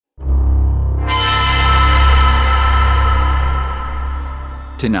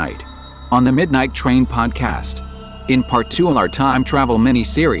Tonight, on the Midnight Train podcast, in part 2 of our time travel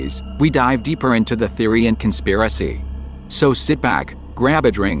mini-series, we dive deeper into the theory and conspiracy. So sit back, grab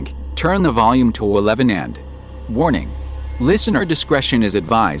a drink, turn the volume to 11 and... Warning. Listener discretion is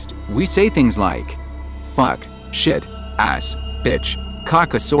advised. We say things like fuck, shit, ass, bitch,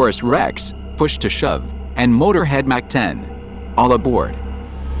 Cockosaurus Rex, push to shove, and Motorhead Mac 10. All aboard.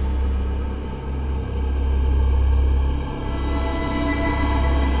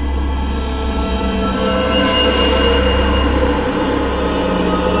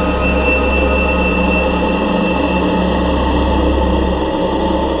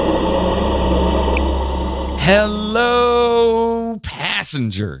 Hello,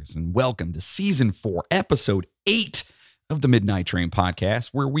 passengers, and welcome to Season 4, Episode 8 of the Midnight Train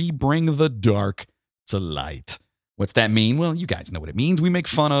podcast, where we bring the dark to light. What's that mean? Well, you guys know what it means. We make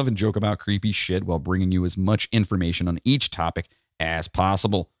fun of and joke about creepy shit while bringing you as much information on each topic as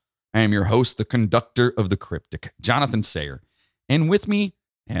possible. I am your host, the conductor of the cryptic, Jonathan Sayer. And with me,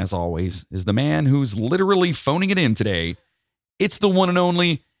 as always, is the man who's literally phoning it in today. It's the one and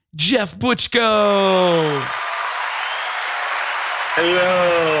only Jeff Butchko.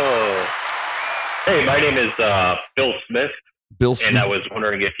 Hello. Hey, my name is Bill Smith. Bill Smith. And I was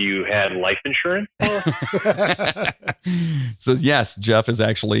wondering if you had life insurance. So yes, Jeff is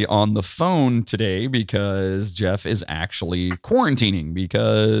actually on the phone today because Jeff is actually quarantining.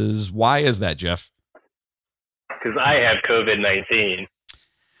 Because why is that, Jeff? Because I have COVID-19.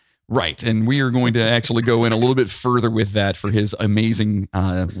 Right, and we are going to actually go in a little bit further with that for his amazing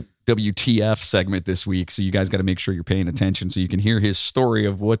WTF segment this week. So you guys got to make sure you're paying attention so you can hear his story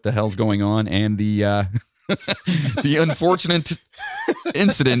of what the hell's going on and the the unfortunate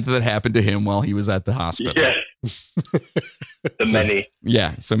incident that happened to him while he was at the hospital. Yeah. Many.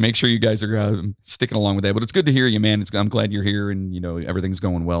 Yeah, so make sure you guys are sticking along with that. But it's good to hear you, man. I'm glad you're here and, you know, everything's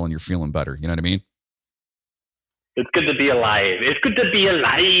going well and you're feeling better. You know what I mean? It's good to be alive. It's good to be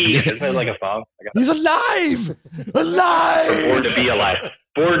alive. Isn't that like a song? He's alive! Alive! Born to be alive.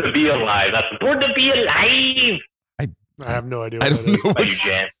 Born to be alive. That's born to be alive. I have no idea I what don't know that You is.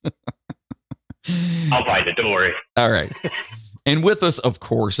 Jan. I'll find it. Don't worry. All right. And with us, of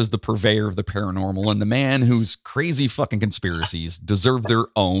course, is the purveyor of the paranormal and the man whose crazy fucking conspiracies deserve their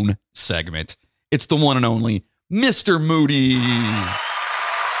own segment. It's the one and only Mr. Moody.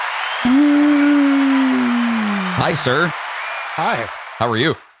 Hi, sir. Hi. How are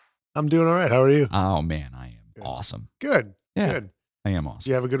you? I'm doing all right. How are you? Oh, man, I am Good. awesome. Good. Yeah. Good. I am Did awesome.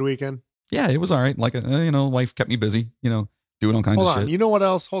 you have a good weekend? Yeah, it was all right. Like, life kept me busy, doing all kinds Hold of on. shit. You know what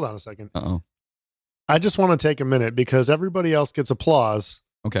else? Hold on a second. Uh-oh. I just want to take a minute because everybody else gets applause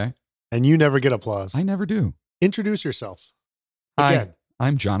Okay. and you never get applause. I never do. Introduce yourself. Hi, Again.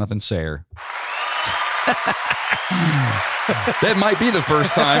 I'm Jonathan Sayer. That might be the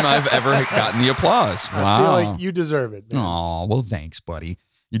first time I've ever gotten the applause. Wow. I feel like you deserve it, man. Oh, well, thanks, buddy.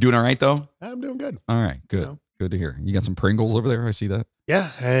 You doing all right, though? I'm doing good. All right, good. No. Good to hear. You got some Pringles over there? I see that.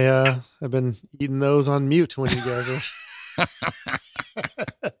 Yeah. I've been eating those on mute when you guys are.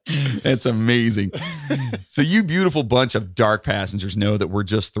 That's amazing. So you beautiful bunch of dark passengers know that we're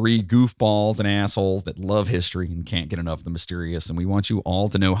just three goofballs and assholes that love history and can't get enough of the mysterious. And we want you all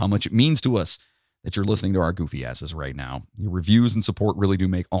to know how much it means to us that you're listening to our goofy asses right now. Your reviews and support really do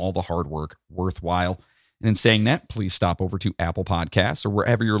make all the hard work worthwhile. And in saying that, please stop over to Apple Podcasts or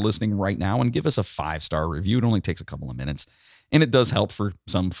wherever you're listening right now and give us a 5-star review. It only takes a couple of minutes. And it does help for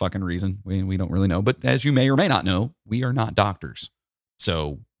some fucking reason. We don't really know. But as you may or may not know, we are not doctors.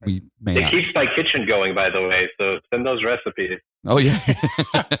 So we may It not. keeps my kitchen going, by the way. So send those recipes. Oh, yeah.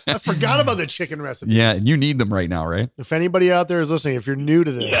 I forgot about the chicken recipe. Yeah, you need them right now, right? If anybody out there is listening, if you're new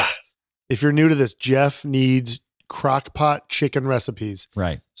to this, Jeff needs crock pot chicken recipes.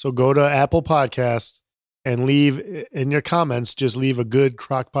 Right. So go to Apple Podcasts and leave in your comments, just leave a good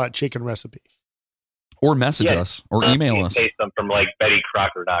crock pot chicken recipe. Or message Yeah. us or email You us. Taste them from like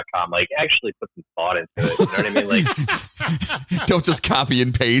BettyCrocker.com. Like actually put some thought into it. You know what I mean? Like, Don't just copy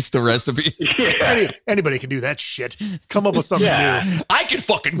and paste the recipe. yeah. Anybody can do that shit. Come up with something Yeah. new. I can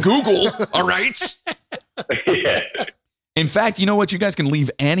fucking Google, all right? Yeah. In fact, you know what? You guys can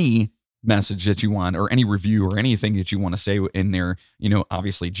leave any message that you want or any review or anything that you want to say in there.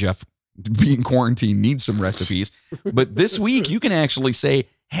 Obviously, Jeff being quarantined needs some recipes. But this week, you can actually say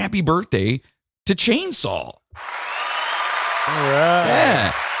happy birthday to Chainsaw. All right.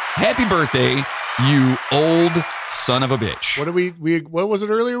 Yeah. Happy birthday, you old son of a bitch. What was it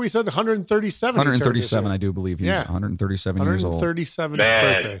earlier? We said 137. 137, I do believe he's Yeah. 137 years old. 137th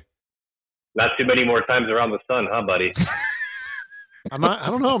Man. birthday. Not too many more times around the sun, huh, buddy? I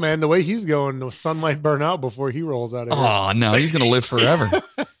don't know, man. The way he's going, the sun might burn out before he rolls out of here. Oh no, he's gonna live forever.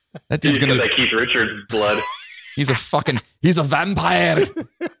 That dude's gonna. That Keith Richards blood. He's a vampire.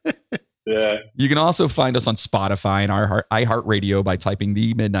 Yeah. You can also find us on Spotify and our iHeartRadio by typing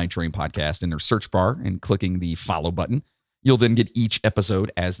the Midnight Train Podcast in their search bar and clicking the follow button. You'll then get each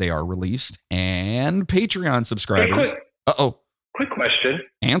episode as they are released. And Patreon subscribers. Quick question.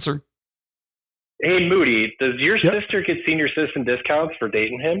 Answer. Hey, Moody, does your sister get senior citizen discounts for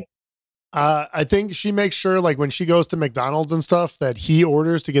dating him? I think she makes sure, like when she goes to McDonald's and stuff, that he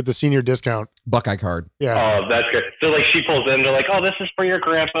orders to get the senior discount. Buckeye card. Yeah. Oh, that's good. So like she pulls in, they're like, "Oh, this is for your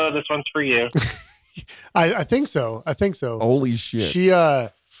grandpa. This one's for you." I think so. Holy shit. She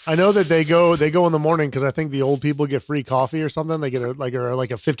I know that they go in the morning because I think the old people get free coffee or something. They get a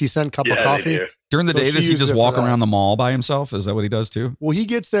 50-cent cup of coffee. During the day, does he just walk around the mall by himself? Is that what he does too? Well, he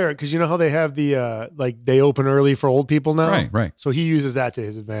gets there because you know how they have the they open early for old people now? Right. So he uses that to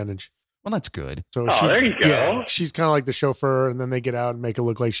his advantage. Well, that's good. So there you go. Yeah, she's kind of like the chauffeur, and then they get out and make it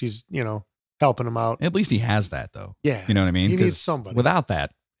look like she's, helping him out. At least he has that, though. Yeah. You know what I mean? He needs somebody. Without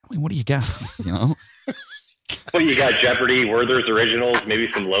that, I mean, what do you got? Well, you got Jeopardy, Werther's Originals,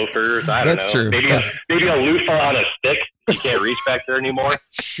 maybe some loafers. I don't know. That's true. Maybe a loofah on a stick. You can't reach back there anymore.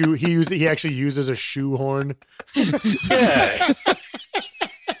 He actually uses a shoehorn. Yeah.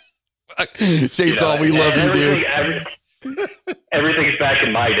 Chainsaw, we love you, dude. Everything's back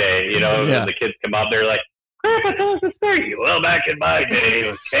in my day, when the kids come out there like, "Grandpa, tell us a story." Well, back in my day, it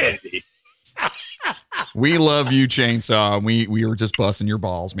was candy. We love you, Chainsaw. We were just busting your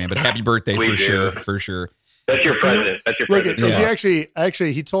balls, man. But happy birthday for sure. That's your present. That's your present. If you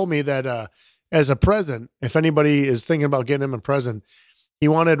actually, he told me that as a present, if anybody is thinking about getting him a present, he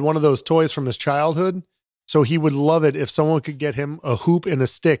wanted one of those toys from his childhood. So he would love it if someone could get him a hoop and a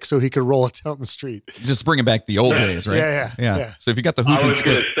stick so he could roll it down the street. Just bringing back the old days, right? Yeah. So if you got the hoop and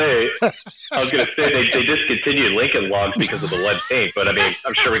stick. I was going to say they discontinued Lincoln Logs because of the lead paint, but I mean,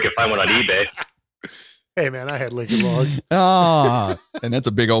 I'm sure we could find one on eBay. Hey, man, I had Lincoln Logs. And that's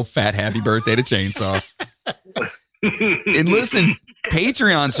a big old fat happy birthday to Chainsaw. And listen,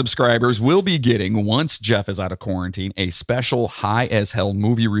 Patreon subscribers will be getting, once Jeff is out of quarantine, a special high as hell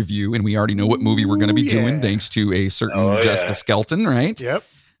movie review. And we already know what movie we're going to be doing, thanks to a certain Jessica Skelton, right? Yep.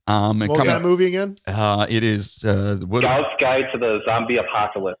 What was that movie again? It is Scout's Guide to the Zombie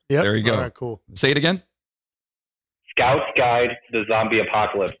Apocalypse. Yep. There you go. All right, cool. Say it again. Scout's Guide to the Zombie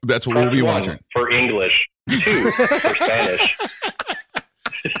Apocalypse. That's what we'll be watching. For English, 2 for Spanish.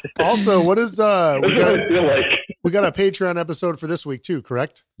 Also, what is we got a Patreon episode for this week too,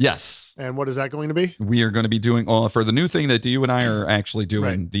 correct? Yes. And what is that going to be? We are going to be doing for the new thing that you and I are actually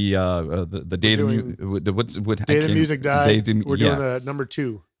doing, the data music died. We're doing the number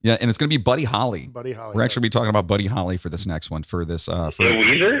 2. Yeah, and it's going to be Buddy Holly. We're actually be talking about Buddy Holly for this next one for this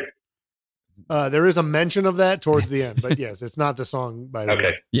Weezer? There is a mention of that towards the end, but yes, it's not the song by the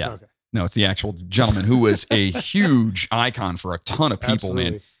way. Yeah. Okay. No, it's the actual gentleman who was a huge icon for a ton of people,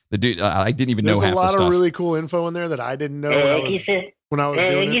 Absolutely. man. The dude, I didn't even know half the stuff. There's a lot of really cool info in there that I didn't know when I was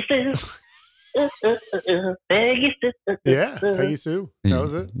doing it. Yeah, Peggy Sue. That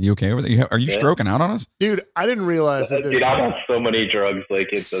was it. You okay over there? Are you stroking out on us? Dude, I didn't realize that. Dude, I'm on so many drugs,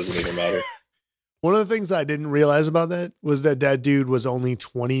 like it doesn't even matter. One of the things that I didn't realize about that was that dude was only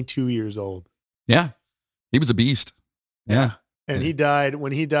 22 years old. Yeah. He was a beast. Yeah. And he died.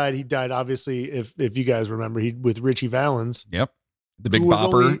 When he died obviously, if you guys remember, with Richie Valens. Yep. The big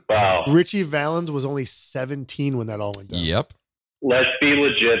bopper. Wow. Richie Valens was only 17 when that all went down. Yep. Let's be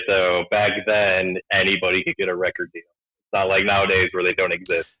legit though. Back then, anybody could get a record deal. It's not like nowadays where they don't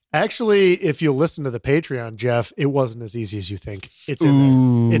exist. Actually, if you listen to the Patreon, Jeff, it wasn't as easy as you think. It's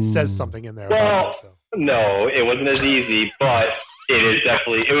in there. It says something in there about that. So. No, it wasn't as easy, but it was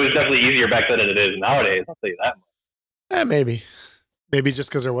definitely easier back then than it is nowadays. I'll tell you that much. Maybe just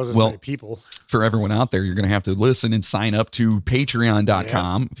because there wasn't as many people. For everyone out there, you're going to have to listen and sign up to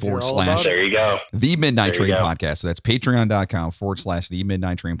patreon.com / there you go. The Midnight Train Podcast. So that's patreon.com / the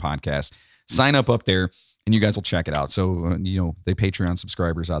Midnight Train Podcast. Sign up there and you guys will check it out. So, the Patreon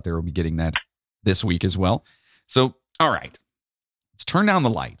subscribers out there will be getting that this week as well. So, all right, let's turn down the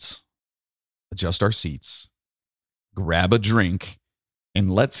lights, adjust our seats, grab a drink,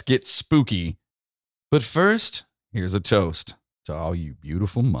 and let's get spooky. But first, here's a toast to all you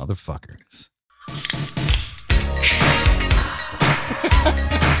beautiful motherfuckers.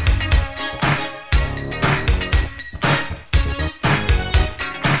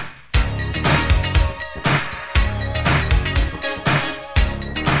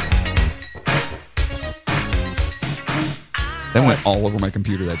 That went all over my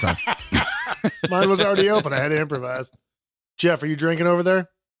computer that time. Mine was already open. I had to improvise. Jeff, are you drinking over there?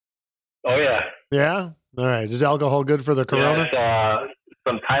 Oh, yeah. Yeah? All right. Is alcohol good for the corona? Yes,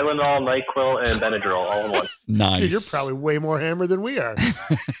 some Tylenol, NyQuil, and Benadryl all in one. Nice. Dude, you're probably way more hammered than we are.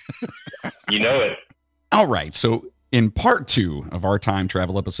 You know it. All right. So in part 2 of our time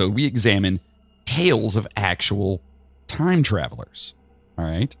travel episode, we examine tales of actual time travelers. All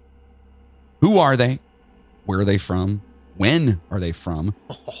right. Who are they? Where are they from? When are they from?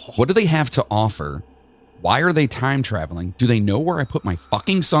 What do they have to offer? Why are they time traveling? Do they know where I put my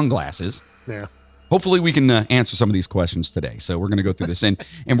fucking sunglasses? Yeah. Hopefully we can answer some of these questions today. So we're going to go through this, and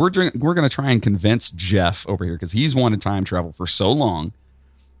we're going to try and convince Jeff over here because he's wanted time travel for so long.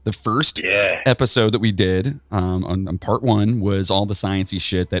 The first episode that we did on part 1 was all the sciencey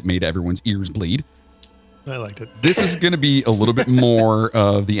shit that made everyone's ears bleed. I liked it. This is going to be a little bit more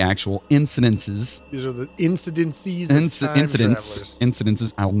of the actual incidences. These are the Incidences.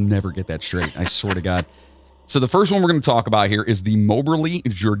 I'll never get that straight. I swear to God. So the first one we're going to talk about here is the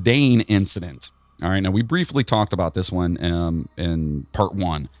Moberly-Jourdain incident. All right. Now, we briefly talked about this one in part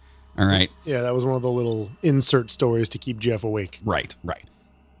 1. All right. Yeah, that was one of the little insert stories to keep Jeff awake. Right.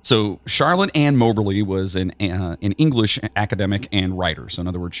 So Charlotte Ann Moberly was an English academic and writer. So in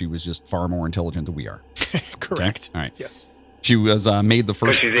other words, she was just far more intelligent than we are. Correct. Okay? All right. Yes. She was made the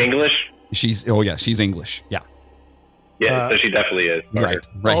first. She's English? She's English. Yeah. Yeah, so she definitely is. Right.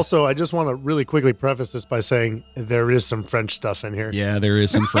 Also, I just want to really quickly preface this by saying there is some French stuff in here. Yeah, there is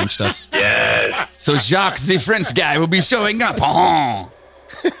some French stuff. Yes. So Jacques, the French guy, will be showing up.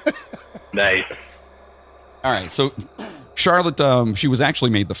 Nice. All right. So Charlotte, she was actually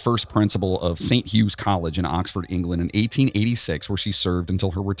made the first principal of St. Hugh's College in Oxford, England in 1886, where she served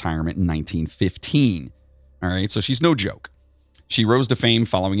until her retirement in 1915. All right. So she's no joke. She rose to fame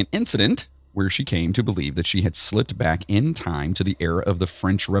following an incident where she came to believe that she had slipped back in time to the era of the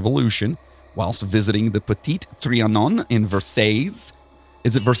French Revolution whilst visiting the Petit Trianon in Versailles.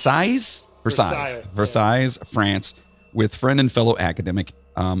 Is it Versailles? Versailles, France, with friend and fellow academic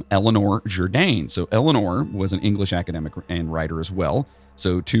Eleanor Jourdain. So Eleanor was an English academic and writer as well.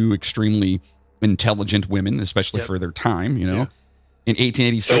 So two extremely intelligent women, especially for their time, you know. Yeah. In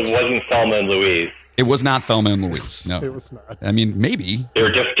 1886. So it wasn't Thelma and Louise. It was not Thelma and Louise. No, it was not. I mean, maybe. They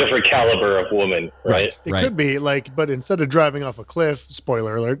were just different caliber of woman, right? It could be like, but instead of driving off a cliff,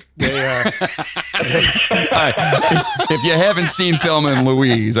 spoiler alert, they, if you haven't seen Thelma and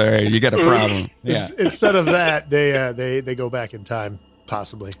Louise, all right, you got a problem. Yeah. Instead of that, they go back in time,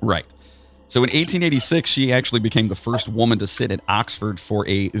 possibly. Right. So in 1886, she actually became the first woman to sit at Oxford for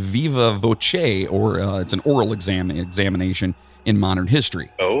a viva voce, or it's an oral examination in modern history.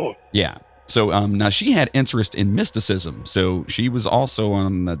 Oh. Yeah. So now she had interest in mysticism. So she was also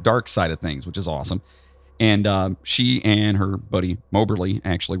on the dark side of things, which is awesome. And she and her buddy Moberly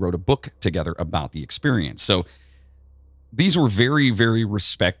actually wrote a book together about the experience. So these were very, very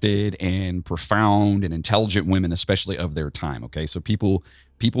respected and profound and intelligent women, especially of their time. Okay. So people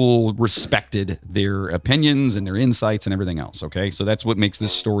respected their opinions and their insights and everything else. Okay. So that's what makes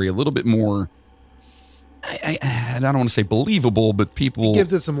this story a little bit more, I don't want to say believable, but people... It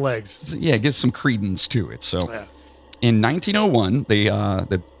gives it some legs. Yeah, it gives some credence to it. So in 1901, they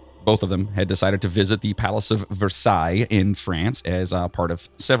both of them had decided to visit the Palace of Versailles in France as part of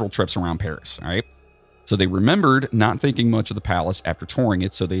several trips around Paris. All right. So they remembered not thinking much of the palace after touring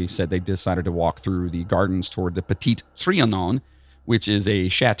it. So they said they decided to walk through the gardens toward the Petit Trianon, which is a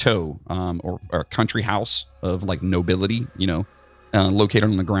chateau or a country house of like nobility, you know, located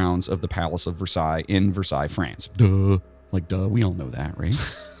on the grounds of the Palace of Versailles in Versailles, France. Duh. Like, duh, we all know that, right?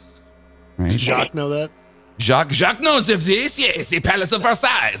 Right? Did Jacques know that? Jacques knows of this, yes, the Palace of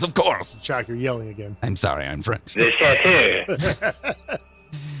Versailles, of course. Jacques, you're yelling again. I'm sorry, I'm French. The chateau.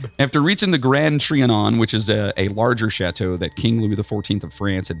 After reaching the Grand Trianon, which is a larger chateau that King Louis XIV of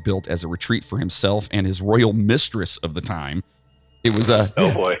France had built as a retreat for himself and his royal mistress of the time, it was a...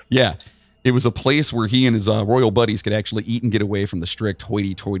 Oh, boy. Yeah. It was a place where he and his royal buddies could actually eat and get away from the strict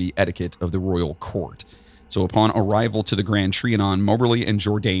hoity-toity etiquette of the royal court. So upon arrival to the Grand Trianon, Moberly and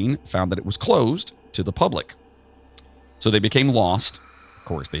Jourdain found that it was closed to the public. So they became lost. Of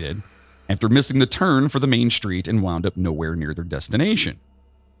course they did. After missing the turn for the main street and wound up nowhere near their destination.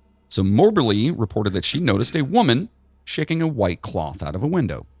 So Moberly reported that she noticed a woman shaking a white cloth out of a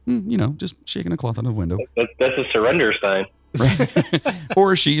window. You know, just shaking a cloth out of a window. That's a surrender sign. Right?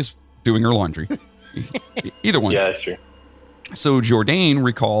 Or she's doing her laundry. Either one. Yeah, that's true. So Jourdain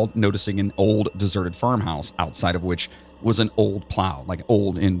recalled noticing an old deserted farmhouse outside of which was an old plow, like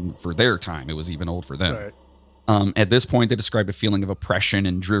old for their time. It was even old for them. Right. At this point, they described a feeling of oppression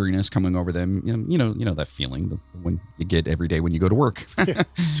and dreariness coming over them. You know that feeling when you get every day when you go to work. As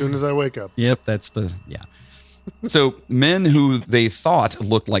soon as I wake up. Yep, So men who they thought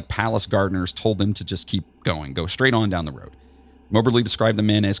looked like palace gardeners told them to just keep going, go straight on down the road. Moberly described the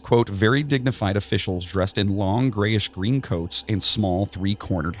men as, quote, very dignified officials dressed in long grayish-green coats and small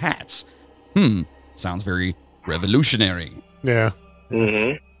three-cornered hats. Sounds very revolutionary. Yeah.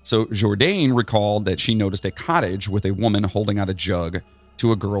 Mm-hmm. So Jourdain recalled that she noticed a cottage with a woman holding out a jug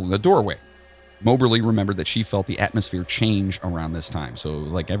to a girl in the doorway. Moberly remembered that she felt the atmosphere change around this time. So,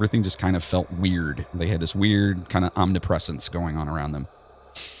 like, everything just kind of felt weird. They had this weird kind of omnipresence going on around them.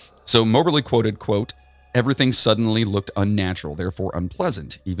 So Moberly quoted, quote, everything suddenly looked unnatural, therefore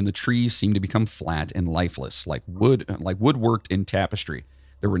unpleasant. Even the trees seemed to become flat and lifeless, like wood worked in tapestry.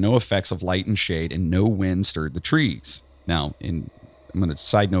 There were no effects of light and shade, and no wind stirred the trees. Now, I'm going to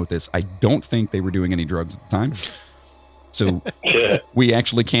side note this. I don't think they were doing any drugs at the time. So we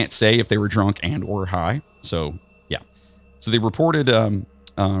actually can't say if they were drunk and or high. So, yeah. So they reported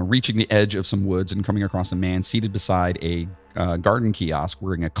reaching the edge of some woods and coming across a man seated beside a garden kiosk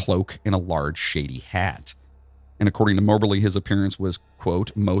wearing a cloak and a large shady hat. And according to Moberly, his appearance was,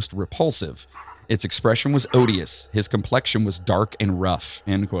 quote, most repulsive. Its expression was odious. His complexion was dark and rough,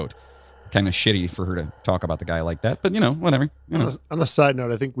 end quote. Kind of shitty for her to talk about the guy like that, but, whatever. On a side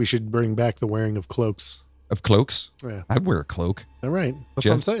note, I think we should bring back the wearing of cloaks. Of cloaks? Yeah. I'd wear a cloak. All right. That's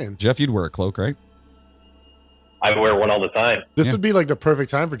Jeff, what I'm saying. Jeff, you'd wear a cloak, right? I wear one all the time. This would be like the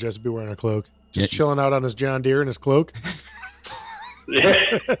perfect time for Jess to be wearing a cloak. Just chilling out on his John Deere in his cloak. Nothing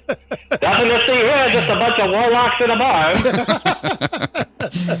to see here, just a bunch of warlocks in a barn.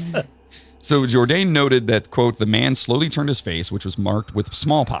 So Jourdain noted that, quote, the man slowly turned his face, which was marked with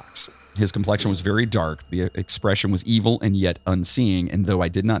smallpox. His complexion was very dark. The expression was evil and yet unseeing. And though I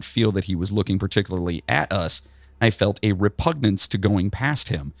did not feel that he was looking particularly at us, I felt a repugnance to going past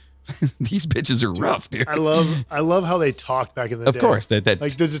him. These bitches are rough, dude. I love how they talked back in the day. Of course. That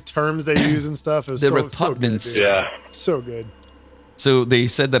like the terms they use and stuff. It was the repugnance. So good, yeah. So good. So they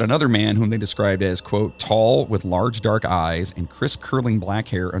said that another man, whom they described as, quote, tall with large dark eyes and crisp curling black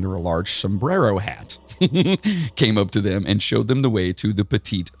hair under a large sombrero hat, came up to them and showed them the way to the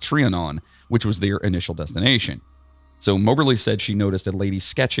Petit Trianon, which was their initial destination. So Moberly said she noticed a lady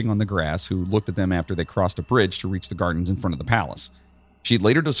sketching on the grass who looked at them after they crossed a bridge to reach the gardens in front of the palace. She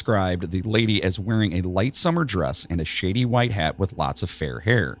later described the lady as wearing a light summer dress and a shady white hat with lots of fair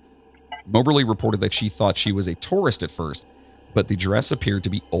hair. Moberly reported that she thought she was a tourist at first, but the dress appeared to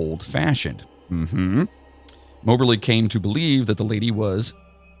be old-fashioned. Moberly came to believe that the lady was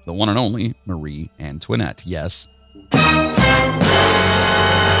the one and only Marie Antoinette. Yes.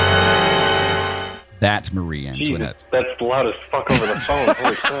 That Marie Antoinette. Jesus, that's loud as fuck over the phone.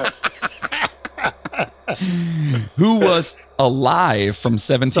 Holy crap. Who was alive from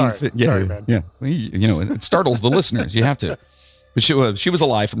 1750. Sorry, man. Yeah. Well, it startles the listeners. You have to. But she was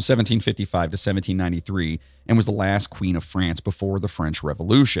alive from 1755 to 1793 and was the last queen of France before the French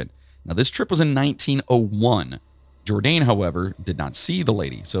Revolution. Now, this trip was in 1901. Jourdain, however, did not see the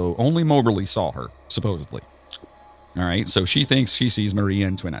lady, so only Moberly saw her, supposedly. All right, so she thinks she sees Marie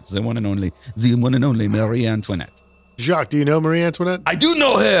Antoinette, the one and only Marie Antoinette. Jacques, do you know Marie Antoinette? I do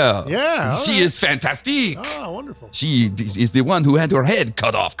know her. Yeah. She is fantastic. Oh, wonderful. She is the one who had her head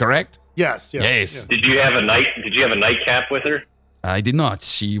cut off, correct? Yes. Yes. Did you have a nightcap with her? I did not.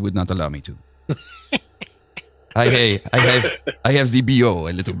 She would not allow me to. I have the BO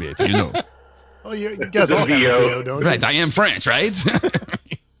a little bit, Oh, you guys all have the BO, don't you? Right, I am French, right?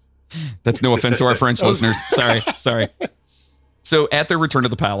 That's no offense to our French listeners. Sorry. So at their return to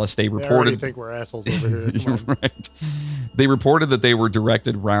the palace, they reported. I already think we're assholes over here. Come on. Right. They reported that they were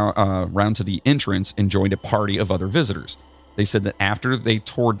directed round to the entrance and joined a party of other visitors. They said that after they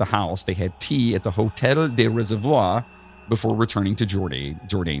toured the house, they had tea at the Hotel des Reservoirs before returning to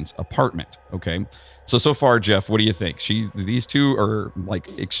Jourdain's apartment. Okay. So far, Jeff, what do you think? These two are like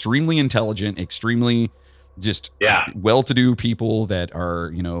extremely intelligent, extremely just well-to-do people that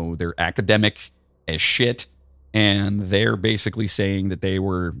are, they're academic as shit. And they're basically saying that they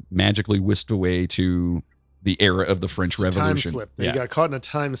were magically whisked away to the era of the French Revolution. Time slip. They got caught in a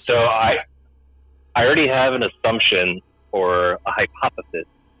time slip. So I already have an assumption or a hypothesis.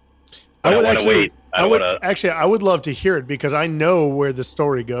 I would love to hear it because I know where the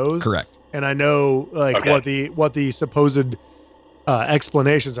story goes. Correct. And I know what the supposed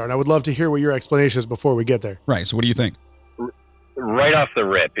explanations are. And I would love to hear what your explanation is before we get there. Right. So what do you think? Right off the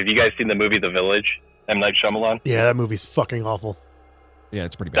rip, have you guys seen the movie The Village? M. Night Shyamalan? Yeah, that movie's fucking awful. Yeah,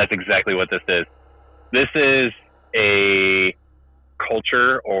 it's pretty bad. That's exactly what this is. This is a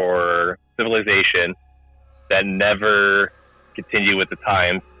culture or civilization that never continued with the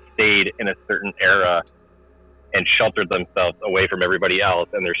times, stayed in a certain era, and sheltered themselves away from everybody else,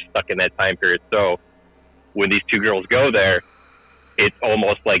 and they're stuck in that time period. So when these two girls go there, it's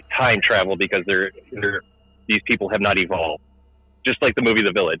almost like time travel because these people have not evolved. Just like the movie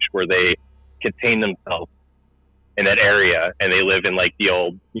The Village, where they contain themselves in that area and they live in like the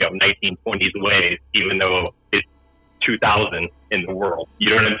old, 1920s ways, even though it's 2000 in the world.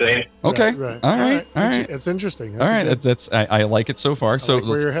 You know what I'm saying? Okay. Right. All right. It's interesting. All right. I like it so far. So like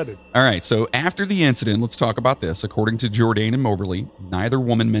where you're headed. All right. So after the incident, let's talk about this. According to Jourdain and Moberly, neither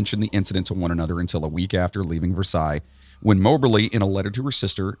woman mentioned the incident to one another until a week after leaving Versailles, when Moberly, in a letter to her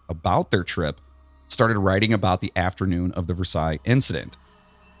sister about their trip, started writing about the afternoon of the Versailles incident.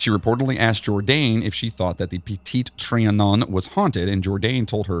 She reportedly asked Jourdain if she thought that the Petit Trianon was haunted, and Jourdain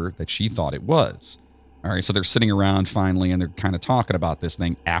told her that she thought it was. All right, so they're sitting around finally, and they're kind of talking about this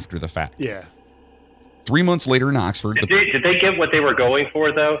thing after the fact. Yeah. 3 months later in Oxford... Did they get what they were going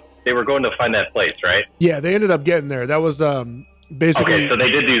for, though? They were going to find that place, right? Yeah, they ended up getting there. That was basically... Okay, so they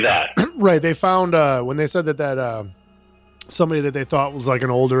did do that. Right, they found... when they said that somebody that they thought was like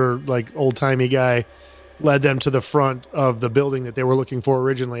an older, like old-timey guy led them to the front of the building that they were looking for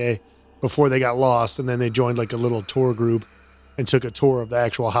originally before they got lost, and then they joined like a little tour group and took a tour of the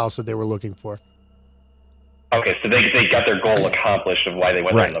actual house that they were looking for. Okay, so they got their goal accomplished of why they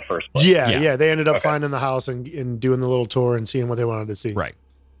went there in the first place. Yeah. They ended up finding the house and doing the little tour and seeing what they wanted to see. Right.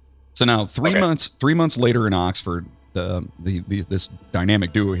 So now 3 months later in Oxford, this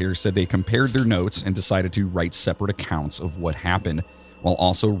dynamic duo here said they compared their notes and decided to write separate accounts of what happened while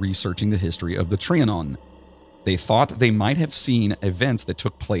also researching the history of the Trianon. They thought they might have seen events that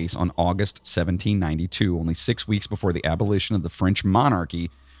took place on August 1792, only 6 weeks before the abolition of the French monarchy,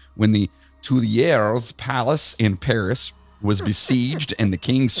 when the Tuileries Palace in Paris was besieged and the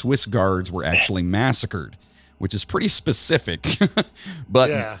king's Swiss guards were actually massacred, which is pretty specific.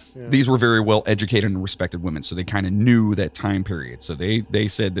 But these were very well educated and respected women, so they kind of knew that time period. So they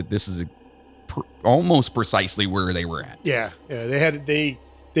said that this is almost precisely where they were at. Yeah.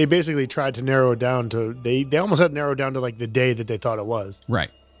 They basically tried to narrow it down to they almost had narrowed down to like the day that they thought it was.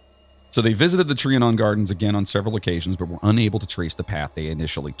 Right. So they visited the Trianon Gardens again on several occasions, but were unable to trace the path they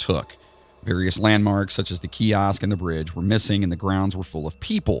initially took. Various landmarks, such as the kiosk and the bridge, were missing, and the grounds were full of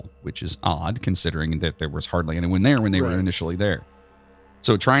people, which is odd considering that there was hardly anyone there when they were initially there.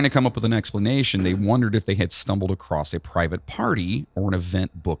 So trying to come up with an explanation, they wondered if they had stumbled across a private party or an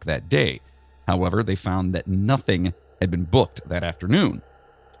event booked that day. However, they found that nothing had been booked that afternoon.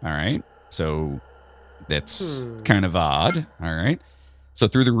 All right. So that's kind of odd. All right. So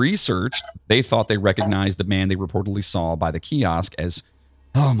through the research, they thought they recognized the man they reportedly saw by the kiosk as,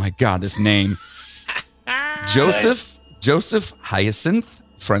 oh my God, this name, Joseph Hyacinthe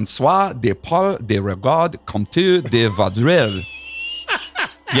Francois de Paul de Regard Comte de Vaudreuil.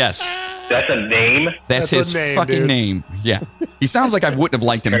 Yes. That's a name? That's his name, fucking dude. name. Yeah. He sounds like I wouldn't have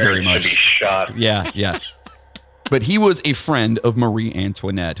liked him very much. Should be shot. Yeah. But he was a friend of Marie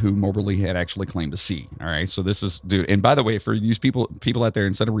Antoinette, who Moberly had actually claimed to see. All right. So this is, dude. And by the way, for you people out there,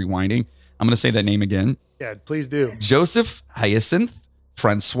 instead of rewinding, I'm going to say that name again. Yeah, please do. Joseph Hyacinthe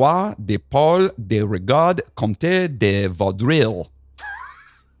Francois de Paul de Regard Comte de Vaudreuil.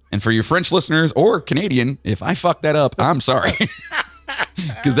 And for your French listeners or Canadian, if I fuck that up, I'm sorry.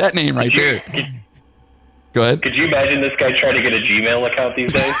 Because that name right there. Go ahead. Could you imagine this guy trying to get a Gmail account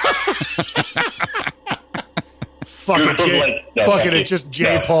these days? Fuck it, Jay. Fuck it, it's just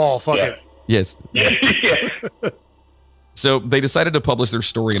J. Paul. Fuck it. Yes. Yeah. So they decided to publish their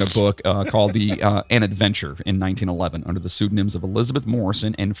story in a book called An Adventure in 1911 under the pseudonyms of Elizabeth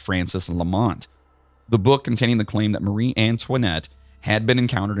Morrison and Frances Lamont. The book, containing the claim that Marie Antoinette had been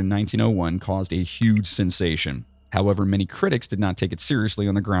encountered in 1901, caused a huge sensation. However, many critics did not take it seriously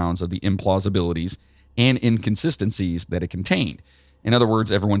on the grounds of the implausibilities and inconsistencies that it contained. In other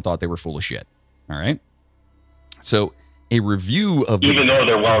words, everyone thought they were full of shit. All right? So a review of... Even though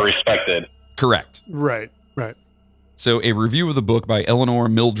they're well respected. Correct. Right. So a review of the book by Eleanor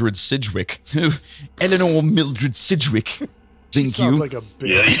Mildred Sidgwick. Eleanor Mildred Sidgwick. Thank you. Sounds like a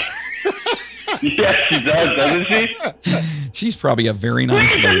bitch. Yes, she does, doesn't she? She's probably a very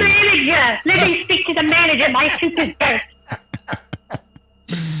nice Where's the lady. manager? Let me speak to the manager. My soup is burnt.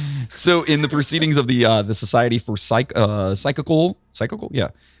 So in the proceedings of the Society for Psychical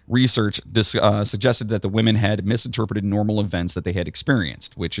Research suggested that the women had misinterpreted normal events that they had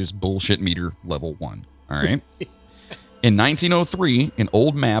experienced, which is bullshit meter level 1. All right. In 1903, an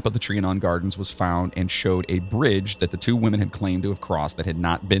old map of the Trianon Gardens was found and showed a bridge that the two women had claimed to have crossed that had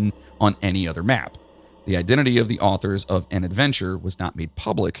not been on any other map. The identity of the authors of An Adventure was not made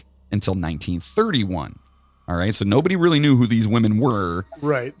public until 1931. All right. So nobody really knew who these women were.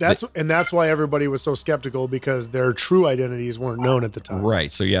 Right. That's why everybody was so skeptical, because their true identities weren't known at the time. Right.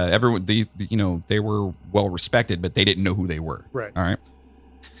 So yeah, everyone, they were well respected, but they didn't know who they were. Right. All right.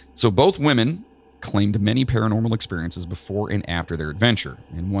 So both women claimed many paranormal experiences before and after their adventure.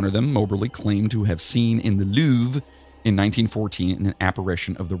 And one of them, Moberly, claimed to have seen in the Louvre in 1914 an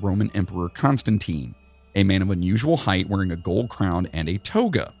apparition of the Roman Emperor Constantine, a man of unusual height wearing a gold crown and a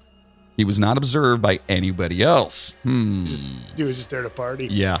toga. He was not observed by anybody else. He was just there to party.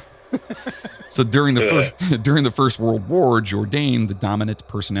 Yeah. So during the First World War, Jourdain, the dominant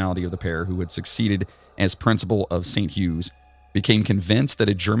personality of the pair who had succeeded as principal of St. Hugh's, became convinced that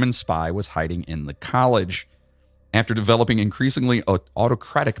a German spy was hiding in the college. After developing increasingly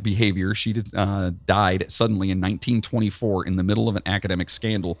autocratic behavior, she died suddenly in 1924 in the middle of an academic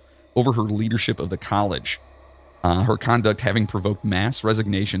scandal over her leadership of the college. Her conduct having provoked mass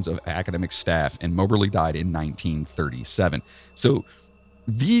resignations of academic staff, and Moberly died in 1937. So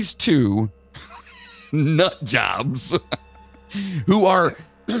these two nut jobs who are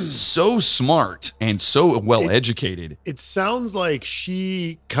so smart and so well educated. It sounds like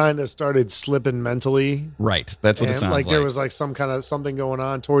she kind of started slipping mentally. Right. That's what it sounds like. There was like some kind of something going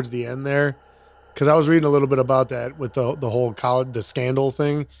on towards the end there. Because I was reading a little bit about that with the whole college, the scandal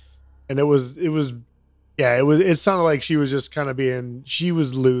thing. And it sounded like she was just kind of she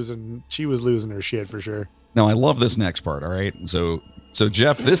was losing her shit for sure. Now I love this next part. All right. So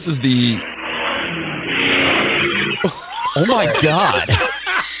Jeff, this is the, oh my God.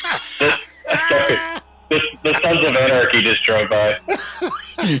 The Sons of Anarchy just drove by.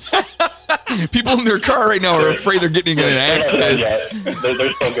 People in their car right now are afraid they're getting in an accident.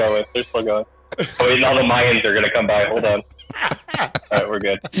 They're still going. Oh, wait, now the Mayans are going to come by. Hold on. All right, we're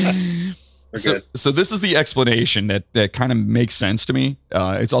good. So this is the explanation that kind of makes sense to me.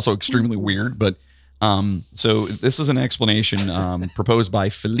 It's also extremely weird, but so this is an explanation proposed by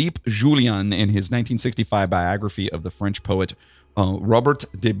Philippe Julien in his 1965 biography of the French poet Robert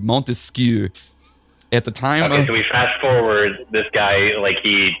de Montesquieu. At the time, okay, so we fast forward. This guy, like,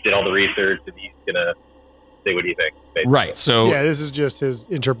 he did all the research, and he's gonna say what he thinks. Basically. Right. So yeah, this is just his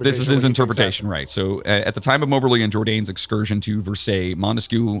interpretation. This is his interpretation, right? So at the time of Moberly and Jourdain's excursion to Versailles,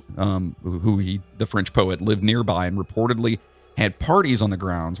 Montesquieu, the French poet, lived nearby and reportedly had parties on the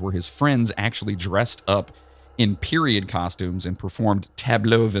grounds where his friends actually dressed up in period costumes and performed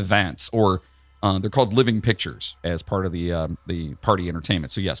tableaux vivants, or they're called living pictures, as part of the party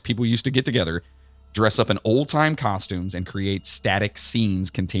entertainment. So yes, people used to get together, dress up in old-time costumes, and create static scenes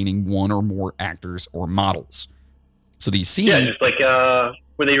containing one or more actors or models. So these scenes... Yeah, just like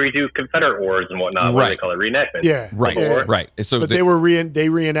where they redo Confederate Wars and whatnot. Right. What do they call it? Reenactment. Yeah. Right, right. So but they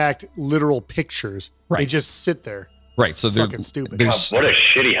reenact literal pictures. Right. They just sit there. Right, so they're fucking stupid. God, what a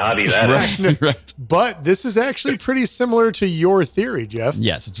shitty hobby that is. Right. But this is actually pretty similar to your theory, Jeff.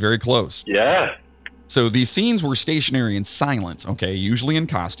 Yes, it's very close. Yeah. So these scenes were stationary and silent, okay, usually in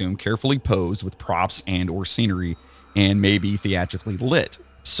costume, carefully posed with props and or scenery, and maybe theatrically lit.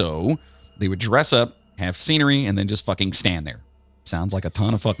 So they would dress up, have scenery, and then just fucking stand there. Sounds like a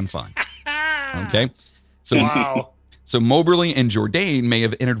ton of fucking fun. Okay? So, wow. So Moberly and Jourdain may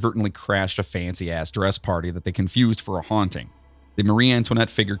have inadvertently crashed a fancy-ass dress party that they confused for a haunting. The Marie Antoinette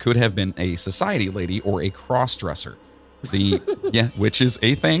figure could have been a society lady or a cross-dresser. Which is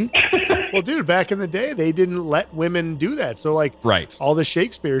a thing. Well, dude, back in the day, they didn't let women do that. So, like, right, all the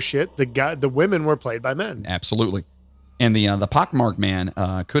Shakespeare shit, the women were played by men. Absolutely. And the pockmarked man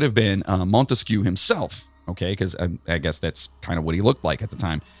could have been Montesquieu himself, okay, because I guess that's kind of what he looked like at the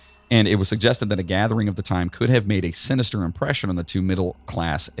time. And it was suggested that a gathering of the time could have made a sinister impression on the two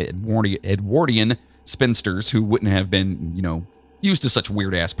middle-class Edwardian spinsters who wouldn't have been, used to such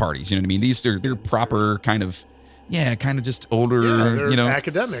weird-ass parties. You know what I mean? They're proper kind of... Yeah, kind of just older, they're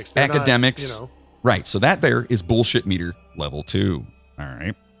academics. They're academics. Not, Right. So that there is bullshit meter level 2. All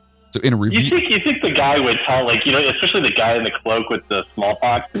right. So in a review. You think the guy would tell, like, especially the guy in the cloak with the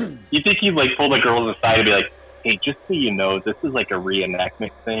smallpox, you think he'd, like, pull the girls aside and be like, hey, just so you know, this is like a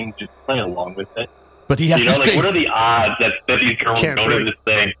reenactment thing. Just play along with it. But he has to stay. Like, what are the odds that these girls go to this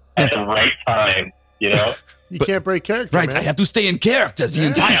thing at the right time? You can't break character, right? Man. I have to stay in character the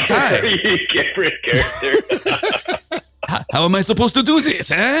entire time. You can't break character. How am I supposed to do this,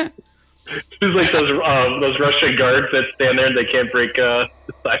 huh? It's like those Russian guards that stand there and they can't break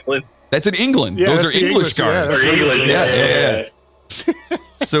silence. That's in England. Yeah, those are English guards. Yeah, English. Yeah.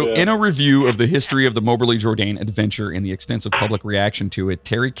 So, in a review of the history of the Moberly Jourdain adventure and the extensive public reaction to it,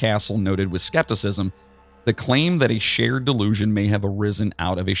 Terry Castle noted with skepticism the claim that a shared delusion may have arisen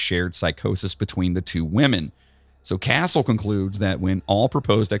out of a shared psychosis between the two women. So Castle concludes that when all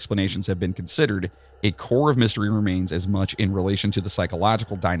proposed explanations have been considered, a core of mystery remains as much in relation to the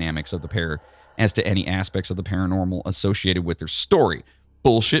psychological dynamics of the pair as to any aspects of the paranormal associated with their story.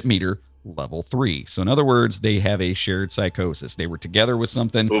 Bullshit meter level 3. So in other words, they have a shared psychosis. They were together with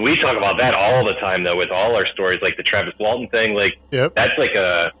something. Well, we talk about that all the time, though, with all our stories, like the Travis Walton thing. Like, that's like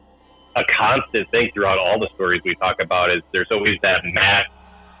a constant thing throughout all the stories we talk about. Is there's always that mass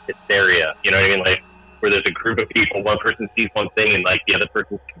hysteria. You know what I mean? Like, where there's a group of people, one person sees one thing, and like the other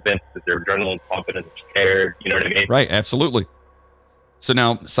person's convinced that their adrenaline's pumping and they're scared. You know what I mean? Right. Absolutely. So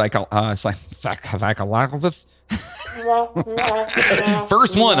now, psychologist.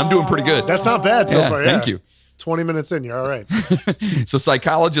 First one, I'm doing pretty good. That's not bad so far. Thank you. 20 minutes in, you're all right. So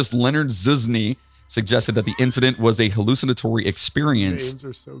psychologist Leonard Zusny suggested that the incident was a hallucinatory experience. Names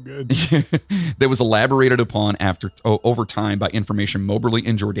are so good. That was elaborated upon over time by information Moberly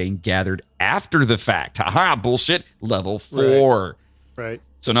and Jourdain gathered after the fact. Haha, bullshit. Level 4. Right.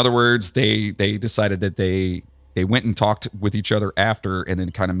 So in other words, they decided that they went and talked with each other after, and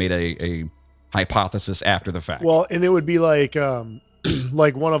then kind of made a hypothesis after the fact. Well, and it would be like,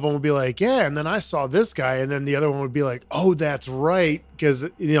 like one of them would be like, yeah, and then I saw this guy, and then the other one would be like, oh, that's right, because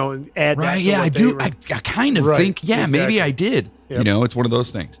add right, that. Yeah, I do. I kind of think, exactly. Maybe I did. Yep. It's one of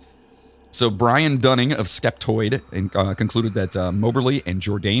those things. So Brian Dunning of Skeptoid concluded that Moberly and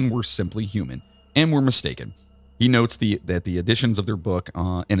Jourdain were simply human and were mistaken. He notes that the editions of their book,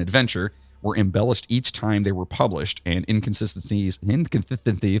 An Adventure, were embellished each time they were published, and inconsistencies.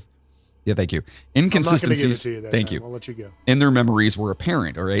 Yeah, thank you. Inconsistencies. Thank you. I'll let you go. In their memories were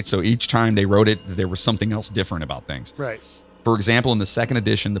apparent. All right. So each time they wrote it, there was something else different about things. Right. For example, in the second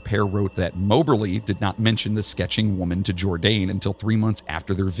edition, the pair wrote that Moberly did not mention the sketching woman to Jourdain until 3 months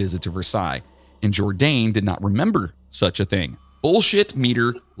after their visit to Versailles, and Jourdain did not remember such a thing. Bullshit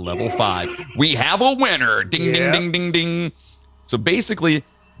meter level 5. We have a winner. Ding, ding, ding, ding, ding. So basically,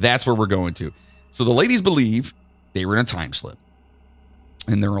 that's where we're going to. So the ladies believe they were in a time slip.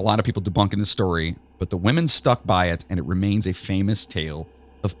 And there are a lot of people debunking the story, but the women stuck by it, and it remains a famous tale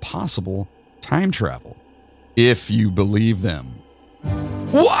of possible time travel, if you believe them.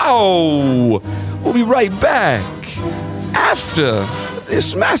 Whoa! We'll be right back after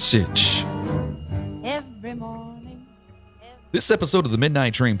this message. Every morning. This episode of the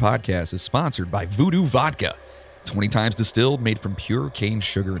Midnight Train podcast is sponsored by Voodoo Vodka. 20 times distilled, made from pure cane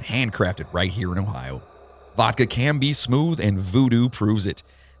sugar, and handcrafted right here in Ohio. Vodka can be smooth, and Voodoo proves it.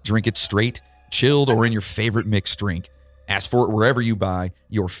 Drink it straight, chilled, or in your favorite mixed drink. Ask for it wherever you buy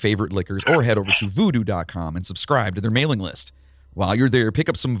your favorite liquors, or head over to voodoo.com and subscribe to their mailing list. While you're there, pick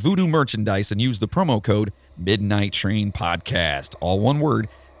up some Voodoo merchandise and use the promo code Midnight Train Podcast, all one word,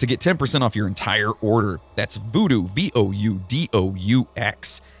 to get 10% off your entire order. That's Voodoo, VOUDOUX.com.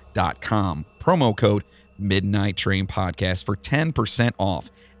 Promo code Midnight Train Podcast for 10%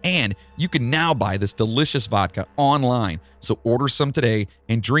 off. And you can now buy this delicious vodka online. So order some today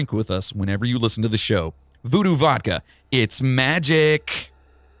and drink with us whenever you listen to the show. Voodoo Vodka, it's magic.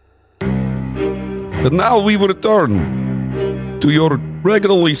 And now we return to your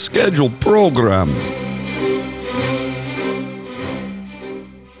regularly scheduled program.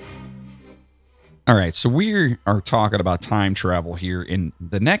 All right, so we are talking about time travel here. And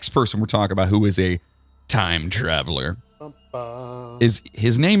the next person we're talking about who is a time traveler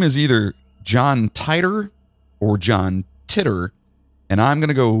his name is either John Titor or John Titter, and I'm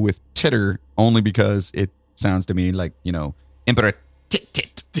gonna go with Titter only because it sounds to me like Emperor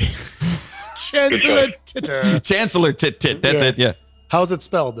Tit. Chancellor Titter. Chancellor Tit. That's it. Yeah. How's it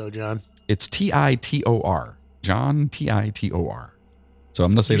spelled though, John? It's Titor. John Titor. So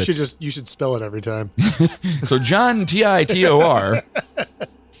I'm gonna say that you should spell it every time. So John Titor.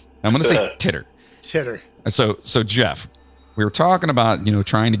 I'm gonna say Titter. Titter. So Jeff, we were talking about,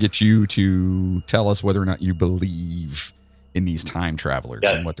 trying to get you to tell us whether or not you believe in these time travelers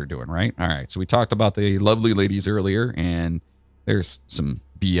and what they're doing, right? All right. So we talked about the lovely ladies earlier, and there's some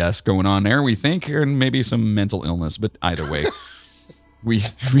BS going on there, we think, and maybe some mental illness, but either way,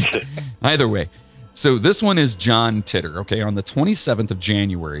 either way. So this one is John Titter, okay? On the 27th of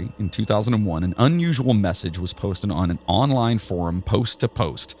January in 2001, an unusual message was posted on an online forum, Post to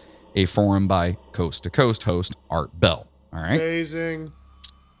Post, a forum by Coast to Coast host Art Bell. All right. Amazing.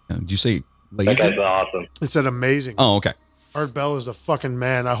 Did you say lazy? That guy's awesome. It's an amazing. Oh, okay. Art Bell is the fucking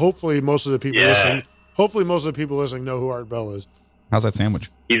man. Hopefully most of the people listening know who Art Bell is. How's that sandwich?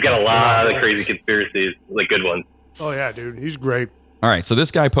 He's got a lot of crazy conspiracies, like good ones. Oh yeah, dude. He's great. All right. So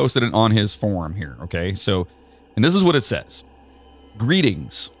this guy posted it on his forum here. Okay. So, and this is what it says.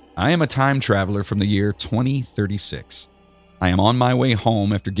 Greetings. I am a time traveler from the year 2036. I am on my way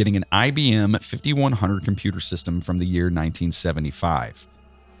home after getting an IBM 5100 computer system from the year 1975.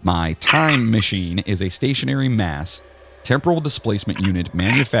 My time machine is a stationary mass temporal displacement unit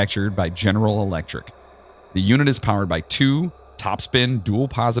manufactured by General Electric. The unit is powered by two topspin dual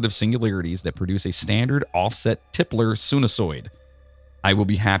positive singularities that produce a standard offset Tipler sinusoid. I will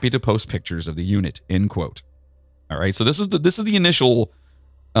be happy to post pictures of the unit, end quote. All right, so this is the initial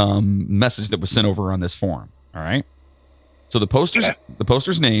message that was sent over on this forum. All right, so the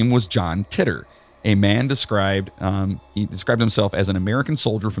poster's name was John Titter, a man described himself as an American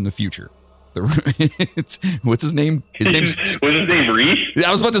soldier from the future. What's his name? What's his name? Reese?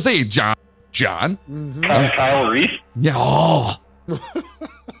 I was about to say John. Mm-hmm. Kyle Reese? Yeah. Oh.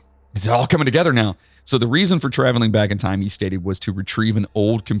 It's all coming together now. So the reason for traveling back in time, he stated, was to retrieve an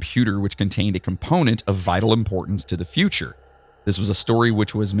old computer which contained a component of vital importance to the future. This was a story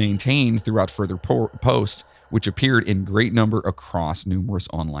which was maintained throughout further posts, which appeared in great number across numerous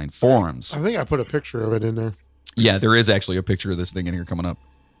online forums. I think I put a picture of it in there. Yeah, there is actually a picture of this thing in here coming up,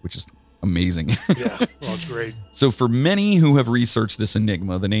 which is amazing. Yeah, well, it's great. So for many who have researched this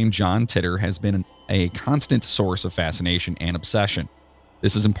enigma, the name John Titter has been a constant source of fascination and obsession.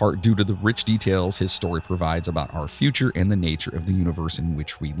 This is in part due to the rich details his story provides about our future and the nature of the universe in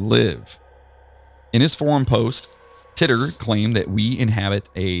which we live. In his forum post, Titter claimed that we inhabit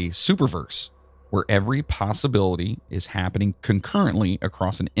a superverse where every possibility is happening concurrently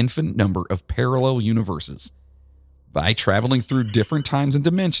across an infinite number of parallel universes. By traveling through different times and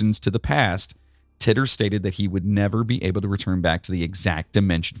dimensions to the past, Titter stated that he would never be able to return back to the exact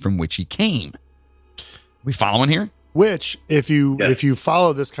dimension from which he came. We following here? Which, if you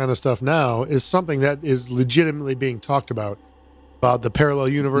follow this kind of stuff now, is something that is legitimately being talked about the parallel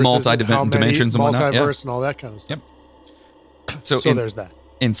universes, dimensions, and whatnot, multiverse, and all that kind of stuff. Yep. So there's that.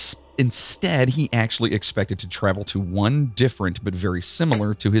 Instead, he actually expected to travel to one different but very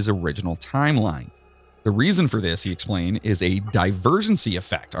similar to his original timeline. The reason for this, he explained, is a divergency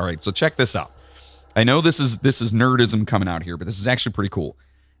effect. All right, so check this out. I know this is nerdism coming out here, but this is actually pretty cool.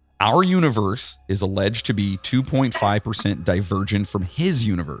 Our universe is alleged to be 2.5% divergent from his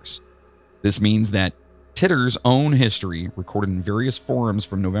universe. This means that Titter's own history, recorded in various forums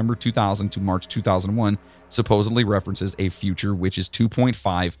from November 2000 to March 2001, supposedly references a future which is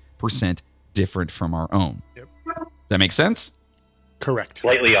 2.5% different from our own. Yep. Does that make sense? Correct.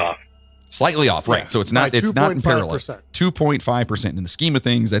 Slightly off, right? Yeah, So it's not in parallel. 2.5%. 2.5% in the scheme of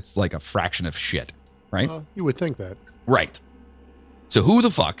things, that's like a fraction of shit, right? You would think that. Right. So who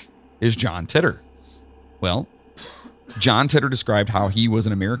the fuck is John Titter? Well, John Titter described how he was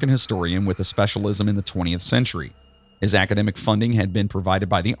an American historian with a specialism in the 20th century. His academic funding had been provided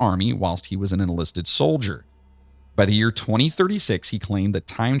by the Army whilst he was an enlisted soldier. By the year 2036, he claimed that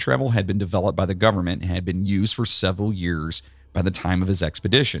time travel had been developed by the government and had been used for several years by the time of his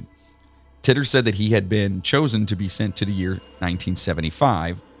expedition. Titter said that he had been chosen to be sent to the year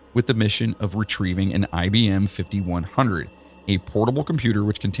 1975 with the mission of retrieving an IBM 5100, a portable computer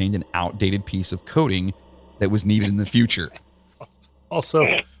which contained an outdated piece of coding that was needed in the future.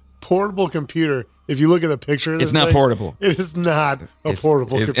 Also, portable computer. If you look at the picture, It's not portable. It is not a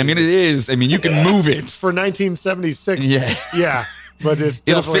portable computer. I mean, it is. I mean, you can move it. It's for 1976. Yeah. Yeah. But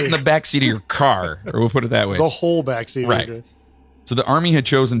It'll fit in the backseat of your car, or we'll put it that way. The whole backseat. Right. So the Army had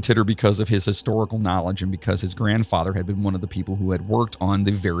chosen Titter because of his historical knowledge and because his grandfather had been one of the people who had worked on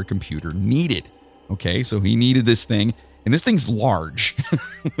the very computer needed. Okay, so he needed this thing, and this thing's large.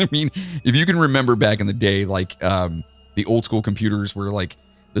 I mean, if you can remember back in the day, like the old school computers were like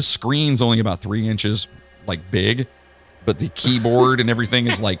the screen's only about 3 inches like big, but the keyboard and everything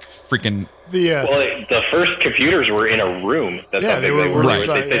is like freaking. The first computers were in a room. That's how they were. Right.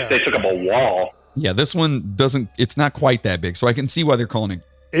 They took up a wall. Yeah, this one doesn't. It's not quite that big, so I can see why they're calling it.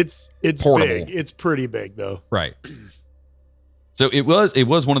 It's portable. big. It's pretty big though. Right. So it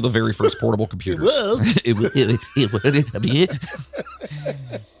was one of the very first portable computers.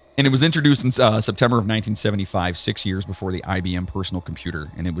 And it was introduced in September of 1975, 6 years before the IBM personal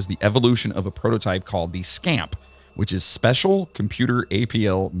computer, and it was the evolution of a prototype called the SCAMP, which is Special Computer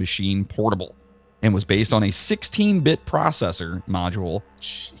APL Machine Portable, and was based on a 16-bit processor module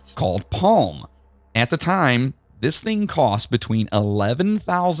called Palm. At the time, this thing cost between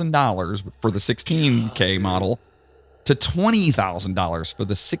 $11,000 for the 16K model to $20,000 for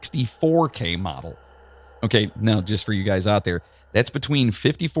the 64K model. Okay, now just for you guys out there, that's between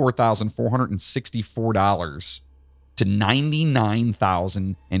 $54,464 to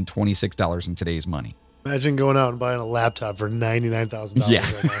 $99,026 in today's money. Imagine going out and buying a laptop for $99,000 Yeah.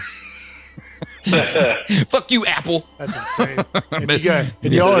 right now. Fuck you, Apple. That's insane.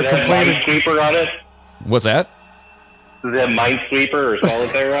 And y'all are complaining. Sleeper on it. What's that? Does it have Minesweeper or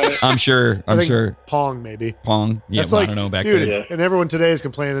Solitaire on it? I'm sure. I think Sure. Pong, maybe. Pong. Yeah, That's well, like, I don't know back dude, then. Yeah. and everyone today is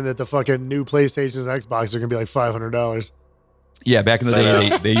complaining that the fucking new PlayStations and Xboxes are going to be like $500. Yeah, back in the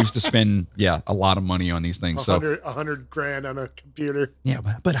day, they used to spend a lot of money on these things. So $100 grand on a computer. yeah,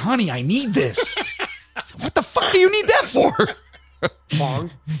 but honey, I need this. What the fuck do you need that for?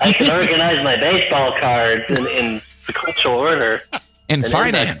 Pong. I can organize my baseball cards in sequential order. And An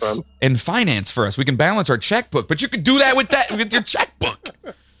finance index fund. and finance for us. We can balance our checkbook, but you could do that with your checkbook.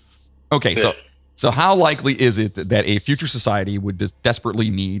 Okay, so how likely is it that a future society would desperately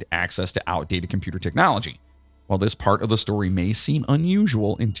need access to outdated computer technology? While this part of the story may seem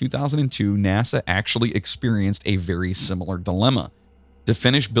unusual, in 2002, NASA actually experienced a very similar dilemma. To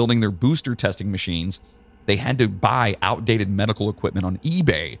finish building their booster testing machines, they had to buy outdated medical equipment on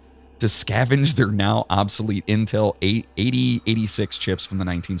eBay to scavenge their now obsolete Intel 8086 chips from the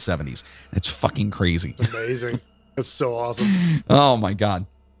 1970s. That's fucking crazy. It's amazing. That's so awesome. Oh my God.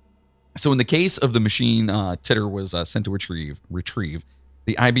 So in the case of the machine Titter was sent to retrieve,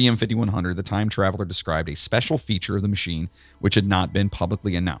 the IBM 5100, the time traveler described a special feature of the machine which had not been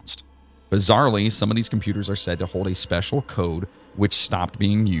publicly announced. Bizarrely, some of these computers are said to hold a special code which stopped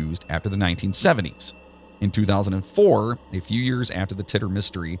being used after the 1970s. In 2004, a few years after the Titter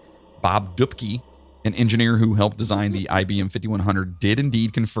mystery, Bob Dupke, an engineer who helped design the IBM 5100, did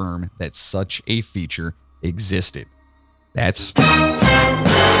indeed confirm that such a feature existed. That's...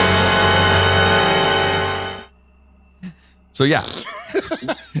 So yeah.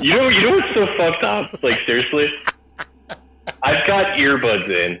 You know what's so fucked up? Like, seriously? I've got earbuds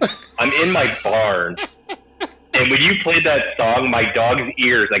in. I'm in my barn. And when you played that song, my dog's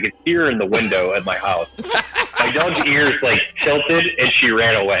ears, I could hear her in the window at my house. My dog's ears, like, tilted, and she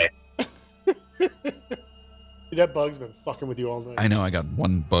ran away. That bug's been fucking with you all night. I know, I got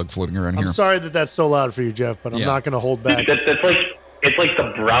one bug floating around here. I'm sorry that that's so loud for you, Jeff, but I'm not going to hold back. That's like, it's like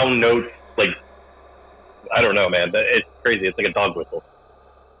the brown notes, like, I don't know, man. It's crazy. It's like a dog whistle.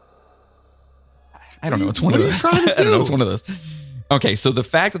 I don't know. It's one of What are you those. trying to I don't know. do? It's one of those. Okay, so the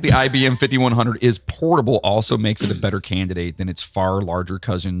fact that the IBM 5100 is portable also makes it a better candidate than its far larger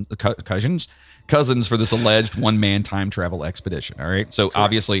cousins for this alleged one-man time travel expedition. All right, so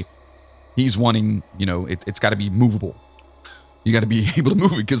obviously he's wanting, it's got to be movable. You got to be able to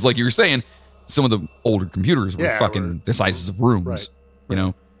move it because, like you were saying, some of the older computers were fucking the sizes of rooms. Right. You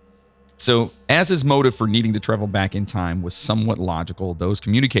know. So, as his motive for needing to travel back in time was somewhat logical, those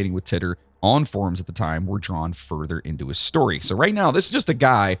communicating with Titter on forums at the time were drawn further into his story. So right now, this is just a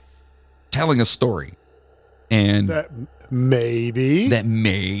guy telling a story. And that maybe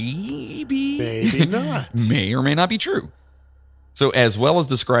may not. May or may not be true. So as well as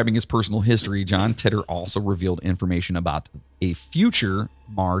describing his personal history, John Titter also revealed information about a future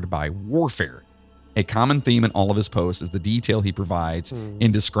marred by warfare. A common theme in all of his posts is the detail he provides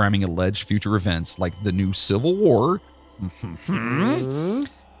in describing alleged future events like the new Civil War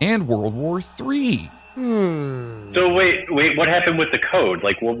and World War III. So wait, what happened with the code?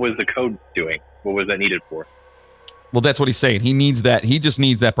 Like, what was the code doing? What was that needed for? Well, that's what he's saying. He needs that. He just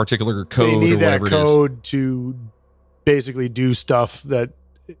needs that particular code They need or whatever that code to basically do stuff that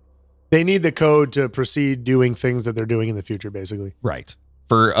they need the code to proceed doing things that they're doing in the future, basically. Right.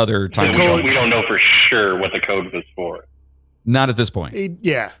 For other time. We don't know for sure what the code was for. Not at this point.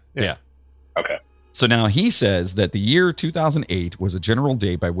 Yeah. Okay. So now he says that the year 2008 was a general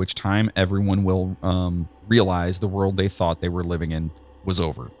date by which time everyone will realize the world they thought they were living in was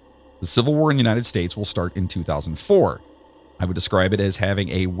over. The Civil War in the United States will start in 2004. I would describe it as having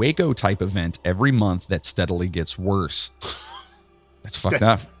a Waco type event every month that steadily gets worse. That's fucked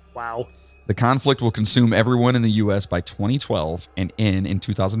up. Wow. The conflict will consume everyone in the U.S. by 2012 and end in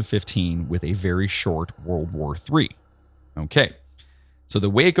 2015 with a very short World War III. Okay. So the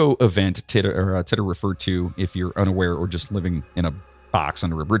Waco event Titter referred to, if you're unaware or just living in a box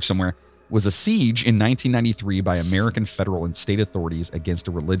under a bridge somewhere, was a siege in 1993 by American federal and state authorities against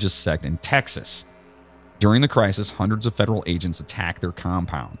a religious sect in Texas. During the crisis, hundreds of federal agents attacked their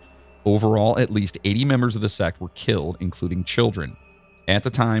compound. Overall, at least 80 members of the sect were killed, including children. At the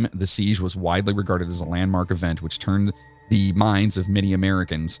time, the siege was widely regarded as a landmark event which turned the minds of many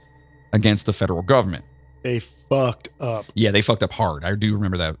Americans against the federal government. They fucked up. Yeah, they fucked up hard. I do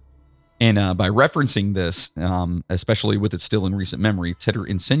remember that. And by referencing this, especially with it still in recent memory, Titter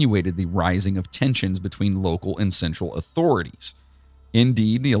insinuated the rising of tensions between local and central authorities.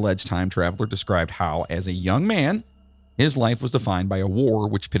 Indeed, the alleged time traveler described how, as a young man, his life was defined by a war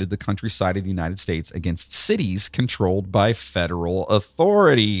which pitted the countryside of the United States against cities controlled by federal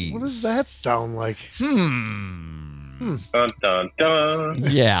authorities. What does that sound like? Dun, dun, dun.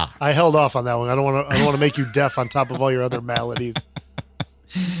 Yeah. I held off on that one. I don't want to make you deaf on top of all your other maladies.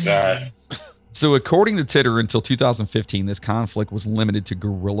 So according to Titter, until 2015, this conflict was limited to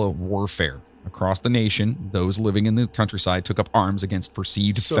guerrilla warfare. Across the nation, those living in the countryside took up arms against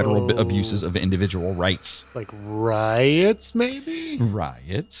perceived federal abuses of individual rights. Like riots, maybe?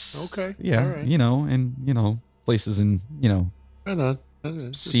 Riots. Okay. Yeah. All right. Places in, Right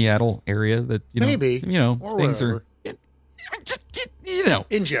on. Seattle area that, Maybe. Or things wherever. are,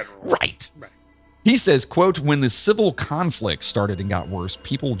 In general. Right. He says, quote, when the civil conflict started and got worse,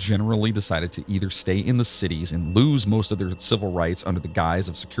 people generally decided to either stay in the cities and lose most of their civil rights under the guise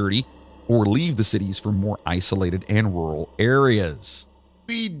of security or leave the cities for more isolated and rural areas.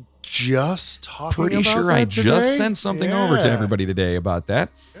 We just talking Pretty about sure that I today? just sent something over to Yeah. everybody today about that.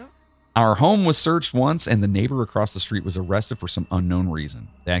 Yeah. Our home was searched once, and the neighbor across the street was arrested for some unknown reason.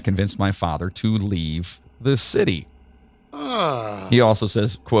 That convinced my father to leave the city. He also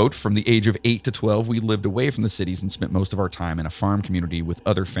says, quote, from the age of 8 to 12, we lived away from the cities and spent most of our time in a farm community with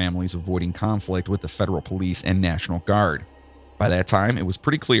other families, avoiding conflict with the federal police and National Guard. By that time, it was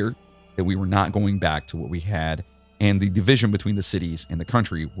pretty clear that we were not going back to what we had, and the division between the cities and the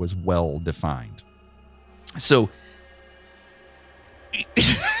country was well defined. So,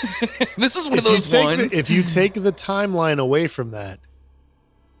 this is one of those ones. If you take the timeline away from that,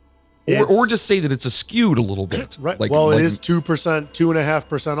 or just say that it's skewed a little bit. Right. Like, it is 2%,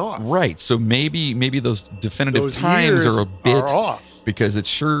 2.5% off. Right. So maybe those definitive Those times years are a bit off. because it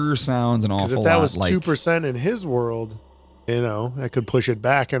sure sounds an awful lot Because if that was like 2% in his world, that could push it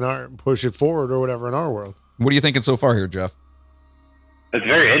back and push it forward or whatever in our world. What are you thinking so far here, Jeff? It's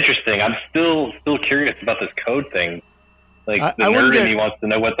very interesting. I'm still curious about this code thing. Like I the wouldn't nerd in get- me wants to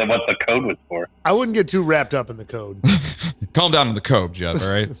know what the code was for. I wouldn't get too wrapped up in the code. Calm down on the code, Jeff. All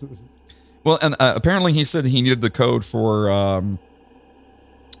right. Well, and apparently he said he needed the code for.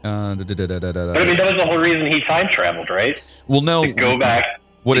 But I mean, that was the whole reason he time traveled, right? Well, no. To go back,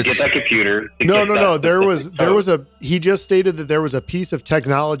 What to it's get that computer. to No. get that There specific was code. he just stated that there was a piece of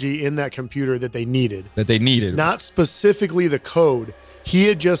technology in that computer that they needed. that they needed. Not specifically the code. He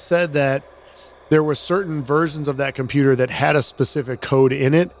had just said that there were certain versions of that computer that had a specific code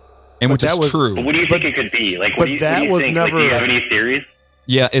in it. and but which that is was- true. But what do you think it could be? Like, but what do you that was think? Like, do you never- have any theories?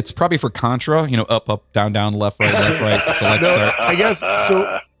 Yeah, it's probably for Contra. Up, up, down, down, left, right, select, No, start. I guess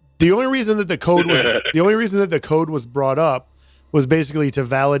so. The only reason that the code was brought up was basically to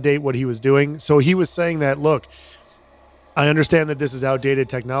validate what he was doing. So he was saying that, look, I understand that this is outdated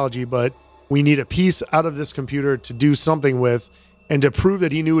technology, but we need a piece out of this computer to do something with. And to prove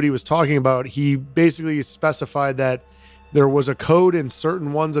that he knew what he was talking about, he basically specified that there was a code in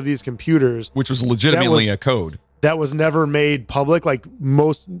certain ones of these computers Which was legitimately That was- a code. that was never made public. Like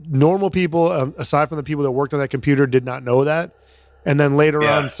most normal people, aside from the people that worked on that computer, did not know that. And then later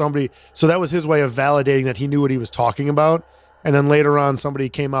Yeah. on, so that was his way of validating that he knew what he was talking about. And then later on, somebody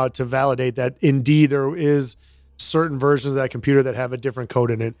came out to validate that indeed there is certain versions of that computer that have a different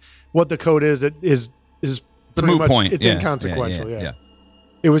code in it. What the code is The pretty moot much- point. It's Yeah, inconsequential. yeah, Yeah.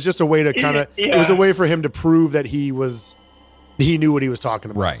 It was just a way to kind of. It was a way for him to prove that he knew what he was talking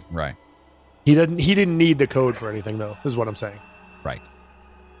about. Right. He didn't need the code for anything though. Is what I'm saying. Right.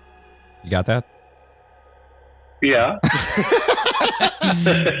 You got that? Yeah.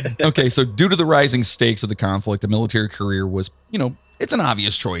 Okay, so due to the rising stakes of the conflict, a military career was, it's an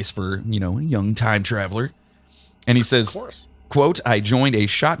obvious choice for, a young time traveler. And he says, Of course. quote, I joined a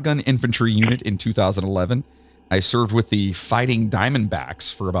shotgun infantry unit in 2011. I served with the Fighting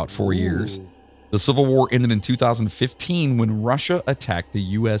Diamondbacks for about 4 years. Ooh. The Civil War ended in 2015 when Russia attacked the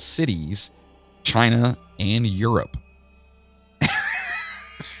U.S. cities, China, and Europe.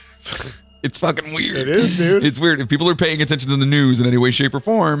 It's fucking weird. It is, dude. It's weird. If people are paying attention to the news in any way, shape, or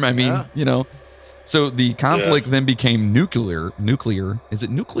form, I mean, Yeah. So the conflict then became nuclear. Is it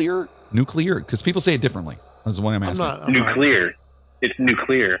nuclear? Nuclear? Because people say it differently. That's the one I'm asking. I'm not. Nuclear. It's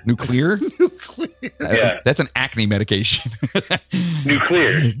nuclear. Nuclear? Nuclear. Yeah. That's an acne medication.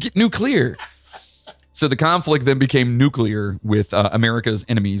 Nuclear. Get nuclear. So the conflict then became nuclear with America's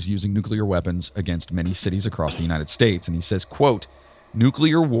enemies using nuclear weapons against many cities across the United States. And he says, quote,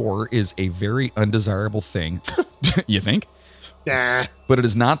 nuclear war is a very undesirable thing. You think? Nah. But it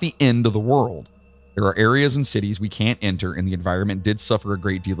is not the end of the world. There are areas and cities we can't enter, and the environment did suffer a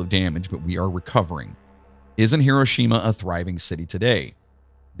great deal of damage, but we are recovering. Isn't Hiroshima a thriving city today?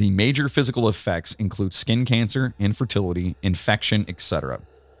 The major physical effects include skin cancer, infertility, infection, etc.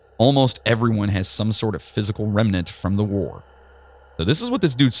 Almost everyone has some sort of physical remnant from the war. So this is what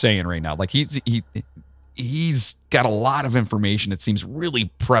this dude's saying right now. Like he's got a lot of information that seems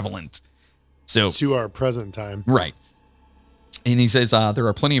really prevalent. So To our present time. right. And he says there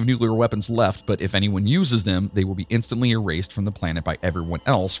are plenty of nuclear weapons left, but if anyone uses them, they will be instantly erased from the planet by everyone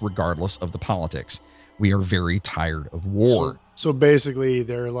else, regardless of the politics. We are very tired of war. So basically,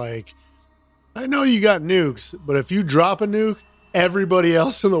 they're like, I know you got nukes, but if you drop a nuke, everybody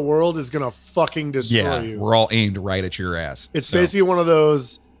else in the world is going to fucking destroy you. We're all aimed right at your ass. It's basically one of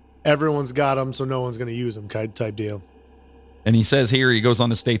those, everyone's got them, so no one's going to use them type deal. And he says here, he goes on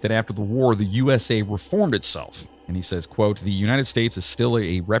to state that after the war, the USA reformed itself. And he says, quote, the United States is still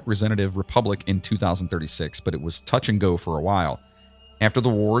a representative republic in 2036, but it was touch and go for a while. After the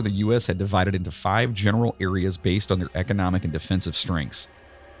war, the U.S. had divided into 5 general areas based on their economic and defensive strengths.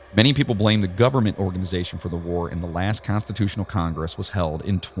 Many people blame the government organization for the war, and the last Constitutional Congress was held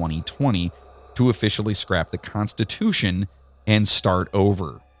in 2020 to officially scrap the Constitution and start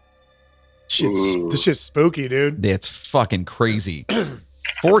over. This shit's spooky, dude. That's fucking crazy.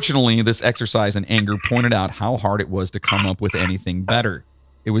 Fortunately, this exercise in anger pointed out how hard it was to come up with anything better.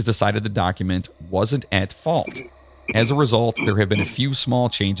 It was decided the document wasn't at fault. As a result, there have been a few small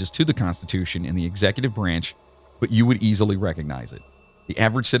changes to the Constitution in the executive branch, but you would easily recognize it. The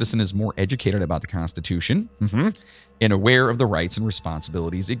average citizen is more educated about the Constitution and aware of the rights and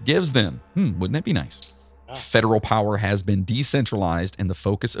responsibilities it gives them. Wouldn't that be nice? Federal power has been decentralized, and the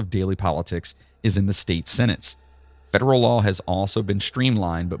focus of daily politics is in the state senates. Federal law has also been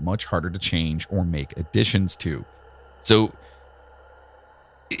streamlined, but much harder to change or make additions to. So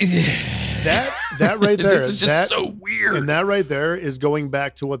that right there, this is just so weird. And that right there is going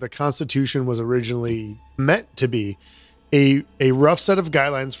back to what the Constitution was originally meant to be, a rough set of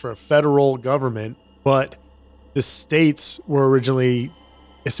guidelines for a federal government, but the states were originally,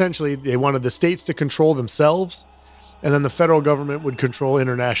 essentially, they wanted the states to control themselves, and then the federal government would control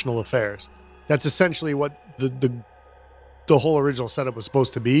international affairs. That's essentially what the whole original setup was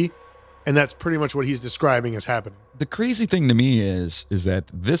supposed to be, and that's pretty much what he's describing as happening. The crazy thing to me is that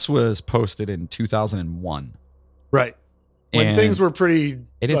this was posted in 2001. Right. When And things were pretty,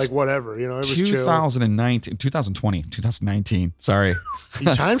 it's like, whatever, it was chill. 2019. Sorry.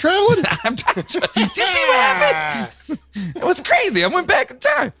 You time traveling? Did you see what happened? It was crazy. I went back in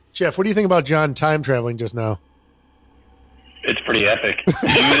time. Jeff, what do you think about John time traveling just now? It's pretty epic.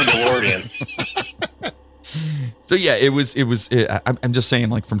 Even the DeLorean. So yeah, I'm just saying,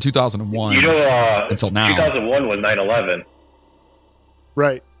 like, from 2001 until now. 2001 was 9/11.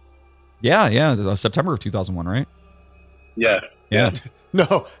 Right. Yeah. September of 2001, right? Yeah.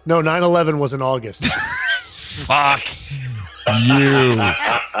 No, 9/11 was in August. Fuck you.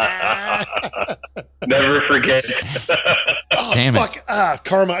 Never forget. Damn it. Fuck.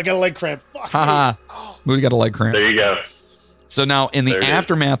 Karma. I got a leg cramp. Fuck. Haha. Moody got a leg cramp. There you go. So now, in the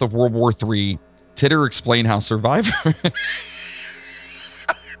aftermath of World War III, Titter explained how Survivor...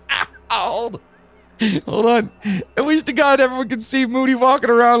 Hold on. I wish to God everyone could see Moody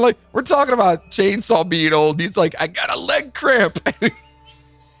walking around like, we're talking about Chainsaw being old. He's like, I got a leg cramp.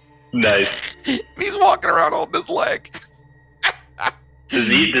 Nice. He's walking around holding his leg. Does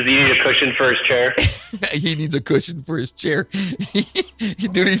he need a cushion for his chair? He needs a cushion for his chair.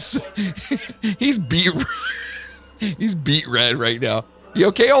 Dude, he's beat red right now. You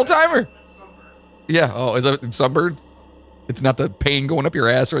okay, old timer? Yeah. Oh, is that sunburned? It's not the pain going up your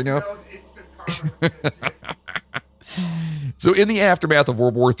ass right now. So in the aftermath of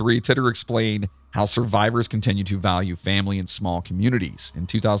World War III, Titter explained how survivors continue to value family and small communities. In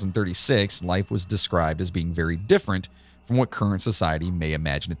 2036, life was described as being very different from what current society may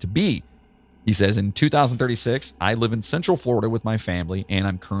imagine it to be. He says, in 2036, I live in Central Florida with my family, and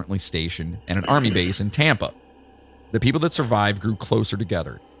I'm currently stationed at an Army base in Tampa. The people that survived grew closer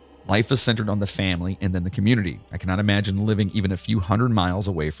together. Life is centered on the family and then the community. I cannot imagine living even a few hundred miles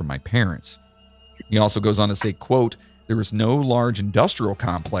away from my parents. He also goes on to say, quote, there is no large industrial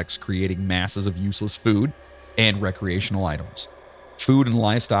complex creating masses of useless food and recreational items. Food and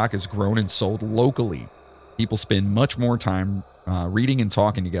livestock is grown and sold locally. People spend much more time reading and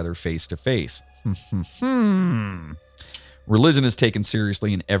talking together face to face. Religion is taken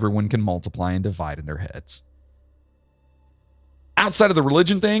seriously, and everyone can multiply and divide in their heads. Outside of the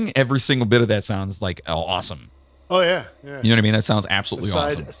religion thing, every single bit of that sounds like awesome. Oh, yeah. You know what I mean? That sounds absolutely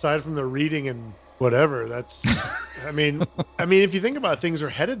awesome. Aside from the reading and whatever, that's, I mean, if you think about it, things are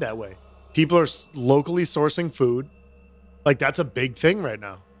headed that way. People are locally sourcing food. Like, that's a big thing right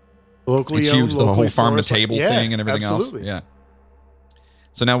now. Locally it's owned, huge, the whole locally farm to sourced, table thing and everything absolutely. else. Yeah.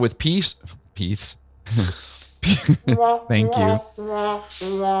 So now with peace. Thank you.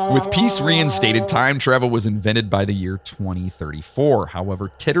 With peace reinstated, time travel was invented by the year 2034.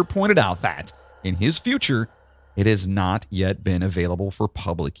 However, Titter pointed out that in his future, it has not yet been available for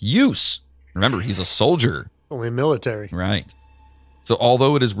public use. Remember, he's a soldier. Only military. Right. So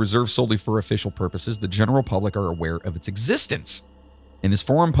although it is reserved solely for official purposes, the general public are aware of its existence. In his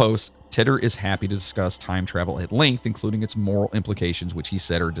forum post, Titter is happy to discuss time travel at length, including its moral implications, which he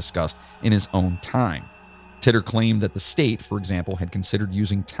said are discussed in his own time. Titter claimed that the state, for example, had considered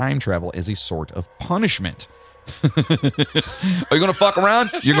using time travel as a sort of punishment. Are you going to fuck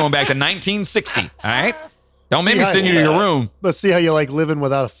around? You're going back to 1960, all right? Don't make me send you to your room. Let's see how you like living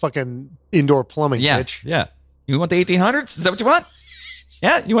without a fucking indoor plumbing, bitch. Yeah. You want the 1800s? Is that what you want?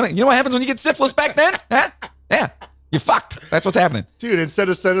 Yeah? You know what happens when you get syphilis back then? Huh? Yeah. You're fucked. That's what's happening. Dude, instead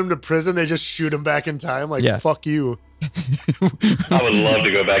of sending him to prison, they just shoot him back in time. Like, fuck you. I would love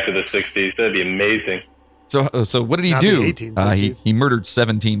to go back to the 60s. That'd be amazing. So what did he Not do? the 1860s. He murdered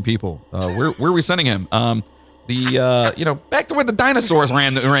 17 people. Where are we sending him? Back to where the dinosaurs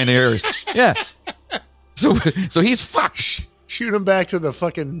ran the earth. Yeah. So he's fucked. Shoot him back to the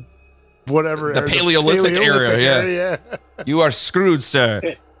fucking whatever. The Paleolithic era. Yeah. You are screwed,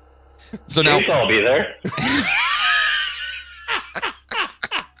 sir. So now I'll be there.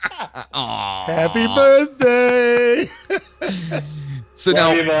 Happy birthday. So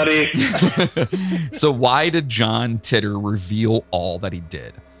Love you, now, buddy. so why did John Titter reveal all that he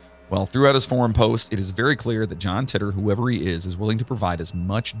did? Well, throughout his forum post, it is very clear that John Titter, whoever he is willing to provide as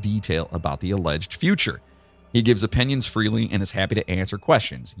much detail about the alleged future. He gives opinions freely and is happy to answer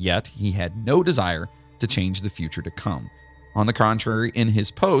questions, yet he had no desire to change the future to come. On the contrary, in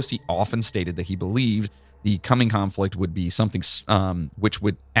his post, he often stated that he believed the coming conflict would be something which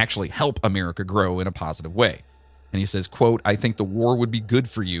would actually help America grow in a positive way. And he says, quote, "I think the war would be good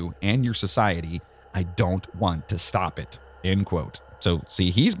for you and your society. I don't want to stop it," end quote. So,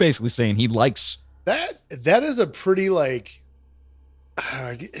 see, he's basically saying he likes... That is a pretty, like...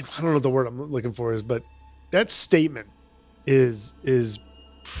 I don't know what the word I'm looking for is, but that statement is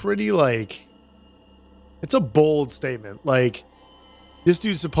pretty, like... It's a bold statement. Like, this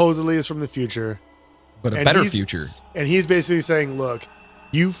dude supposedly is from the future. But a better future. And he's basically saying, look,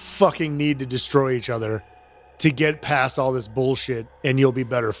 you fucking need to destroy each other to get past all this bullshit, and you'll be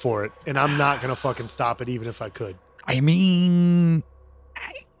better for it. And I'm not going to fucking stop it, even if I could. I mean...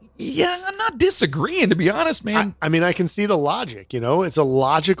 I'm not disagreeing, to be honest, man. I mean, I can see the logic, It's a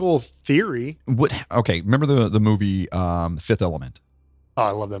logical theory. Okay, remember the movie Fifth Element? Oh,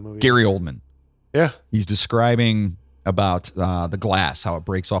 I love that movie. Gary Oldman. Yeah. He's describing about the glass, how it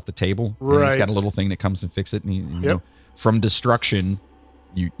breaks off the table. Right. And he's got a little thing that comes and fix it. And you know, from destruction,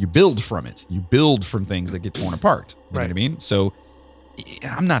 you build from it. You build from things that get torn apart. You know what I mean? So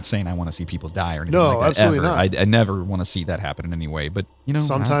I'm not saying I want to see people die or anything like that. Absolutely ever. not. I never want to see that happen in any way. But,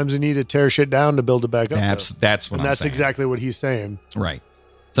 sometimes you need to tear shit down to build it back up. That's what I'm saying. And that's exactly what he's saying. Right.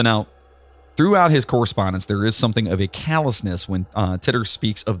 So now, throughout his correspondence, there is something of a callousness when Titter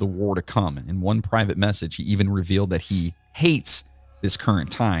speaks of the war to come. In one private message, he even revealed that he hates this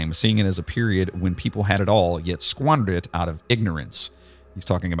current time, seeing it as a period when people had it all, yet squandered it out of ignorance. He's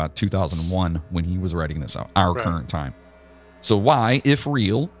talking about 2001 when he was writing this out, our current time. So why, if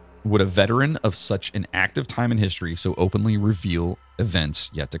real, would a veteran of such an active time in history so openly reveal events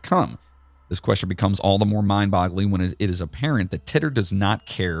yet to come? This question becomes all the more mind-boggling when it is apparent that Titter does not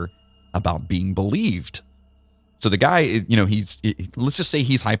care about being believed. So the guy, let's just say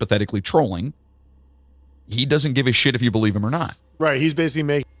he's hypothetically trolling. He doesn't give a shit if you believe him or not. Right. He's basically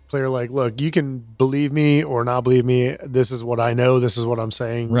making it clear, like, look, you can believe me or not believe me. This is what I know. This is what I'm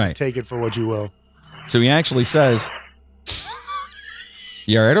saying. Right. Take it for what you will. So he actually says,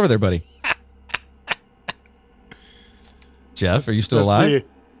 "You all right over there, buddy?" Jeff, are you still alive?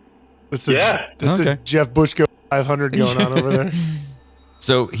 That's the Jeff Bushko 500 going on over there.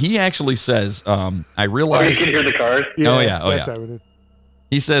 So he actually says, I realize... you can hear the cars? Oh, yeah.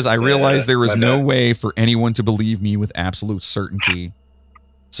 He says, "I realize there is no way for anyone to believe me with absolute certainty.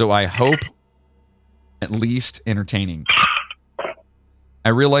 So I hope at least entertaining. I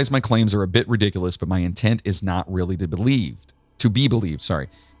realize my claims are a bit ridiculous, but my intent is not really to be believed.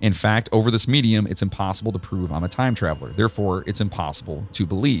 In fact, over this medium, it's impossible to prove I'm a time traveler. Therefore, it's impossible to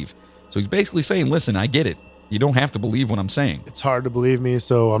believe." So he's basically saying, listen, I get it. You don't have to believe what I'm saying. It's hard to believe me,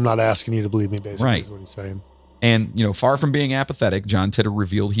 so I'm not asking you to believe me, basically, Right. is what he's saying. And, far from being apathetic, John Titter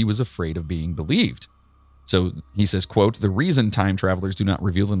revealed he was afraid of being believed. So he says, quote, "The reason time travelers do not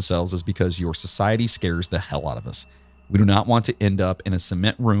reveal themselves is because your society scares the hell out of us. We do not want to end up in a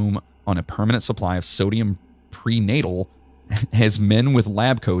cement room on a permanent supply of sodium prenatal as men with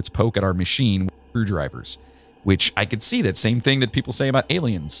lab coats poke at our machine with screwdrivers," which I could see that same thing that people say about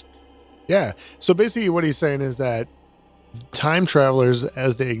aliens. Yeah. So basically what he's saying is that time travelers,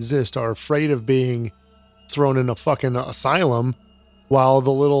 as they exist, are afraid of being thrown in a fucking asylum while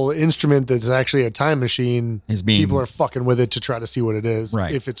the little instrument that's actually a time machine, Is being people are fucking with it to try to see what it is,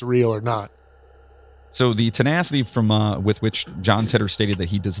 Right. if it's real or not. So the tenacity with which John Titor stated that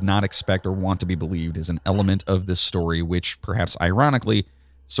he does not expect or want to be believed is an element of this story, which perhaps ironically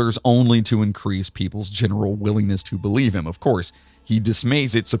serves only to increase people's general willingness to believe him. Of course, he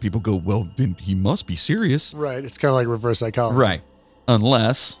dismays it, so people go, well, then he must be serious. Right. It's kind of like reverse psychology. Right.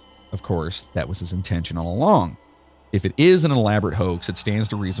 Unless, of course, that was his intention all along. If it is an elaborate hoax, it stands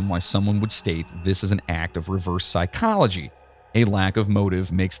to reason why someone would state this is an act of reverse psychology. A lack of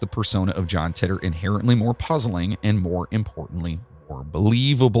motive makes the persona of John Titor inherently more puzzling and, more importantly, more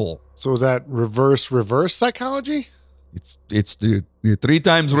believable. So is that reverse psychology? It's the 3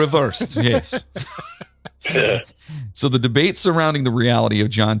 times reversed, yes. So the debate surrounding the reality of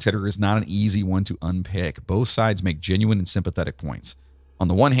John Titor is not an easy one to unpick. Both sides make genuine and sympathetic points. On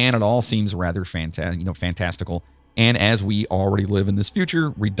the one hand, it all seems rather fantastical, and as we already live in this future,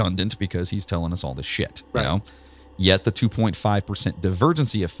 redundant because he's telling us all this shit, you know? Yet the 2.5%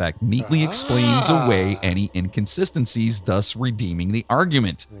 divergency effect neatly explains away any inconsistencies, thus redeeming the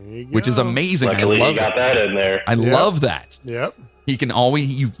argument, which is amazing. Luckily, I love you got that in there. I love that. Yep. He can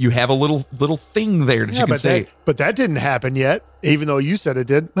always you have a little thing there that you can say. But that didn't happen yet, even though you said it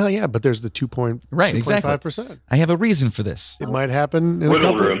did. Well, yeah, but there's the 2.5%. Right, exactly. I have a reason for this. It might happen in a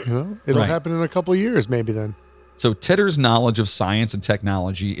Wiggle couple. room. You know, it'll happen in a couple of years, maybe then. So Titor's knowledge of science and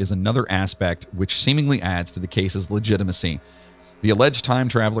technology is another aspect which seemingly adds to the case's legitimacy. The alleged time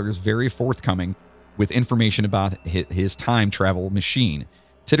traveler is very forthcoming with information about his time travel machine.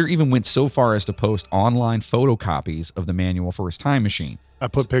 Titor even went so far as to post online photocopies of the manual for his time machine. I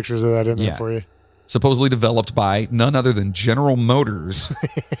put pictures of that in there for you. Supposedly developed by none other than General Motors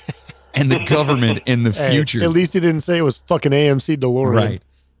and the government in the future. At least he didn't say it was fucking AMC DeLorean.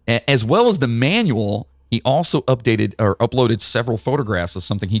 Right. As well as the manual, he also updated or uploaded several photographs of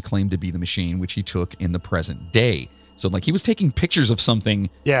something he claimed to be the machine, which he took in the present day. So, like, he was taking pictures of something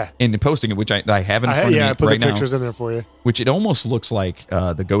and posting it, which I have in front of me I put right the now. pictures in there for you. Which it almost looks like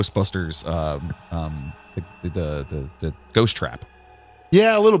the Ghostbusters, the Ghost Trap.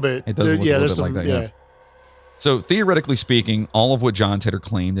 Yeah, a little bit. It does look a little bit like that, yeah. So, theoretically speaking, all of what John Titor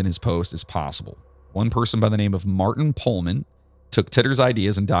claimed in his post is possible. One person by the name of Martin Pullman took Titor's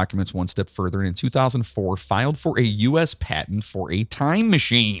ideas and documents one step further, and in 2004 filed for a U.S. patent for a time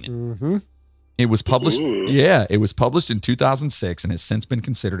machine. Mm-hmm. It was published. Yeah, it was published in 2006 and has since been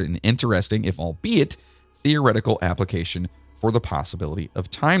considered an interesting, if albeit theoretical, application for the possibility of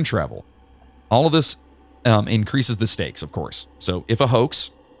time travel. All of this increases the stakes, of course. So, if a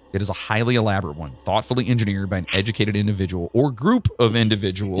hoax, it is a highly elaborate one, thoughtfully engineered by an educated individual or group of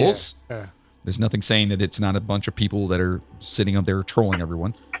individuals. Yeah. There's nothing saying that it's not a bunch of people that are sitting up there trolling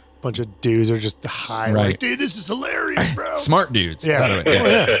everyone. Bunch of dudes are just high. Right. Like, dude, this is hilarious, bro. Smart dudes. Yeah. By the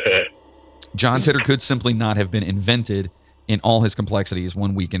way. John Titor could simply not have been invented in all his complexities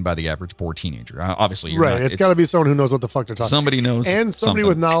one weekend by the average poor teenager. Obviously, you're not. It's got to be someone who knows what the fuck they're talking about. Somebody knows. And somebody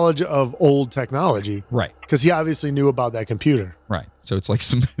with knowledge of old technology. Right. Because he obviously knew about that computer. Right. So it's like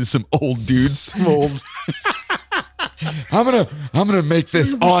some old dudes. Some old. I'm gonna make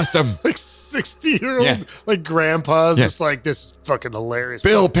this awesome. Like 60-year-old, like grandpas, just like, this is fucking hilarious.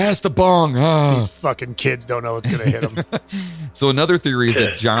 Bill, pass the bong. These fucking kids don't know what's gonna hit them. So another theory is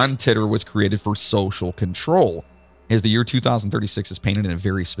that John Titor was created for social control. As the year 2036 is painted in a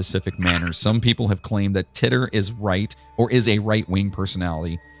very specific manner, some people have claimed that Titor is a right-wing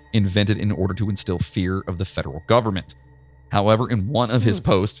personality invented in order to instill fear of the federal government. However, in one of his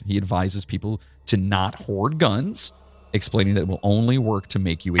posts, he advises people to not hoard guns, explaining that it will only work to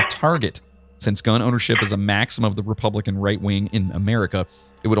make you a target. Since gun ownership is a maxim of the Republican right wing in America,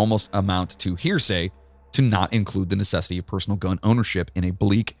 it would almost amount to hearsay to not include the necessity of personal gun ownership in a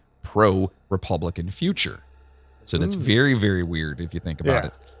bleak pro-Republican future. So that's very, very weird if you think about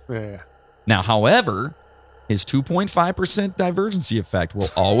it. Yeah. Now, however, his 2.5% divergency effect will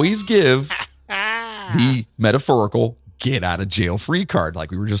always give the metaphorical get out of jail free card like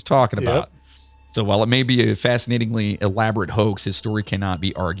we were just talking about. So while it may be a fascinatingly elaborate hoax, his story cannot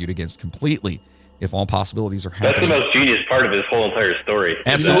be argued against completely. If all possibilities are happening. That's the most genius part of his whole entire story.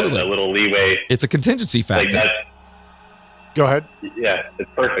 Absolutely. That little leeway. It's a contingency factor. Like Go ahead. Yeah, it's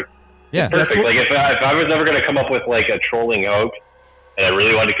perfect. Yeah. It's perfect. Like if I was ever going to come up with like a trolling hoax and I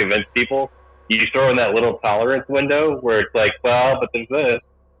really wanted to convince people, you just throw in that little tolerance window where it's like, well, but there's this.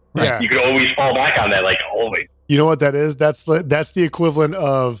 Yeah. You could always fall back on that, like always. You know what that is? That's the equivalent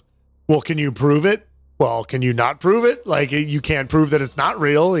of, well, can you prove it? Well, can you not prove it? Like, you can't prove that it's not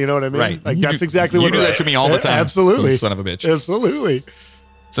real. You know what I mean? Right. Like, that's exactly what you do that to me all the time. Absolutely. You son of a bitch. Absolutely.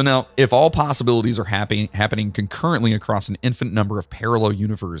 So now, if all possibilities are happening concurrently across an infinite number of parallel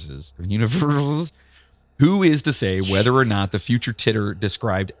universes, who is to say whether or not the future Titter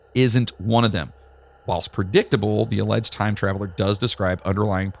described isn't one of them? Whilst predictable, the alleged time traveler does describe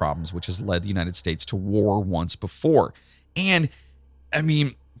underlying problems which has led the United States to war once before. And, I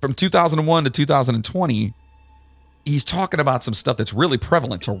mean, from 2001 to 2020, he's talking about some stuff that's really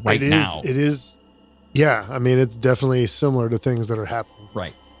prevalent to now. It is. Yeah. I mean, it's definitely similar to things that are happening.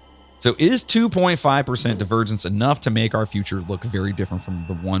 Right. So is 2.5% divergence enough to make our future look very different from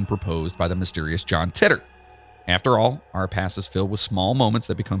the one proposed by the mysterious John Titter? After all, our past is filled with small moments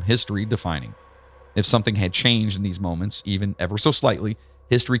that become history defining. If something had changed in these moments, even ever so slightly,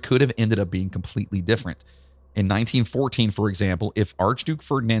 history could have ended up being completely different. In 1914, for example, if Archduke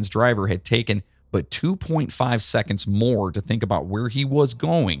Ferdinand's driver had taken but 2.5 seconds more to think about where he was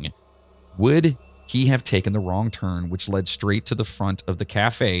going, would he have taken the wrong turn, which led straight to the front of the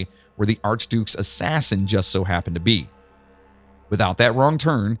cafe where the Archduke's assassin just so happened to be? Without that wrong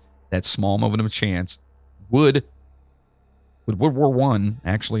turn, that small moment of chance, would World War I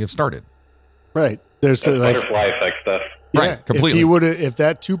actually have started? Right. There's That's butterfly effect stuff. Yeah, right, completely. If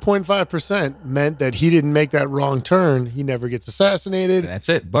that 2.5% meant that he didn't make that wrong turn, he never gets assassinated. That's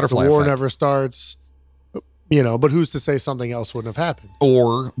it. Butterfly The war effect. never starts. But who's to say something else wouldn't have happened?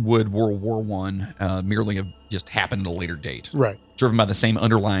 Or would World War I merely have just happened at a later date? Right. Driven by the same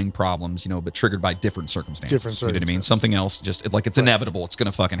underlying problems, but triggered by different circumstances. You know what I mean? Something else, just like it's inevitable. It's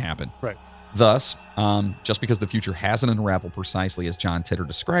going to fucking happen. Right. Thus, just because the future hasn't unraveled precisely as John Titter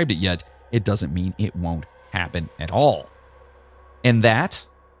described it yet, it doesn't mean it won't happen at all. And that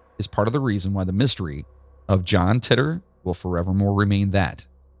is part of the reason why the mystery of John Titter will forevermore remain that.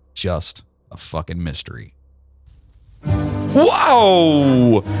 Just a fucking mystery.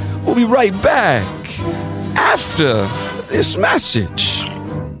 Whoa! We'll be right back after this message.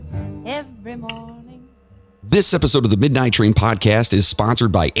 Every morning. This episode of the Midnight Train podcast is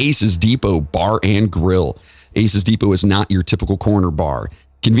sponsored by Ace's Depot Bar and Grill. Ace's Depot is not your typical corner bar.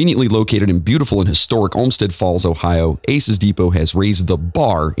 Conveniently located in beautiful and historic Olmsted Falls, Ohio, Ace's Depot has raised the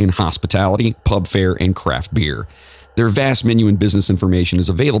bar in hospitality, pub fare, and craft beer. Their vast menu and business information is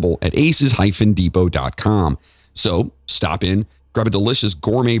available at aces-depot.com. So stop in, grab a delicious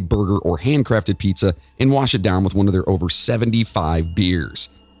gourmet burger or handcrafted pizza, and wash it down with one of their over 75 beers.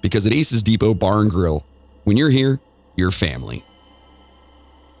 Because at Ace's Depot Bar and Grill, when you're here, you're family.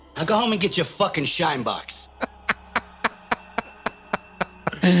 Now go home and get your fucking shine box.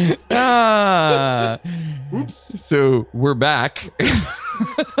 Oops. So we're back.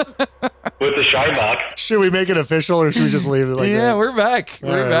 With the shine box. Should we make it official or should we just leave it like that? Yeah, we're back. All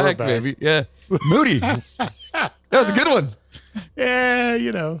We're right, back, baby. Yeah. Moody. That was a good one. Yeah,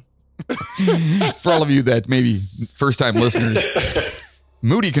 For all of you that maybe first time listeners,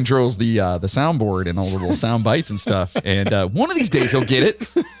 Moody controls the soundboard and all the little sound bites and stuff. And one of these days he'll get it.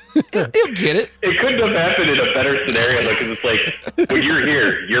 He'll get it. It couldn't have happened in a better scenario though, because it's like, when you're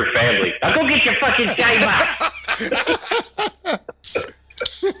here, you're family. Now go get your fucking shine box.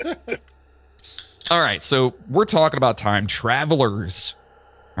 All right, so we're talking about time travelers.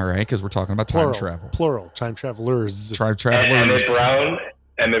 All right, because we're talking about time travel. Plural. Time travelers. Time travelers.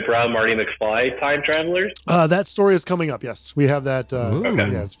 Emmett Brown, Marty McFly, time travelers. That story is coming up. Yes, we have that. Ooh.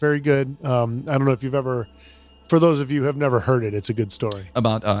 Yeah, it's very good. I don't know if you've ever, for those of you who have never heard it, it's a good story.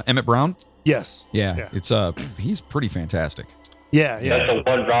 About Emmett Brown? Yes. Yeah. It's he's pretty fantastic. Yeah. That's the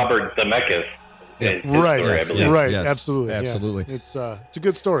one Robert Zemeckis. Right. Story, I believe. Right. Yes. Absolutely. Absolutely. Yeah. It's a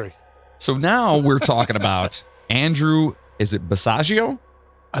good story. So now we're talking about Andrew. Is it Basiago?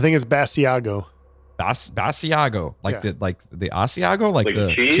 I think it's Basiago. Basiago, like Yeah. the Asiago, like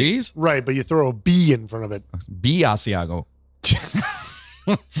the cheese. Right, but you throw a B in front of it. Asiago.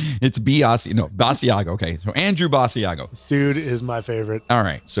 It's Basiago. Okay, so Andrew Basiago. This dude is my favorite. All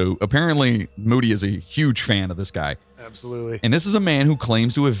right, so apparently Moody is a huge fan of this guy. Absolutely. And this is a man who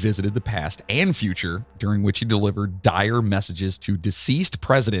claims to have visited the past and future, during which he delivered dire messages to deceased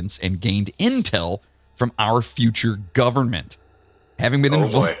presidents and gained intel from our future government. Having been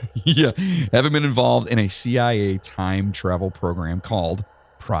involved in a CIA time travel program called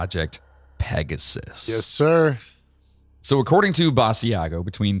Project Pegasus. Yes, sir. So according to Basiago,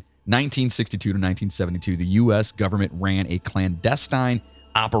 between 1962 to 1972, the U.S. government ran a clandestine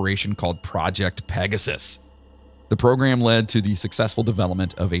operation called Project Pegasus. The program led to the successful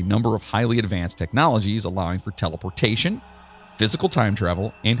development of a number of highly advanced technologies allowing for teleportation, physical time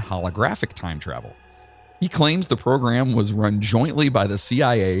travel, and holographic time travel. He claims the program was run jointly by the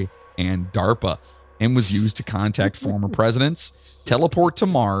CIA and DARPA and was used to contact former presidents, teleport to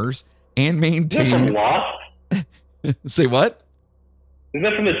Mars, and maintain... Lost? Say what? Isn't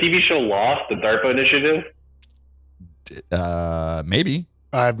that from the TV show Lost, the DARPA initiative? Maybe.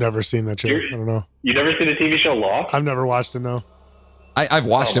 I've never seen that show. I don't know. You never seen the TV show Lost? I've never watched it. No. I've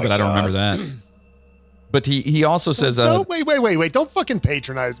watched Oh it, but my I don't remember God. that. But he also says, Wait! Don't fucking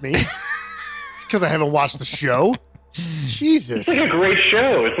patronize me because I haven't watched the show. Jesus, It's like a great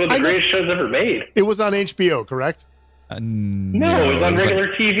show. It's one of I the know- greatest shows ever made. it was on HBO, correct? No, it was on regular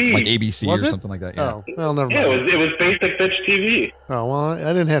TV. like ABC Was or it? something like that. Yeah. Oh, well, never yeah, mind. it was basic bitch TV. Oh, well,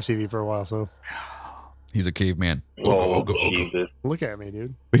 I didn't have TV for a while, so He's a caveman. Oh, Jesus. look at me,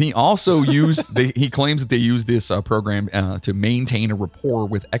 dude. But he also used, he claims that they used this program to maintain a rapport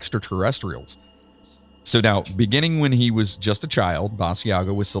with extraterrestrials. So now, beginning when he was just a child,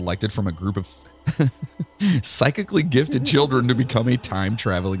 Basiago was selected from a group of psychically gifted children to become a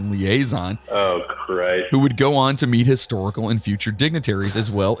time-traveling liaison Oh, Christ. who would go on to meet historical and future dignitaries as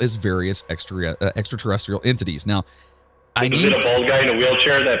well as various extraterrestrial entities. Now, I Was need it a bald guy in a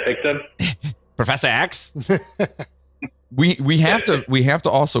wheelchair that picked him? Professor X. We have to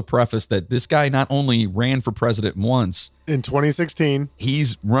also preface that this guy not only ran for president once, In 2016,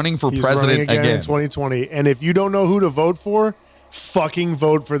 he's running for he's president running again again. in 2020. And if you don't know who to vote for, fucking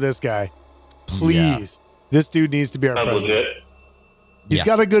vote for this guy. Please. This dude needs to be our Sounds president. legit. He's Yeah.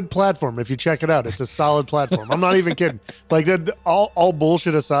 got a good platform. If you check it out, it's a solid platform. I'm not even kidding. Like that, all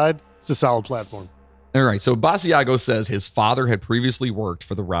bullshit aside, it's a solid platform. All right, so Basiago says his father had previously worked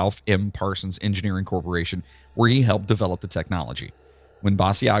for the Ralph M. Parsons Engineering Corporation, where he helped develop the technology. When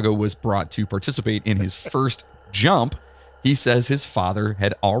Basiago was brought to participate in his first jump, he says his father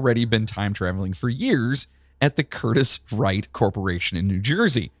had already been time traveling for years at the Curtis Wright Corporation in New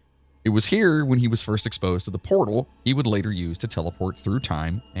Jersey. It was here when he was first exposed to the portal he would later use to teleport through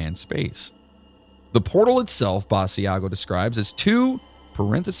time and space. The portal itself, Basiago describes as two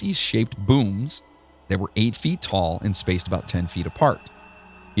parentheses-shaped booms that were 8 feet tall and spaced about 10 feet apart.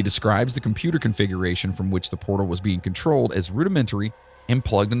 He describes the computer configuration from which the portal was being controlled as rudimentary and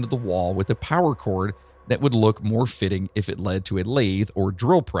plugged into the wall with a power cord that would look more fitting if it led to a lathe or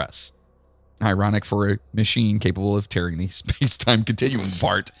drill press. Ironic for a machine capable of tearing the space-time continuum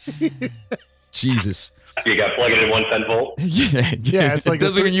apart. Jesus. You got plugged in 110 volt. Yeah, it's like it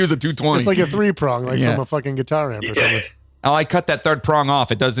doesn't even use a 220. It's like a 3-prong, like Yeah. from a fucking guitar amp or Yeah. something. Oh, I cut that third prong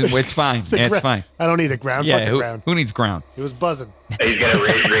off. It doesn't. It's fine. The Yeah, it's gra- fine. I don't need the ground. Yeah, Fuck the ground. who needs ground? It was buzzing. He's got a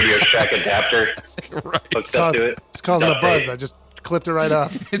Radio Shack adapter Right. hooked up to it. It's causing a Duct buzz. tape. I just clipped it right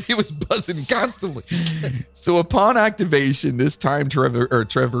off. It was buzzing constantly. So upon activation, this time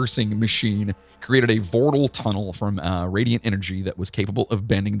traversing machine created a vortal tunnel from radiant energy that was capable of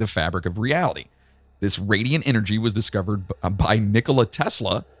bending the fabric of reality. This radiant energy was discovered by Nikola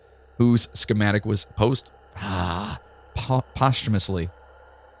Tesla, whose schematic was posthumously.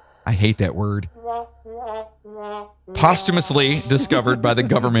 I hate that word. Posthumously discovered by the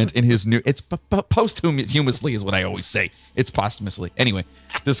government in his new. It's posthumously is what I always say. It's posthumously. Anyway,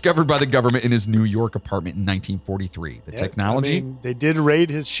 discovered by the government in his New York apartment in 1943. The Yeah, technology. I mean, they did raid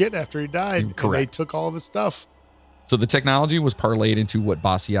his shit after he died. And they Correct. took all of his stuff. So the technology was parlayed into what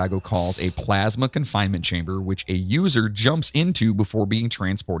Basiago calls a plasma confinement chamber, which a user jumps into before being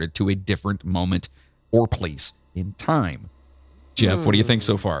transported to a different moment or place in time. Jeff, what do you think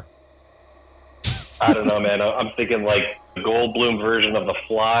so far? I don't know, man. I'm thinking like the Goldblum version of The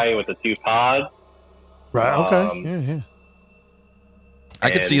Fly with the two pods. Right. Okay. Um, yeah. I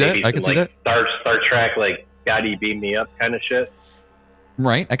could and see that. maybe I could some, see like, Star Trek, like, Scotty beam me up kind of shit.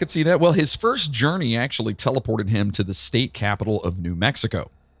 Right, I could see that. Well, his first journey actually teleported him to the state capital of New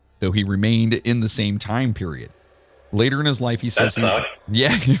Mexico, though he remained in the same time period. Later in his life, he says, sucks.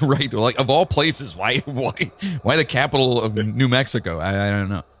 "Yeah, right. Like of all places, why the capital of New Mexico? I don't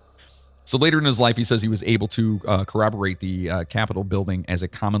know." So later in his life, he says he was able to corroborate the Capitol building as a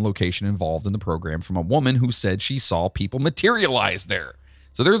common location involved in the program from a woman who said she saw people materialize there.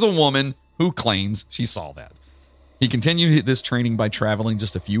 So there's a woman who claims she saw that. He continued this training by traveling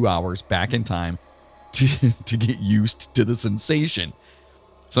just a few hours back in time to get used to the sensation.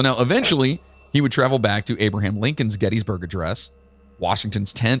 So now eventually he would travel back to Abraham Lincoln's Gettysburg Address,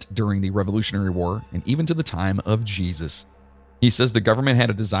 Washington's tent during the Revolutionary War, and even to the time of Jesus. He says the government had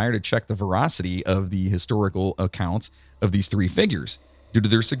a desire to check the veracity of the historical accounts of these three figures due to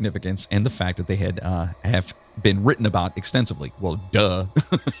their significance and the fact that they had have been written about extensively. Well, duh.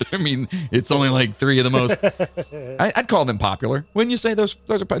 I mean, it's only like three of the most. I'd call them popular. Wouldn't you say those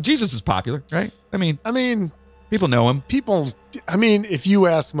are Jesus is popular, right? I mean, people know him. If you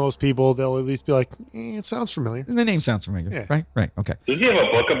ask most people, they'll at least be like, it sounds familiar. The name sounds familiar, Yeah. Right. Okay. Does he have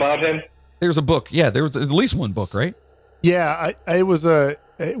a book about him? There's a book. Yeah, there was at least one book, right? Yeah, it was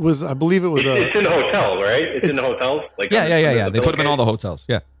It was, I believe it was It's in the hotel, right? It's in the hotels. Like Yeah. They put him in all the hotels.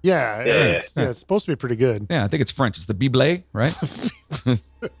 Yeah. It's supposed to be pretty good. Yeah, I think it's French. It's the Bible, right?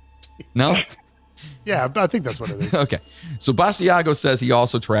 No? Yeah, I think that's what it is. Okay. So Basiago says he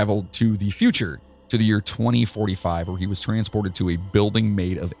also traveled to the future, to the year 2045, where he was transported to a building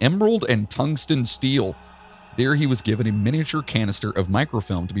made of emerald and tungsten steel. There he was given a miniature canister of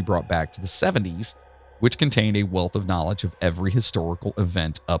microfilm to be brought back to the 70s, which contained a wealth of knowledge of every historical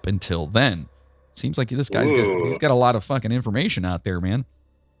event up until then. Seems like this guy's he's got a lot of fucking information out there, man.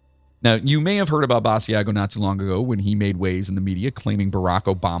 Now, you may have heard about Basiago not too long ago when he made waves in the media claiming Barack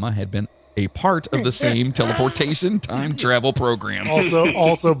Obama had been a part of the same teleportation time travel program.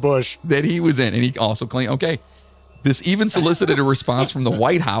 Also Bush. That he was in. And he also claimed, okay, this even solicited a response from the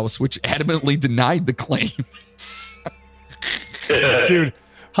White House, which adamantly denied the claim. Dude,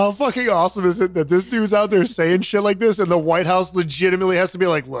 how fucking awesome is it that this dude's out there saying shit like this and the White House legitimately has to be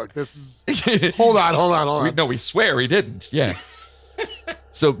like, look, this is... Hold on. No, we swear he didn't. Yeah.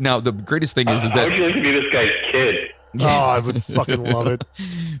 So now the greatest thing is that... How would you like to be this guy's kid? Oh, I would fucking love it.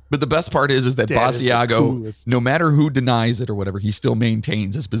 But the best part is that Basiago, no matter who denies it or whatever, he still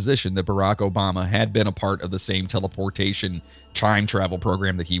maintains his position that Barack Obama had been a part of the same teleportation time travel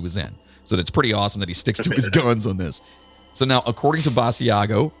program that he was in. So that's pretty awesome that he sticks to his guns on this. So now, according to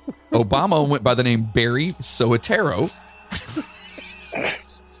Basiago, Obama went by the name Barry Soetoro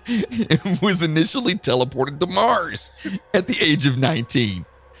and was initially teleported to Mars at the age of 19.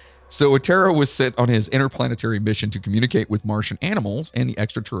 So Otero was sent on his interplanetary mission to communicate with Martian animals and the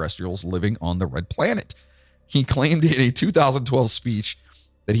extraterrestrials living on the red planet. He claimed in a 2012 speech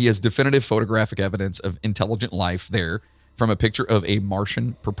that he has definitive photographic evidence of intelligent life there from a picture of a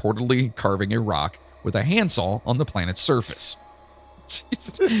Martian purportedly carving a rock with a handsaw on the planet's surface.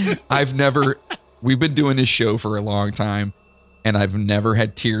 We've been doing this show for a long time, and I've never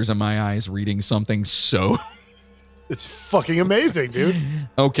had tears in my eyes reading something so... It's fucking amazing, dude.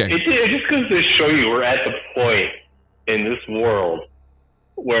 Okay. It just goes to show you we're at the point in this world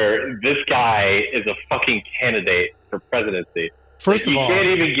where this guy is a fucking candidate for presidency. First of all, you can't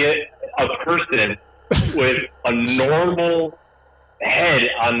even get a person with a normal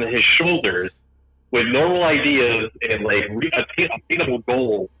head on his shoulders with normal ideas and like attainable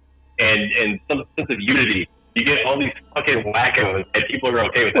goals and some sense of unity. You get all these fucking wackos and people are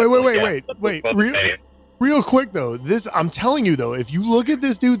okay with that. Wait. Real quick though, I'm telling you though, if you look at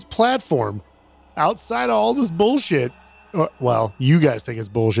this dude's platform, outside of all this bullshit, well, you guys think it's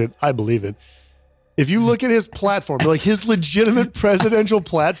bullshit. I believe it. If you look at his platform, like his legitimate presidential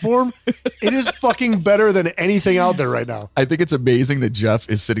platform, it is fucking better than anything out there right now. I think it's amazing that Jeff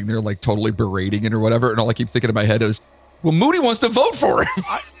is sitting there like totally berating it or whatever. And all I keep thinking in my head is, well, Moody wants to vote for him.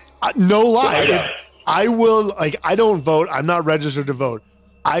 No lie. If I will, like, I don't vote. I'm not registered to vote.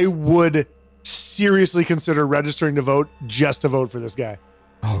 I would seriously consider registering to vote just to vote for this guy.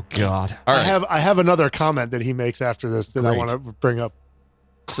 Oh God! All right. I have another comment that he makes after this that I want to bring up.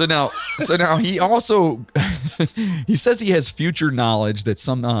 So now he also he says he has future knowledge that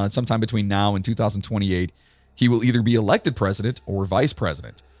sometime between now and 2028 he will either be elected president or vice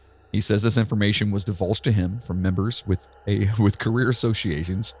president. He says this information was divulged to him from members with career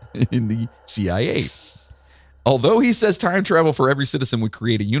associations in the CIA. Although he says time travel for every citizen would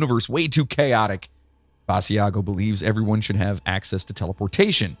create a universe way too chaotic, Basiago believes everyone should have access to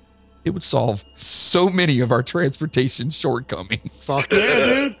teleportation. It would solve so many of our transportation shortcomings. Fuck yeah,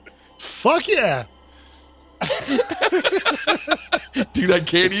 dude. Fuck yeah. Dude, I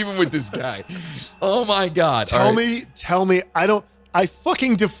can't even with this guy. Oh my God. Tell me. I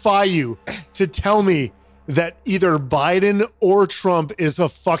fucking defy you to tell me that either Biden or Trump is a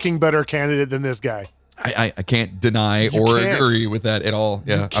fucking better candidate than this guy. I can't deny or agree with that at all.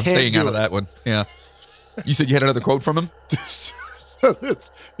 Yeah, I'm staying out of that one. Yeah. You said you had another quote from him?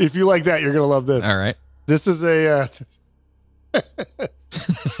 If you like that, you're going to love this. All right. This is a...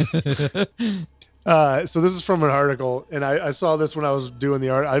 so this is from an article, and I saw this when I was doing the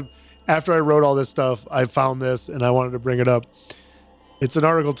art. After I wrote all this stuff, I found this, and I wanted to bring it up. It's an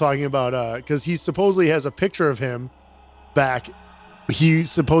article talking about... because he supposedly has a picture of him back... He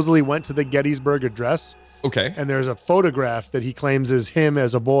supposedly went to the Gettysburg Address. Okay. And there's a photograph that he claims is him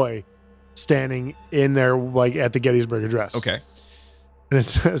as a boy standing in there, like at the Gettysburg Address. Okay. And it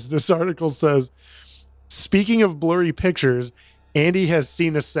says, this article says, speaking of blurry pictures, Andy has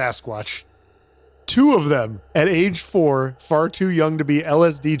seen a Sasquatch. 2 of them at age 4, far too young to be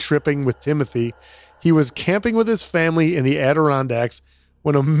LSD tripping with Timothy. He was camping with his family in the Adirondacks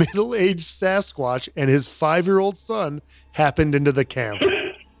when a middle-aged Sasquatch and his 5-year-old son happened into the camp.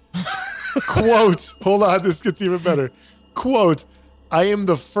 Quote, hold on, this gets even better. Quote, I am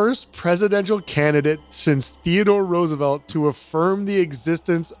the first presidential candidate since Theodore Roosevelt to affirm the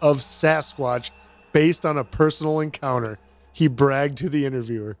existence of Sasquatch based on a personal encounter. He bragged to the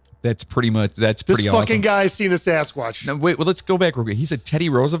interviewer. That's pretty This awesome. fucking guy's seen a Sasquatch. No, wait, well, let's go back real quick. He said Teddy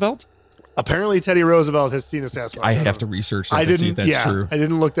Roosevelt? Apparently, Teddy Roosevelt has seen a Sasquatch. I have to research that to see if that's true. I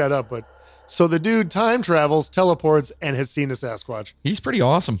didn't look that up, but so the dude time travels, teleports, and has seen a Sasquatch. He's pretty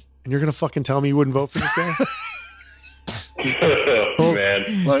awesome. And you're gonna fucking tell me you wouldn't vote for this guy? Oh,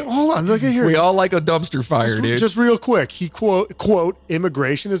 man. Like, hold on, look at here. We all like a dumpster fire, dude. Just real quick, he quote,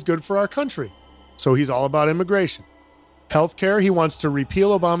 immigration is good for our country. So he's all about immigration. Healthcare, he wants to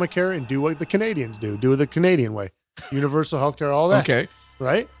repeal Obamacare and do what the Canadians do it the Canadian way. Universal healthcare, all that. Okay.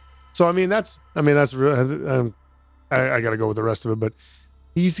 Right? So, I that's real. I got to go with the rest of it, but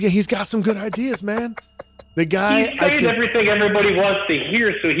he's got some good ideas, man. The guy. He's saying everything everybody wants to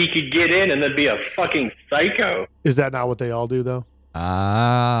hear so he could get in and then be a fucking psycho. Is that not what they all do, though?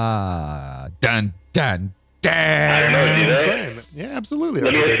 Dun, dun, dun. I don't know, do That's what they? I'm saying. Yeah, absolutely.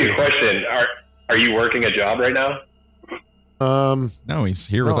 Let That's me what ask they you a do. question. Are you working a job right now? No, he's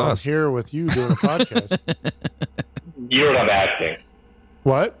here with I'm us. here with you doing a podcast. You know what I'm asking.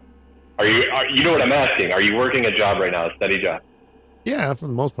 What? You know what I'm asking? Are you working a job right now, a steady job? Yeah, for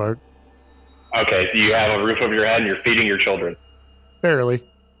the most part. Okay, so you have a roof over your head and you're feeding your children. Barely.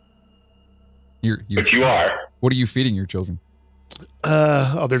 But you are. What are you feeding your children?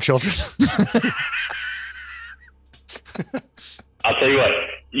 Other children. I'll tell you what.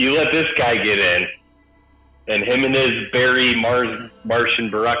 You let this guy get in, and him and his Barry Martian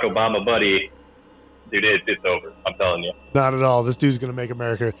Barack Obama buddy, dude, it's over. I'm telling you. Not at all. This dude's gonna make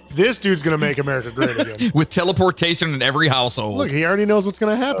America great again. With teleportation in every household. Look, he already knows what's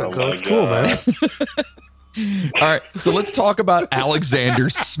gonna happen, Oh so my it's cool, man. All right, so let's talk about Alexander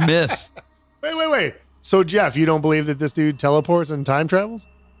Smith. Wait. So Jeff, you don't believe that this dude teleports and time travels?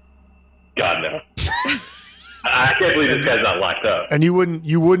 God, no. I can't believe this guy's not locked up. And you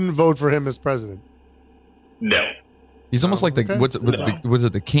wouldn't vote for him as president? No. He's almost like the Okay. was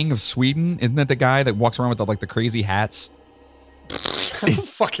it the king of Sweden? Isn't that the guy that walks around with the crazy hats? I don't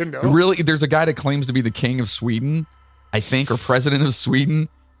fucking know. Really, there's a guy that claims to be the king of Sweden, I think, or president of Sweden,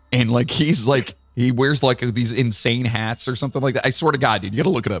 and he wears these insane hats or something like that. I swear to God, dude, you got to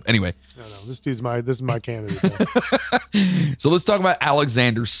look it up. Anyway, No, this is my candidate. so let's talk about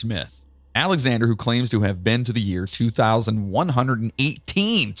Alexander Smith. Alexander, who claims to have been to the year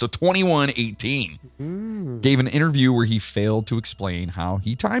 2118, so 2118, gave an interview where he failed to explain how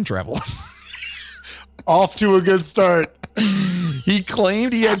he time traveled. Off to a good start. He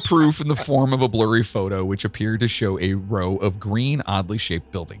claimed he had proof in the form of a blurry photo, which appeared to show a row of green, oddly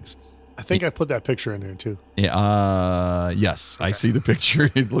shaped buildings. I think I put that picture in there too. Yes, I see the picture.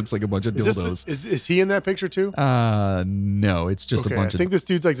 It looks like a bunch of dildos. Is he in that picture too? No, it's just Okay, a bunch I think this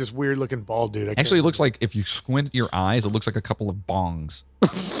dude's like this weird looking bald dude. Actually, it looks like if you squint your eyes, it looks like a couple of bongs.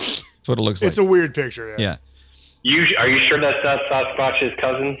 That's what it looks like. It's a weird picture. Yeah. Are you sure that's not Sasquatch's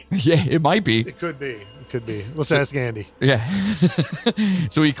cousin? Yeah, it might be. It could be. Let's ask Andy. Yeah.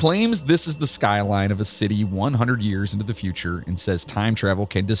 So he claims this is the skyline of a city 100 years into the future and says time travel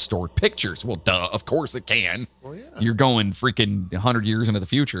can distort pictures. Well, duh, of course it can. Well, yeah. You're going freaking 100 years into the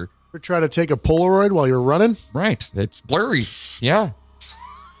future. We're trying to take a Polaroid while you're running. Right. It's blurry. Yeah.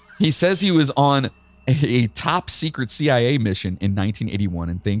 He says he was on a top secret CIA mission in 1981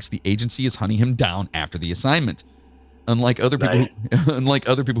 and thinks the agency is hunting him down after the assignment. Unlike other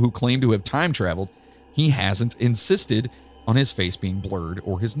people who claim to have time traveled, he hasn't insisted on his face being blurred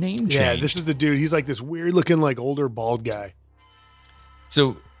or his name changed. Yeah, this is the dude. He's like this weird looking, like older bald guy.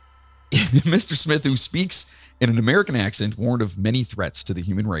 So, Mr. Smith, who speaks in an American accent, warned of many threats to the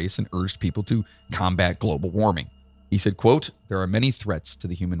human race and urged people to combat global warming. He said, quote, "There are many threats to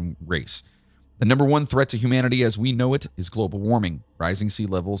the human race. The number one threat to humanity as we know it is global warming, rising sea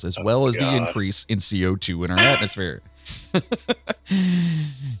levels, as well as the increase in CO2 in our atmosphere."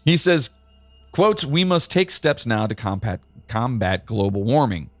 He says, quote, "We must take steps now to combat global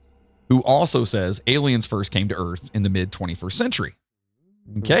warming," who also says aliens first came to Earth in the mid-21st century.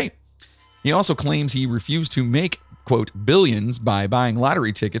 Okay. He also claims he refused to make, quote, billions by buying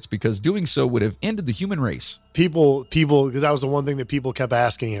lottery tickets because doing so would have ended the human race. People, because that was the one thing that people kept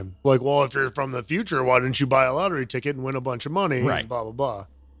asking him. Like, well, if you're from the future, why didn't you buy a lottery ticket and win a bunch of money? Right. And blah, blah, blah.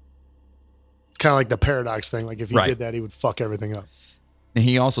 It's kind of like the paradox thing. Like, if he did that, he would fuck everything up. And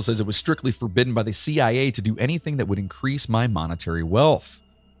he also says it was strictly forbidden by the CIA to do anything that would increase my monetary wealth.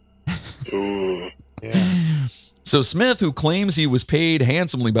 Ooh. Yeah. So Smith, who claims he was paid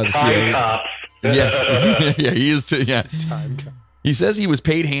handsomely by the Time CIA. cops. Yeah, yeah, he is. Yeah. Time. He says he was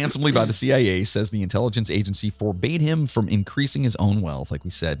paid handsomely by the CIA, says the intelligence agency forbade him from increasing his own wealth, like we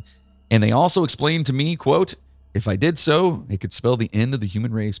said. And they also explained to me, quote, if I did so, it could spell the end of the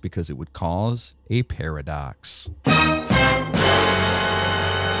human race because it would cause a paradox.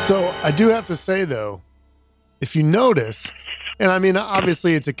 So I do have to say, though, if you notice, and I mean,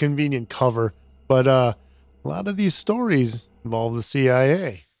 obviously it's a convenient cover, but a lot of these stories involve the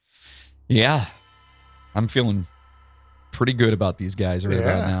CIA. Yeah. I'm feeling pretty good about these guys right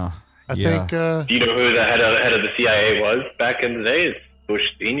about now. I think. Do you know who the head of the CIA was back in the days?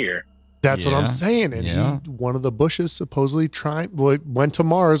 Bush Sr. That's what I'm saying. And he, one of the Bushes supposedly went to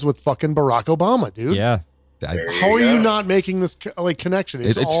Mars with fucking Barack Obama, dude. Yeah. How are you not making this connection?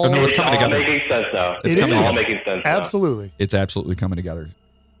 It's coming together. Making sense now. It's all making sense now. Absolutely. It's absolutely coming together.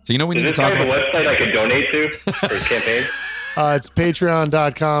 So, we need to talk about... Is this a website I could donate to for his campaign? It's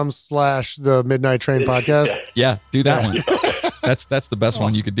patreon.com/the Midnight Train Podcast. Yeah, do that one. That's the best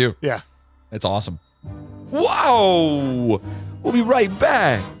one you could do. Yeah. That's awesome. Wow! We'll be right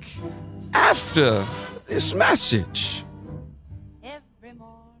back after this message. Every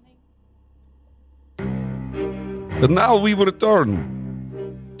morning. And now we will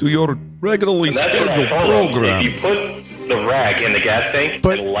return to your regularly scheduled program. If you put the rag in the gas tank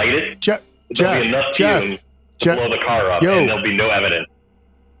and light it, there'll be enough fumes to blow the car up, and there'll be no evidence.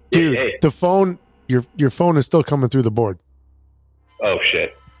 Dude, the phone, your phone is still coming through the board. Oh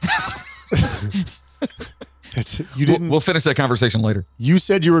shit! You didn't. We'll finish that conversation later. You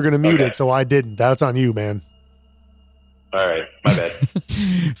said you were going to mute it, so I didn't. That's on you, man. All right, my bad.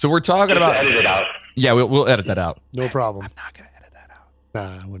 So we're talking about edit it out. Yeah, we'll edit that out. No problem. I'm not going to edit that out.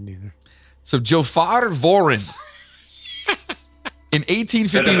 Nah, I wouldn't either. So Jofar Vorin. In 1850,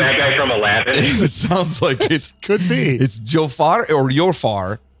 is that the bad guy from Aladdin? It sounds like it could be. It's Jofar or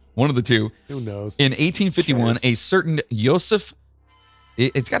Yorfar, one of the two. Who knows? In 1851, a certain Joseph,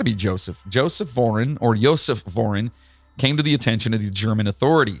 it's got to be Joseph Vorin or Joseph Vorin, came to the attention of the German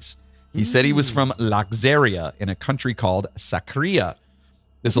authorities. He said he was from Laxaria in a country called Sakria.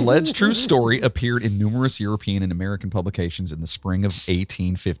 This alleged true story appeared in numerous European and American publications in the spring of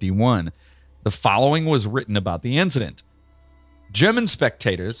 1851. The following was written about the incident. German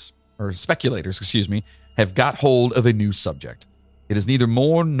speculators, have got hold of a new subject. It is neither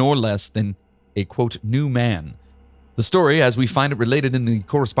more nor less than a, quote, new man. The story, as we find it related in the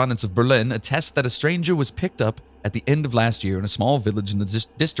correspondence of Berlin, attests that a stranger was picked up at the end of last year in a small village in the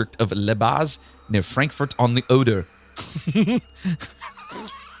district of Lebaz near Frankfurt on the Oder.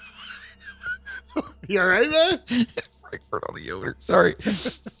 You all right, man? Frankfurt on the Oder. Sorry.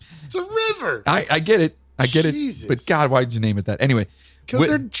 It's a river. I get it. Jesus. But God, why did you name it that? Anyway. Because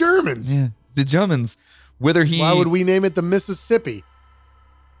they're Germans. Yeah, the Germans. Why would we name it the Mississippi?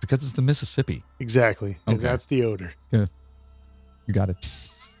 Because it's the Mississippi. Exactly. Okay. And that's the Oder. Good. You got it.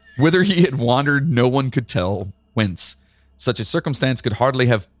 Whether he had wandered, no one could tell whence. Such a circumstance could hardly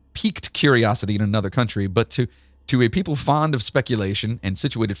have piqued curiosity in another country, but to a people fond of speculation and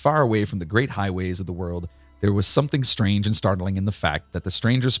situated far away from the great highways of the world, there was something strange and startling in the fact that the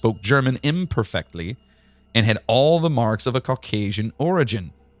stranger spoke German imperfectly and had all the marks of a Caucasian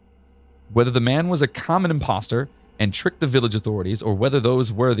origin. Whether the man was a common impostor and tricked the village authorities, or whether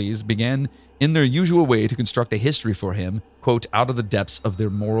those worthies began in their usual way to construct a history for him, quote, out of the depths of their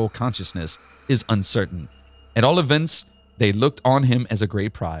moral consciousness, is uncertain. At all events, they looked on him as a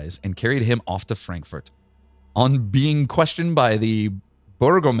great prize and carried him off to Frankfurt. On being questioned by the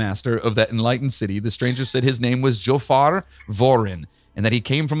burgomaster of that enlightened city, the stranger said his name was Jofar Vorin, and that he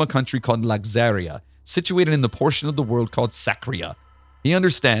came from a country called Laxaria, situated in the portion of the world called Sakria. He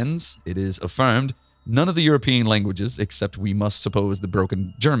understands, it is affirmed, none of the European languages, except we must suppose the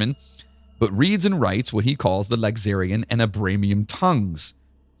broken German, but reads and writes what he calls the Laxarian and Abramian tongues.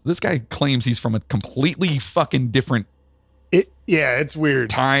 So this guy claims he's from a completely fucking different it's weird.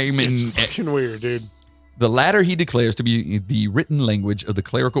 Time. It's fucking weird, dude. The latter he declares to be the written language of the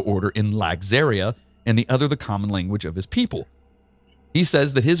clerical order in Laxaria, and the other the common language of his people. He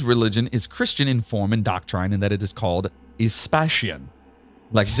says that his religion is Christian in form and doctrine, and that it is called Ispasian.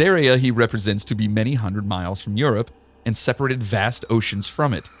 Laxaria he represents to be many hundred miles from Europe and separated vast oceans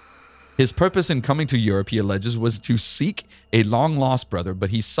from it. His purpose in coming to Europe, he alleges, was to seek a long-lost brother,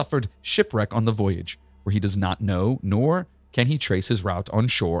 but he suffered shipwreck on the voyage, where he does not know, nor can he trace his route on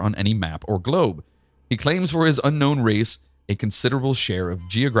shore on any map or globe. He claims for his unknown race a considerable share of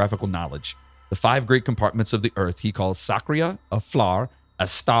geographical knowledge. The 5 great compartments of the earth he calls Sakria, Aflar,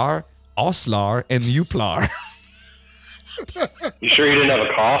 Astar, Oslar, and Uplar. You sure you didn't have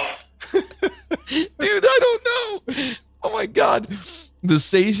a cough? Dude, I don't know. Oh my God. The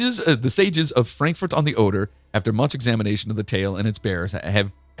sages of Frankfurt on the Oder after much examination of the tale and its bearers,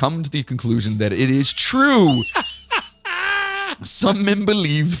 have come to the conclusion that it is true. Some men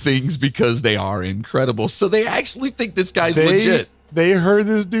believe things because they are incredible. So they actually think this guy's legit. They heard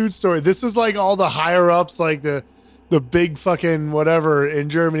this dude's story. This is like all the higher ups, like the big fucking whatever in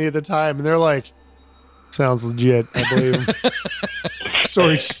Germany at the time. And they're like, sounds legit. I believe him.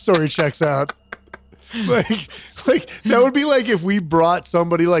 story checks out. Like that would be like if we brought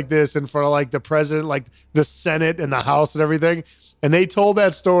somebody like this in front of like the president, like the Senate and the House and everything, and they told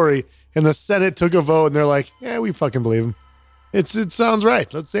that story and the Senate took a vote and they're like, yeah, we fucking believe him. It sounds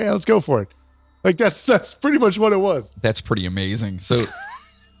right. Let's go for it. Like that's pretty much what it was. That's pretty amazing. So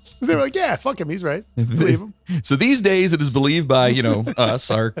they're like, yeah, fuck him. He's right. Believe him. So these days it is believed by, us,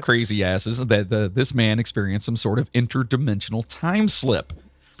 our crazy asses, that this man experienced some sort of interdimensional time slip.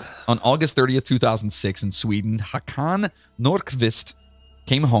 On August 30th, 2006 in Sweden, Håkan Nordqvist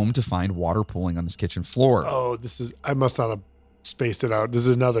came home to find water pooling on his kitchen floor. Oh, I must not have spaced it out. This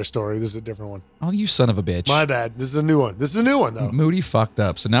is another story. This is a different one. Oh, you son of a bitch. My bad. This is a new one. Though. Moody fucked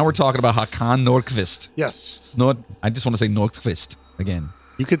up. So now we're talking about Håkan Nordqvist. Yes. I just want to say Nordqvist again.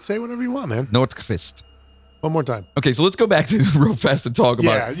 You could say whatever you want, man. Nordqvist. One more time. Okay, so let's go back to real fast and talk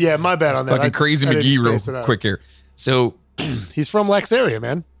about Yeah, my bad on that. fucking Crazy McGee real quick here. So he's from Lex area,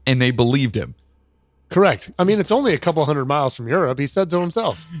 man. And they believed him. Correct. I mean, it's only a couple hundred miles from Europe. He said so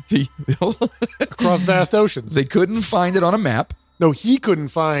himself. Across vast oceans. They couldn't find it on a map. No, he couldn't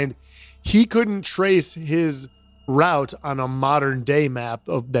trace his route on a modern day map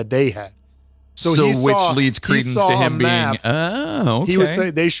that they had. So which leads credence to him being, oh, okay.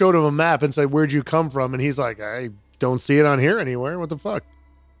 They showed him a map and said, where'd you come from? And he's like, I don't see it on here anywhere. What the fuck?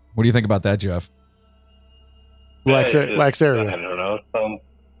 What do you think about that, Jeff? Lax area. I don't know.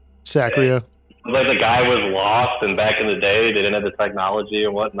 Sacria. Like the guy was lost, and back in the day, they didn't have the technology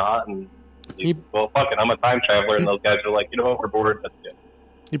and whatnot. And well, fuck it, I'm a time traveler, and those guys are like, you know what, we're bored. That's it.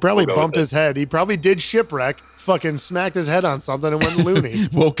 He probably bumped his head. He probably did shipwreck, fucking smacked his head on something and went loony.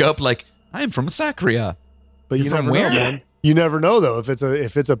 Woke up like, I'm from Sacria. But you never know, man. You never know though. If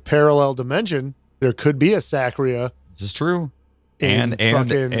it's a parallel dimension, there could be a Sacria. This is true. And an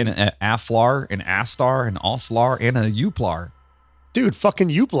Aflar, an Astar, an Oslar, and a Uplar. Dude, fucking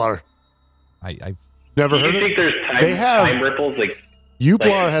Uplar. I've never heard of it. There's time ripples?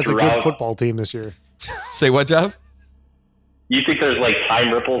 Uplar has a good football team this year. Say what, Jeff? You think there's like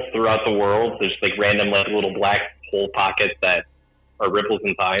time ripples throughout the world? There's like random like little black hole pockets that are ripples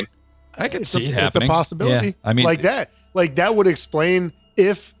in time? I can see it happening. It's a possibility. Yeah, I mean, like that would explain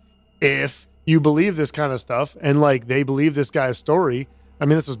if you believe this kind of stuff and like they believe this guy's story. I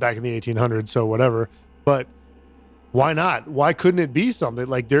mean, this was back in the 1800s, so whatever. But why not? Why couldn't it be something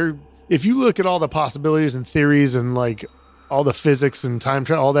like if you look at all the possibilities and theories and like all the physics and time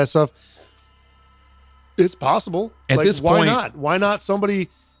travel, all that stuff, it's possible. At like, this why point, not? Why not somebody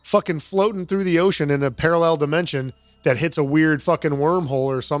fucking floating through the ocean in a parallel dimension that hits a weird fucking wormhole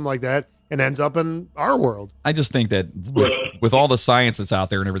or something like that and ends up in our world? I just think that with all the science that's out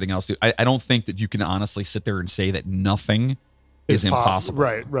there and everything else, I don't think that you can honestly sit there and say that nothing is impossible.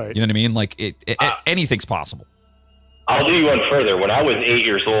 Right. You know what I mean? Like anything's possible. I'll do you one further. When I was 8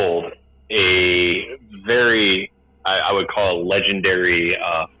 years old, a very, I would call it legendary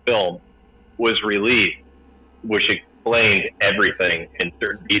film was released, which explained everything in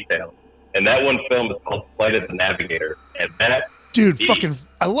certain detail. And that one film is called Flight of the Navigator. And that, dude,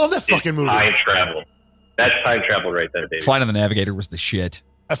 I love that fucking movie. Time travel. That's time travel right there, David. Flight of the Navigator was the shit.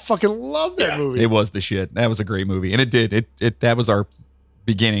 I fucking love that movie. It was the shit. That was a great movie. And it did. That was our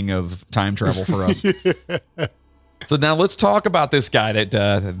beginning of time travel for us. So now let's talk about this guy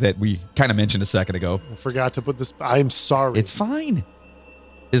that we kind of mentioned a second ago. I forgot to put this. I'm sorry. It's fine.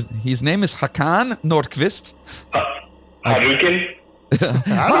 His name is Håkan Nordqvist. Hadouken?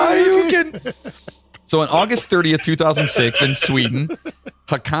 Hadouken! So on August 30th, 2006 in Sweden,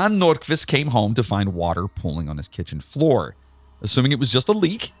 Håkan Nordqvist came home to find water pooling on his kitchen floor. Assuming it was just a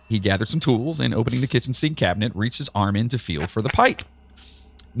leak, he gathered some tools and opening the kitchen sink cabinet, reached his arm in to feel for the pipe.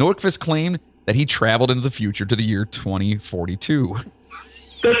 Nordqvist claimed that he traveled into the future to the year 2042.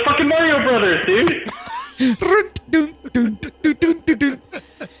 That's fucking Mario Brothers, dude.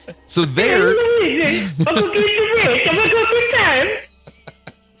 So there...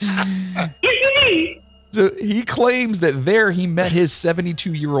 So he claims that there he met his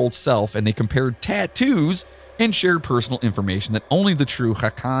 72-year-old self and they compared tattoos and shared personal information that only the true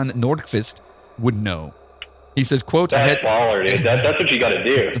Håkan Nordqvist would know. He says, quote, that's baller, dude. That's what you got to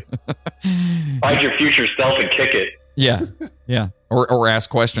do. Find your future self and kick it. Yeah. Or ask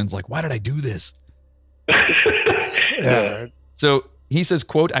questions like, why did I do this? Yeah. So He says,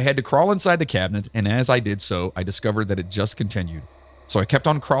 quote, I had to crawl inside the cabinet, and as I did so, I discovered that it just continued. So I kept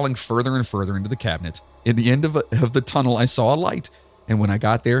on crawling further and further into the cabinet. In the end of the tunnel, I saw a light. And when I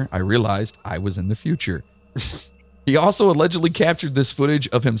got there, I realized I was in the future. He also allegedly captured this footage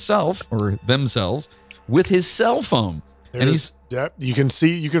of himself, or themselves, with his cell phone. Yep, you can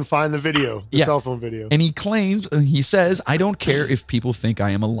find the video, the cell phone video. And he says, I don't care if people think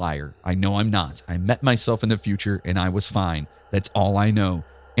I am a liar. I know I'm not. I met myself in the future and I was fine. That's all I know.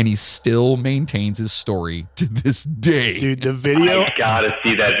 And he still maintains his story to this day. Dude, the video. I gotta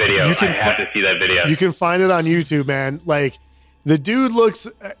see that video. I have to see that video. You can find it on YouTube, man. Like, the dude looks,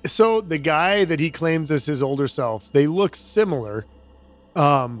 so the guy that he claims is his older self, they look similar.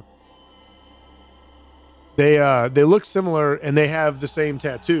 They look similar and they have the same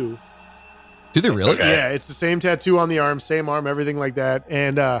tattoo. Do they really? Okay. Yeah, it's the same tattoo on the arm, same arm, everything like that.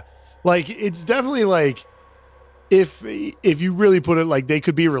 And like, it's definitely like, if you really put it, like, they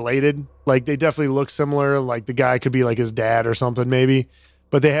could be related. Like, they definitely look similar. Like, the guy could be like his dad or something maybe.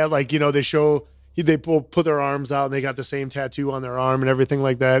 But they have, like, they put their arms out and they got the same tattoo on their arm and everything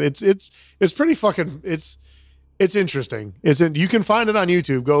like that. It's pretty fucking, it's interesting. You can find it on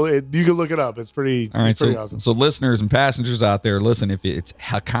YouTube. You can look it up. It's pretty, all right, it's pretty awesome. So listeners and passengers out there, listen, if it's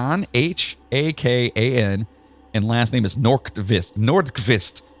Hakan, Hakan, and last name is Nordqvist,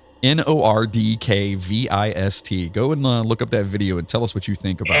 Nordqvist. Go and look up that video and tell us what you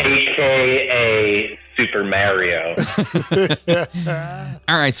think about it. AKA Super Mario.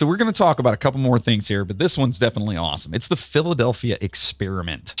 All right, so we're going to talk about a couple more things here, but this one's definitely awesome. It's the Philadelphia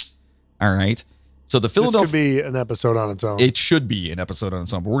experiment. All right. So the Philadelphia could be an episode on its own. It should be an episode on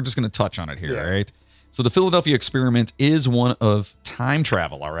its own, but we're just going to touch on it here. All right. So the Philadelphia experiment is one of time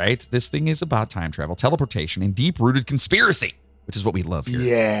travel. All right. This thing is about time travel, teleportation, and deep-rooted conspiracy, which is what we love here.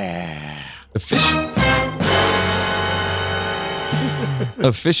 Yeah.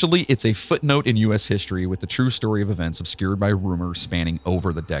 Officially, it's a footnote in U.S. history with the true story of events obscured by rumors spanning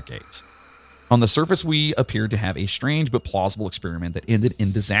over the decades. On the surface, we appeared to have a strange but plausible experiment that ended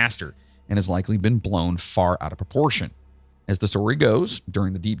in disaster and has likely been blown far out of proportion. As the story goes,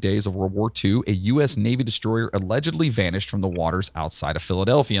 during the deep days of World War II, a U.S. Navy destroyer allegedly vanished from the waters outside of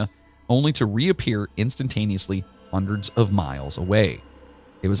Philadelphia, only to reappear instantaneously hundreds of miles away.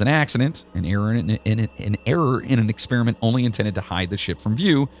 It was an accident, an error in an experiment only intended to hide the ship from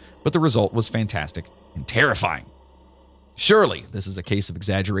view, but the result was fantastic and terrifying. Surely, this is a case of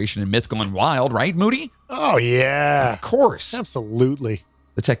exaggeration and myth gone wild, right, Moody? Oh, yeah. Of course. Absolutely.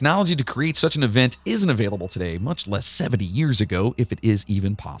 The technology to create such an event isn't available today, much less 70 years ago, if it is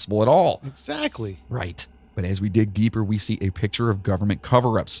even possible at all. Exactly. Right. But as we dig deeper, we see a picture of government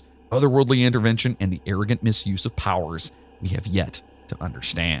cover-ups, otherworldly intervention, and the arrogant misuse of powers we have yet to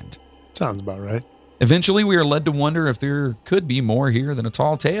understand. Sounds about right. Eventually, we are led to wonder if there could be more here than a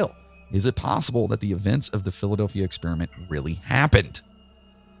tall tale. Is it possible that the events of the Philadelphia experiment really happened?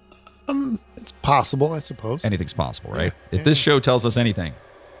 It's possible, I suppose. Anything's possible, right? Yeah. If this show tells us anything,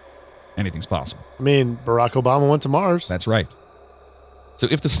 anything's possible. I mean, Barack Obama went to Mars. That's right. So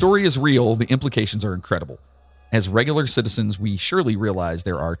if the story is real, the implications are incredible. As regular citizens, we surely realize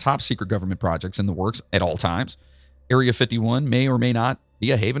there are top secret government projects in the works at all times. Area 51 may or may not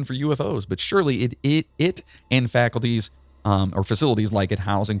be a haven for UFOs, but surely it and faculties or facilities like it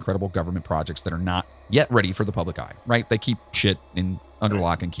house incredible government projects that are not yet ready for the public eye, right? They keep shit under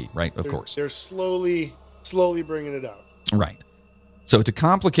lock and key, right? Of course. They're slowly bringing it out. Right. So to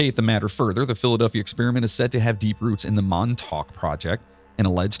complicate the matter further, the Philadelphia experiment is said to have deep roots in the Montauk Project, an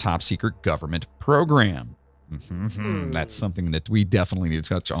alleged top secret government program. That's something that we definitely need to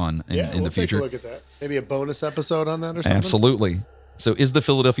touch on in the future. Take a look at that. Maybe a bonus episode on that or something? Absolutely. So is the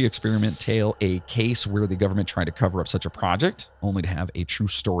Philadelphia experiment tale a case where the government tried to cover up such a project only to have a true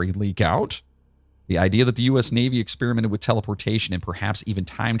story leak out? The idea that the U.S. Navy experimented with teleportation and perhaps even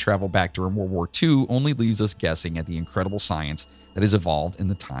time travel back during World War II only leaves us guessing at the incredible science that has evolved in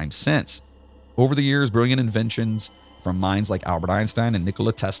the time since. Over the years, brilliant inventions from minds like Albert Einstein and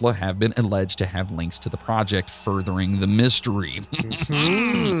Nikola Tesla have been alleged to have links to the project, furthering the mystery.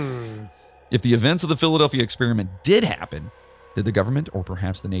 If the events of the Philadelphia experiment did happen, did the government or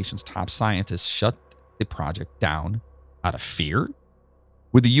perhaps the nation's top scientists shut the project down out of fear?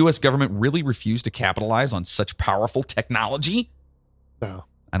 Would the U.S. government really refuse to capitalize on such powerful technology? No.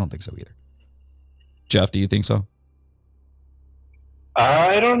 I don't think so either. Jeff, do you think so?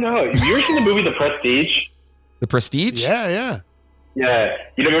 I don't know. Have you ever seen the movie The Prestige? The Prestige? Yeah. Yeah.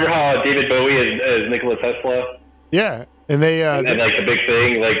 You remember how David Bowie is Nikola Tesla? Yeah. And they and like the big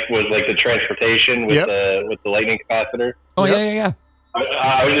thing was like the transportation with the lightning capacitor. Oh yeah.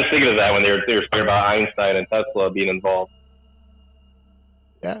 I was just thinking of that when they were talking about Einstein and Tesla being involved.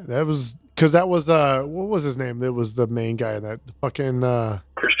 Yeah, that was because that was what was his name? It was the main guy in that fucking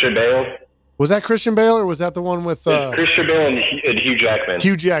Christian Bale. Was that Christian Bale or was that the one with It's Christian Bale and Hugh Jackman?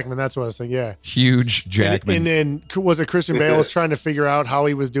 Hugh Jackman, that's what I was thinking. Yeah, Huge Jackman. And was it Christian Bale was trying to figure out how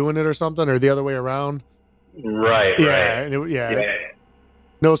he was doing it or something, or the other way around? Right. Yeah, Right. and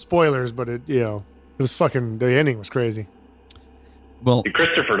no spoilers, but it it was fucking. The ending was crazy. Well, The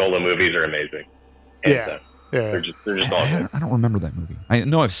Christopher Nolan movies are amazing. Hands Yeah. down. Yeah, They're just all good. I don't remember that movie. I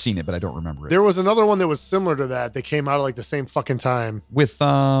know I've seen it, but I don't remember it. there was another one that was similar to that. They came out at like the same fucking time. With With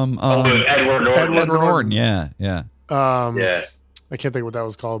Edward Norton. Edward Edward Norton. Yeah. Yeah. I can't think of what that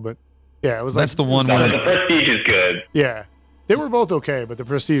was called, but yeah, it was That's like the one No, where- the Prestige is good. Yeah, they were both okay, but the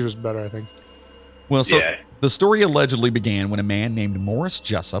Prestige was better, I think. Well, so Yeah. the story allegedly began when a man named Morris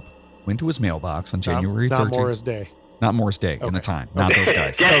Jessup went to his mailbox on January 13th. Not Morris Day. Not Morris Day in the Okay. time. Not those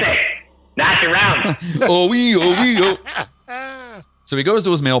guys. Jesse, knock it around. So he goes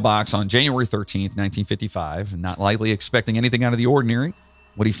to his mailbox on January 13th, 1955, not likely expecting anything out of the ordinary.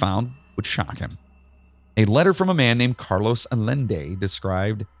 What he found would shock him. A letter from a man named Carlos Allende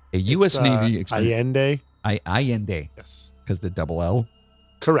described a U.S. Navy experiment. Allende. Allende, Yes, because the double L.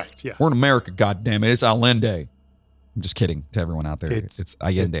 correct. Yeah, We're in America, goddammit. It's Allende. I'm just kidding to everyone out there. It's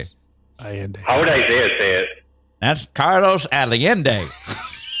Allende. It's Allende. How would Isaiah say it? That's Carlos Allende.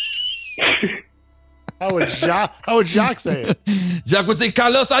 How would Jacques say it? Jacques would say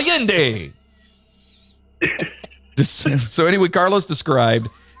Carlos Allende. So anyway, Carlos described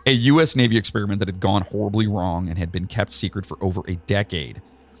a U.S. Navy experiment that had gone horribly wrong and had been kept secret for over a decade.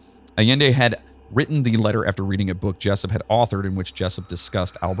 Allende had written the letter after reading a book Jessup had authored in which Jessup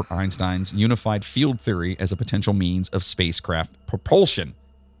discussed Albert Einstein's unified field theory as a potential means of spacecraft propulsion.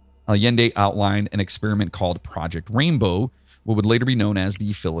 Allende outlined an experiment called Project Rainbow, what would later be known as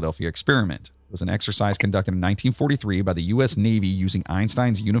the Philadelphia Experiment. It was an exercise conducted in 1943 by the U.S. Navy using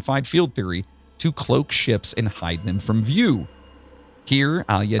Einstein's unified field theory to cloak ships and hide them from view. Here,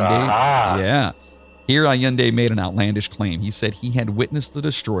 Allende made an outlandish claim. He said he had witnessed the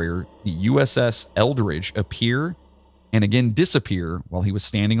destroyer, the USS Eldridge, appear and again disappear while he was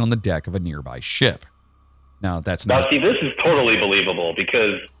standing on the deck of a nearby ship. Now, that's Now, not... see, this is totally believable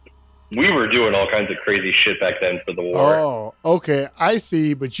because we were doing all kinds of crazy shit back then for the war. Oh, okay. I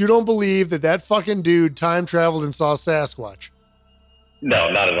see, but you don't believe that fucking dude time traveled and saw Sasquatch.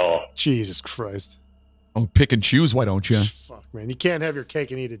 No, not at all. Jesus Christ. Oh, pick and choose, why don't you? Fuck, man. You can't have your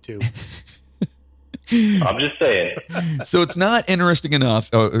cake and eat it too. I'm just saying. So it's not interesting enough.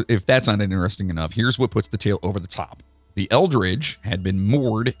 If that's not interesting enough, here's what puts the tale over the top. The Eldridge had been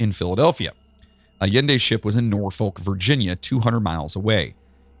moored in Philadelphia. Allende's ship was in Norfolk, Virginia, 200 miles away.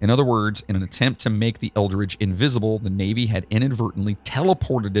 In other words, in an attempt to make the Eldridge invisible, the Navy had inadvertently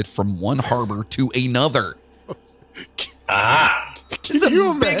teleported it from one harbor to another. It's a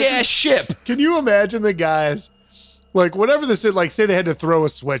big-ass ship. Can you imagine the guys, like, whatever this is, like, say they had to throw a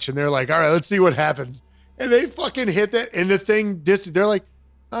switch, and they're like, all right, let's see what happens. And they fucking hit that, and the thing, they're like,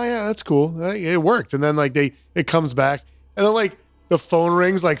 oh, yeah, that's cool. It worked. And then, like, it comes back, and then, like, the phone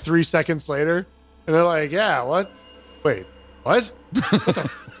rings, like, 3 seconds later, and they're like, yeah, what? Wait, what?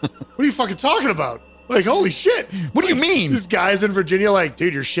 What are you fucking talking about? Like, holy shit. What do you mean? These guys in Virginia, like,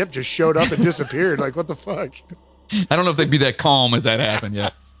 dude, your ship just showed up and disappeared. Like, what the fuck? I don't know if they'd be that calm if that happened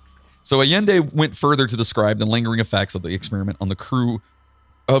yet. So Allende went further to describe the lingering effects of the experiment on the crew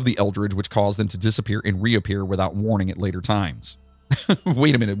of the Eldridge, which caused them to disappear and reappear without warning at later times.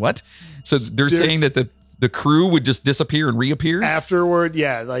 Wait a minute, what? So they're saying that the crew would just disappear and reappear? Afterward,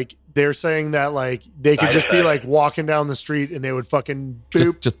 yeah, like, they're saying that, like, they could just be, like, walking down the street and they would fucking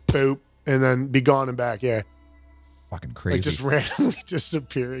boop, just boop, and then be gone and back, yeah. Fucking crazy. Like, just randomly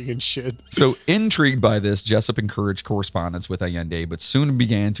disappearing and shit. So, intrigued by this, Jessup encouraged correspondence with Allende, but soon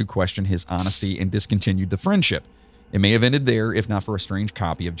began to question his honesty and discontinued the friendship. It may have ended there if not for a strange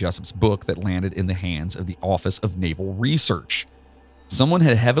copy of Jessup's book that landed in the hands of the Office of Naval Research. Someone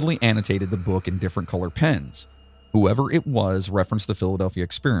had heavily annotated the book in different color pens. Whoever it was referenced the Philadelphia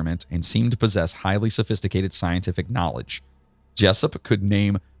experiment and seemed to possess highly sophisticated scientific knowledge. Jessup could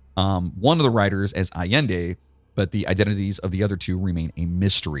name one of the writers as Allende, but the identities of the other two remain a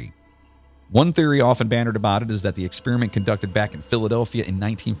mystery. One theory often bannered about it is that the experiment conducted back in Philadelphia in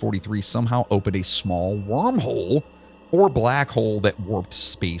 1943 somehow opened a small wormhole or black hole that warped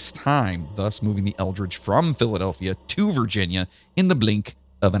space-time, thus moving the Eldridge from Philadelphia to Virginia in the blink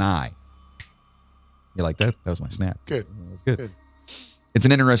of an eye. You like that? That was my snap. Good. That's good. It's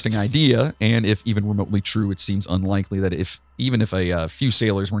an interesting idea, and if even remotely true, it seems unlikely that even if a few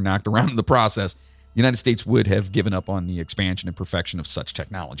sailors were knocked around in the process, the United States would have given up on the expansion and perfection of such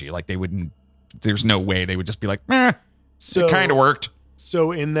technology. Like, they wouldn't, there's no way they would just be like, it kind of worked.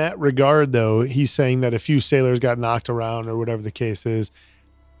 So in that regard, though, he's saying that a few sailors got knocked around or whatever the case is.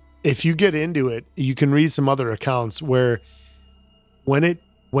 If you get into it, you can read some other accounts where when it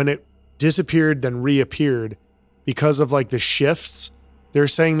disappeared, then reappeared because of like the shifts, they're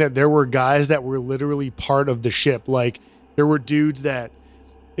saying that there were guys that were literally part of the ship. Like there were dudes that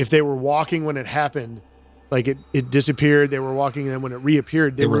if they were walking when it happened, like it disappeared, they were walking, and then when it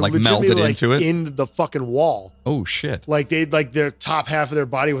reappeared, they were like legitimately melded into it? in the fucking wall. Oh shit. Like they'd like their top half of their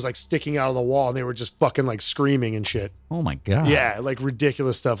body was like sticking out of the wall and they were just fucking like screaming and shit. Oh my God. Yeah, like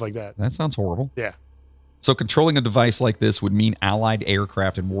ridiculous stuff like that. That sounds horrible. Yeah. So controlling a device like this would mean Allied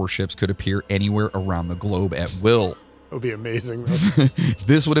aircraft and warships could appear anywhere around the globe at will. It would be amazing, though.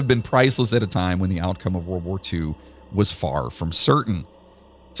 This would have been priceless at a time when the outcome of World War II was far from certain.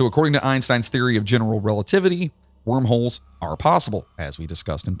 So according to Einstein's theory of general relativity, wormholes are possible, as we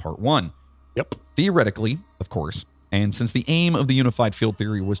discussed in part 1. Yep. Theoretically, of course, and since the aim of the unified field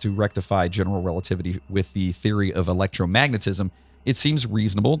theory was to rectify general relativity with the theory of electromagnetism, it seems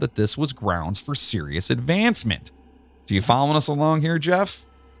reasonable that this was grounds for serious advancement. So you following us along here, Jeff?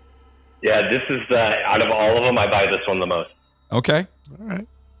 Yeah, this is out of all of them, I buy this one the most. Okay. All right.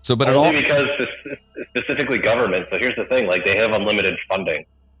 So, but only because specifically government. So here's the thing: like they have unlimited funding.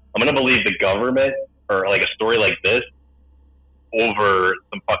 I'm gonna believe the government or like a story like this over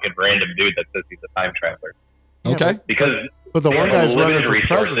some fucking random dude that says he's a time traveler. Okay. Because but the they one have guy's running unlimited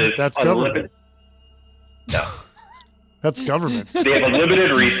for president. resources, That's unlimited. government. No. That's government. They have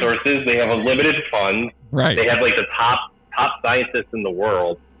unlimited resources. They have unlimited funds. Right. They have like the top scientists in the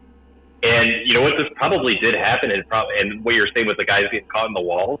world. And you know what? This probably did happen, and what you're saying with the guys getting caught in the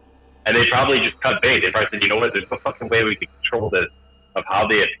walls, and they probably just cut bait. They probably said, you know what? There's no fucking way we can control this of how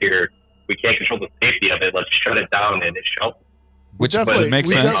they appear. We can't control the safety of it. Let's shut it down and it shells. Which makes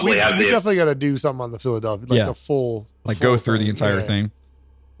sense. We definitely got to do something on the Philadelphia, like the full, go through thing. the entire thing.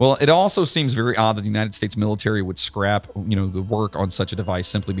 Well, it also seems very odd that the United States military would scrap, the work on such a device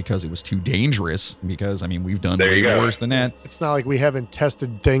simply because it was too dangerous. Because, I mean, we've done way worse than that. It's not like we haven't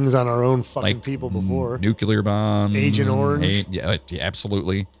tested things on our own fucking people before. Nuclear bomb. Agent Orange. Yeah,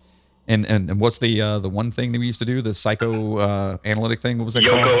 absolutely. And what's the one thing that we used to do? The psychoanalytic thing? What was that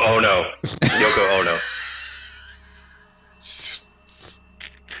called? Yoko Ono. Yoko Ono.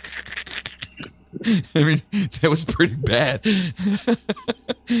 I mean, that was pretty bad.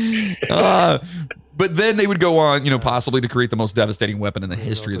 But then they would go on, possibly to create the most devastating weapon in the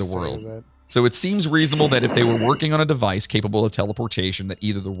history of the world. So it seems reasonable that if they were working on a device capable of teleportation, that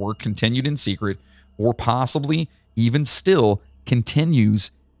either the work continued in secret or possibly even still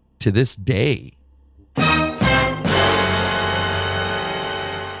continues to this day.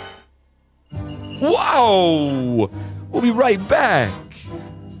 Whoa! We'll be right back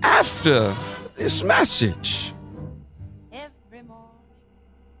after this message. Every morning.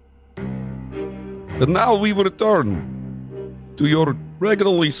 And now we will return to your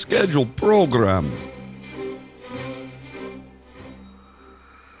regularly scheduled program.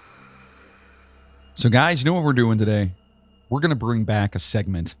 So guys, you know what we're doing today? We're going to bring back a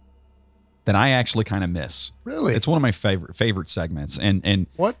segment that I actually kind of miss. Really? It's one of my favorite segments. And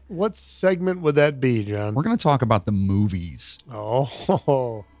what segment would that be, John? We're going to talk about the movies.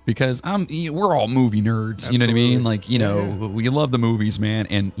 Oh. Because we're all movie nerds, Absolutely. You know what I mean? Like, we love the movies, man.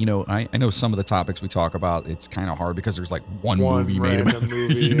 And, I know some of the topics we talk about, it's kind of hard because there's like one movie made about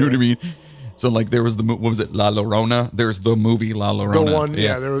movie, you know what I mean? So like there was what was it? La Llorona? There's the movie La Llorona. The one,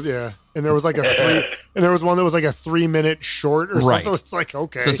 there was, And there was like there was one that was like a 3-minute short or something. It's like,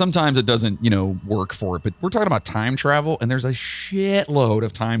 okay. So sometimes it doesn't, work for it. But we're talking about time travel, and there's a shitload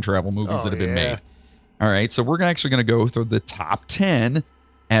of time travel movies that have been made. All right. So we're actually going to go through the top 10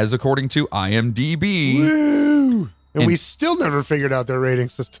 as according to IMDb. Woo! And we still never figured out their rating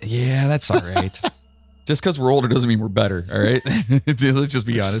system. Yeah, that's all right. Just because we're older doesn't mean we're better. All right. Let's just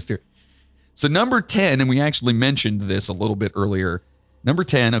be honest here. So number 10, and we actually mentioned this a little bit earlier. Number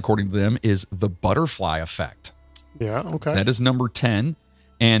 10, according to them, is The Butterfly Effect. Yeah, okay. That is number 10.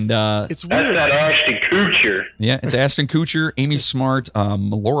 And it's weird. That's that Ashton Kutcher. Yeah, it's Ashton Kutcher, Amy Smart,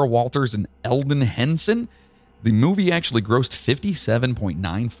 Laura Walters, and Eldon Henson. The movie actually grossed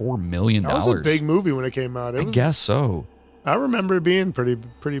 $57.94 million. That was a big movie when it came out. I guess so. I remember it being pretty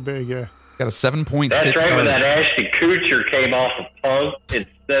big, yeah. It's got a 7.6 That's right, stars. when that Ashton Kutcher came off of Punk and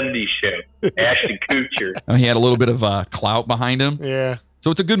 70s show. Ashton Kutcher. He had a little bit of clout behind him. Yeah. So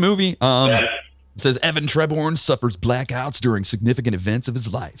it's a good movie. It says Evan Treborn suffers blackouts during significant events of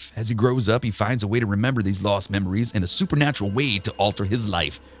his life. As he grows up, he finds a way to remember these lost memories and a supernatural way to alter his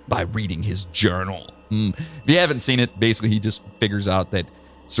life by reading his journal. If you haven't seen it, basically he just figures out that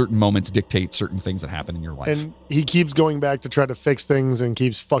certain moments dictate certain things that happen in your life. And he keeps going back to try to fix things and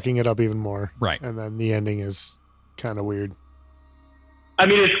keeps fucking it up even more. Right. And then the ending is kind of weird. I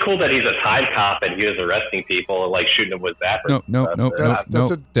mean, it's cool that he's a time cop and he was arresting people and like shooting them with zappers. No.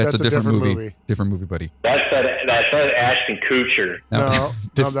 That's a different movie. Different movie, buddy. That's Ashton Kutcher. No,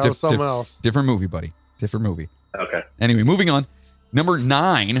 that was someone else. Different movie, buddy. Different movie. Okay. Anyway, moving on. Number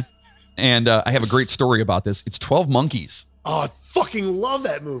 9, and I have a great story about this. It's 12 Monkeys. Oh, I fucking love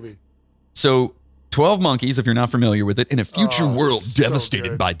that movie. So, 12 Monkeys, if you're not familiar with it, in a future world so devastated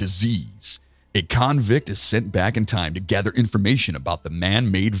good. by disease, a convict is sent back in time to gather information about the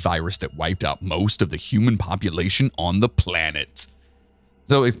man-made virus that wiped out most of the human population on the planet.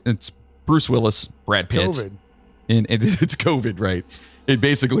 So it's Bruce Willis, Brad Pitt. COVID. And it's COVID, right? It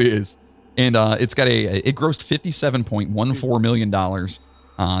basically is. And it's got it grossed $57.14 million.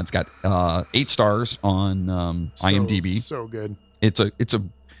 It's got 8 stars on IMDb. So good. It's a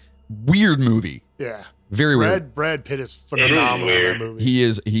weird movie. Yeah. Very weird. Brad Pitt is phenomenal in that movie. He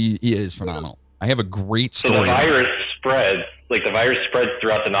is phenomenal. I have a great story. So the virus spreads,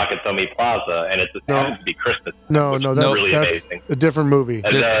 throughout the Nakatomi Plaza, and it just happens to be Christmas. No, that's really that's amazing. a different movie.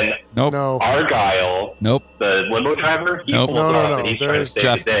 And then Nope. Argyle, the limo driver, he Nope. pulls off and he's trying to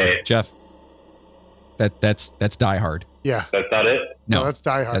save the day. Jeff. That's Die Hard. Yeah. That's not it? No, that's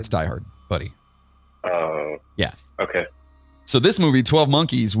Die Hard. That's Die Hard, buddy. Oh. Yeah. Okay. So this movie, 12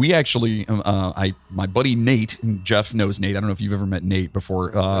 Monkeys, we actually, my buddy Nate, and Jeff knows Nate. I don't know if you've ever met Nate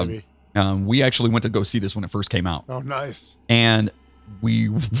before. Maybe. We actually went to go see this when it first came out. Oh, nice. And we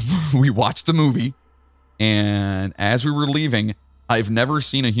watched the movie, and as we were leaving, I've never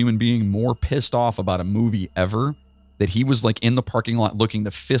seen a human being more pissed off about a movie ever, that he was like in the parking lot looking to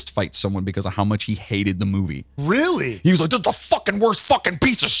fist fight someone because of how much he hated the movie. Really? He was like, "This is the fucking worst fucking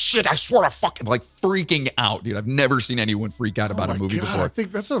piece of shit. I swear to fucking," like freaking out, dude. I've never seen anyone freak out about a movie before. I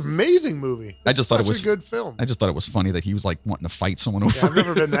think that's an amazing movie. I just thought it was a good film. I just thought it was funny that he was like wanting to fight someone over. Yeah, I've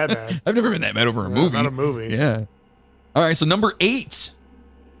never been that bad. I've never been that mad over a movie. Not a movie. Yeah. All right. So number 8,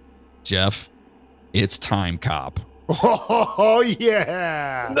 Jeff, it's Time Cop. Oh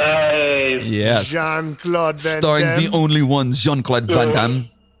yeah. Nice. Yes. Jean-Claude Van Starring Damme. the only one, Jean-Claude Van Damme.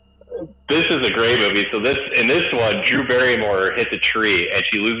 This is a great movie. So in this one, Drew Barrymore hits a tree and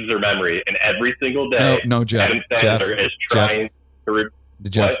she loses her memory, and every single day, No, Jeff. Adam Sandler is trying to.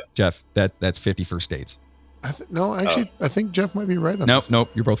 Jeff, that's 50 First Dates. I think Jeff might be right on Nope,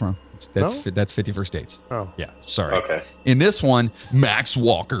 you're both wrong. That's 50 First Dates. Oh. Yeah, sorry. Okay. In this one, Max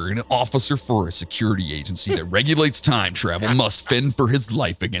Walker, an officer for a security agency that regulates time travel, must fend for his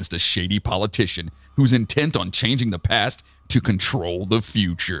life against a shady politician who's intent on changing the past to control the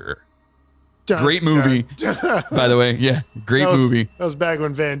future. Great movie, by the way. Yeah, great movie. That was back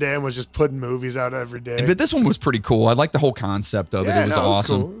when Van Damme was just putting movies out every day. But this one was pretty cool. I like the whole concept of it. It was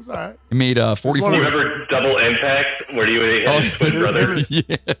awesome. Cool. It was all right. It made 44. Remember Double Impact, where you had his twin brother?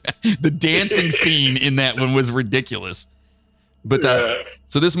 Yeah, the dancing scene in that one was ridiculous. But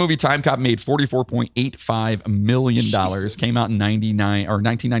so this movie, Time Cop, made $44.85 million. Jesus. Came out in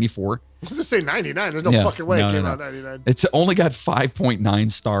 1994. I was just say 99. There's no fucking way it came out 99. It's only got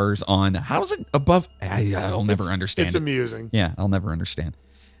 5.9 stars on. How is it above? I'll never understand. It's amusing. Yeah, I'll never understand.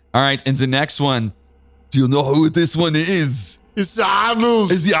 All right, and the next one. Do you know who this one is? It's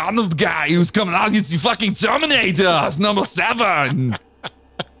Arnold. It's the Arnold guy who's coming out. It's the fucking Terminator. It's number 7.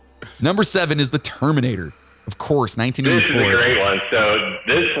 Number 7 is the Terminator. Of course, 1984. This is a great one. So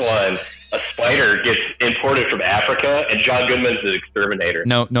this one, a spider gets imported from Africa, and John Goodman's the exterminator.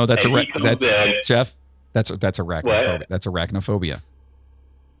 No, that's in. Jeff. That's arachnophobia. What? That's arachnophobia.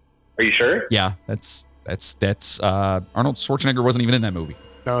 Are you sure? Yeah, that's Arnold Schwarzenegger wasn't even in that movie.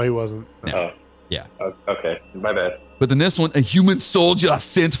 No, he wasn't. No. Oh. Yeah. Oh, okay, my bad. But in this one, a human soldier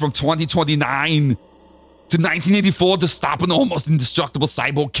sent from 2029 to 1984 to stop an almost indestructible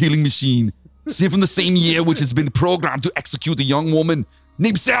cyborg killing machine. Sent from the same year, which has been programmed to execute a young woman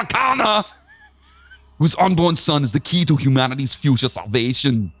named Sarah Connor, whose unborn son is the key to humanity's future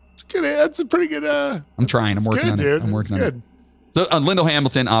salvation. It's good. That's a pretty good. I'm trying. I'm working on it. Dude. I'm working on good. it. So Lyndall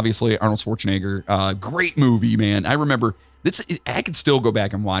Hamilton, obviously Arnold Schwarzenegger, great movie, man. I remember this. I could still go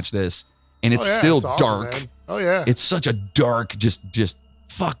back and watch this, and it's still it's awesome, dark. man. Oh yeah, It's such a dark, just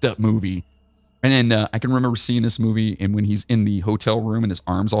fucked up movie. And then I can remember seeing this movie, and when he's in the hotel room and his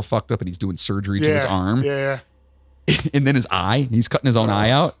arm's all fucked up, and he's doing surgery to his arm, Yeah. and then his eye, he's cutting his own eye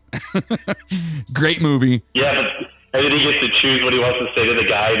out. Great movie. Yeah, but and then he gets to choose what he wants to say to the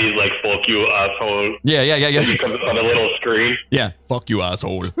guy, and he's like, "Fuck you, asshole." Yeah. He comes up on a little screen. Yeah, fuck you,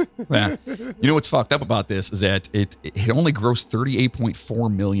 asshole. Yeah. You know what's fucked up about this is that it only grossed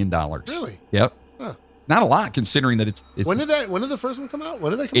 $38.4 million. Really? Yep. Huh. Not a lot, considering that it's When did the first one come out?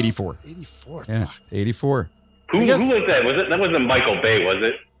 When did that come 84. out? 84. Yeah, Fuck. 84. Who was that? That wasn't Michael Bay, was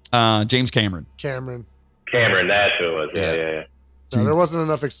it? James Cameron. Cameron. That's who it was. Yeah. No, there wasn't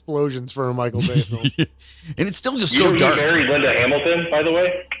enough explosions for a Michael Bay film. And it's still just You so know who dark. married Linda Hamilton, by the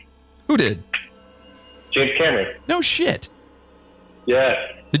way? Who did? James Cameron. No shit. Yeah.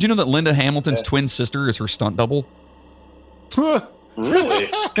 Did you know that Linda Hamilton's twin sister is her stunt double? Really?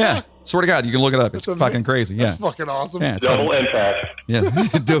 Yeah. Swear to God, you can look it up. It's That's fucking crazy. Yeah. That's fucking awesome. Yeah, it's Double impact. Yeah.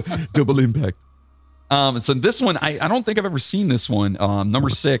 Double impact. So this one, I don't think I've ever seen this one. Number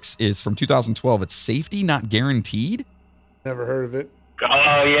 6 is from 2012. It's Safety Not Guaranteed. Never heard of it.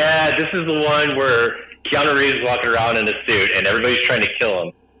 Oh, yeah. This is the one where Keanu Reeves is walking around in a suit and everybody's trying to kill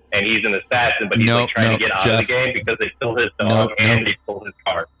him. And he's an assassin, but he's trying to get out of the game because they stole his dog and they stole his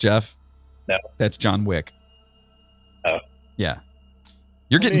car. Jeff? No. That's John Wick. Oh. Yeah.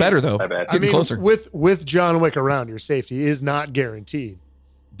 You're getting better, though. My bad. Getting closer. With John Wick around, your safety is not guaranteed.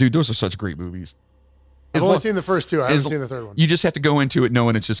 Dude, those are such great movies. I've only seen the first two. I haven't seen the third one. You just have to go into it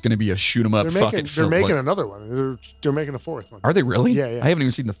knowing it's just going to be a shoot 'em up They're making another one. They're making a fourth one. Are they really? Yeah. I haven't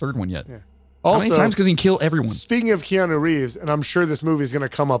even seen the third one yet. Yeah. How Also, many times can he kill everyone? Speaking of Keanu Reeves, and I'm sure this movie is going to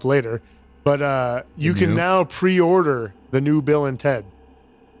come up later, but you can now pre-order the new Bill and Ted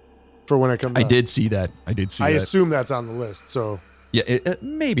for when it comes out. I did see that. I assume that's on the list. So yeah,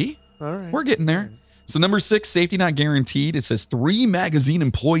 maybe. All right. We're getting there. So number 6, Safety Not Guaranteed. It says 3 magazine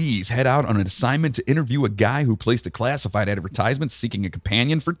employees head out on an assignment to interview a guy who placed a classified advertisement seeking a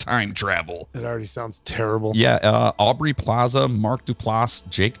companion for time travel. It already sounds terrible. Yeah, Aubrey Plaza, Mark Duplass,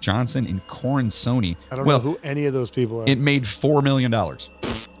 Jake Johnson, and Corin Sony. I don't know who any of those people are. It made $4 million. But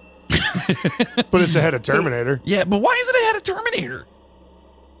it's ahead of Terminator. Yeah, but why is it ahead of Terminator?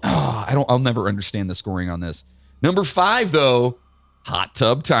 Oh, I'll never understand the scoring on this. Number 5, though, Hot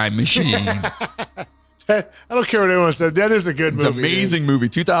Tub Time Machine. I don't care what anyone said. That is a good movie. It's an amazing movie.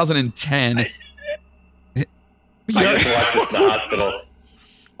 2010. I just watched this in the hospital.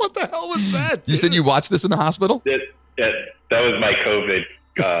 What the hell was that? You said you watched this in the hospital? That was my COVID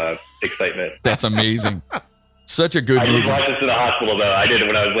excitement. That's amazing. Such a good I movie. didn't watch this in the hospital, though. I did it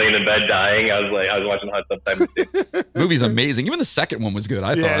when I was laying in bed dying. I was watching Hot Tub Time Machine. Movie's amazing. Even the second one was good.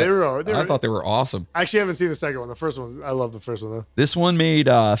 I thought they were awesome. I actually haven't seen the second one. The first one, I love the first one, though. This one made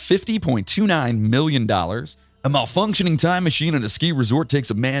 $50.29 million. A malfunctioning time machine at a ski resort takes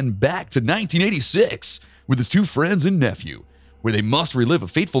a man back to 1986 with his 2 friends and nephew, where they must relive a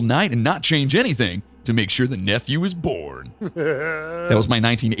fateful night and not change anything to make sure the nephew is born. That was my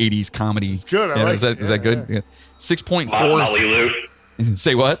 1980s comedy. It's good. I like is that good? Yeah. 6.4. Motley Lou.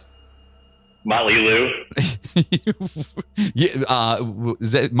 Say what? Motley Lou. Yeah,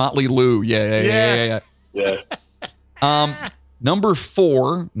 is that Motley Lou? Yeah. Number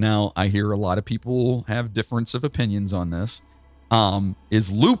 4. Now I hear a lot of people have difference of opinions on this.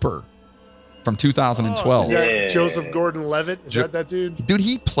 Is Looper from 2012. Is that Joseph Gordon-Levitt? Is that dude? Dude,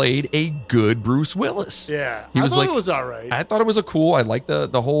 he played a good Bruce Willis. Yeah, I thought it was all right. I thought it was I liked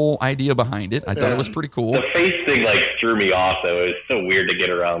the whole idea behind it. I thought it was pretty cool. The face thing threw me off though. It was so weird to get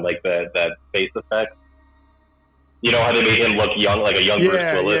around that face effect. You know how they made him look young, like a young Bruce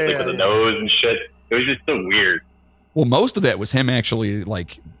Willis, with the nose and shit. It was just so weird. Well, most of that was him actually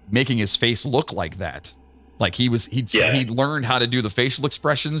making his face look like that. Like he learned how to do the facial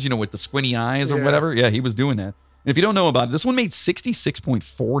expressions, with the squinty eyes or whatever. Yeah, he was doing that. And if you don't know about it, this one made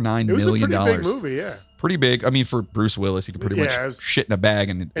 $66.49 million. It was a pretty big movie, yeah. Pretty big. I mean, for Bruce Willis, he could pretty much shit in a bag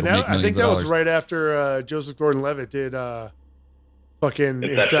and make millions I think that of was right after Joseph Gordon-Levitt did fucking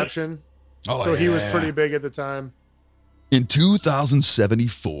Inception. So he was pretty big at the time. In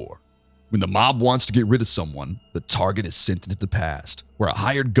 2074, when the mob wants to get rid of someone, the target is sent into the past, where a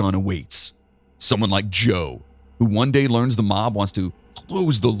hired gun awaits. Someone like Joe, who one day learns the mob wants to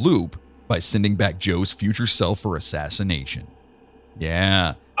close the loop by sending back Joe's future self for assassination.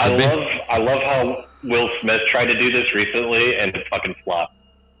 Yeah. I love how Will Smith tried to do this recently and it fucking flopped.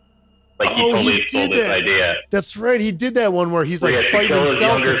 Like he totally stole this idea. That's right. He did that one where he's fighting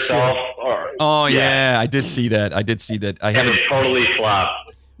himself and shit. I did see that. I haven't. It totally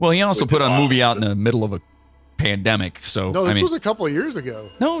flopped. Well, he also put a movie out in the middle of a pandemic. So no, this was a couple of years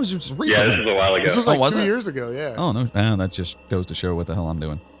ago. No, it was just recently. Yeah, this was a while ago. This was 2 years ago. Yeah. Oh no, that just goes to show what the hell I'm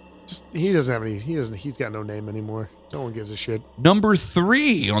doing. He doesn't have any. He's got no name anymore. No one gives a shit. Number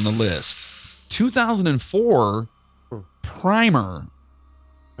 3 on the list, 2004, Primer.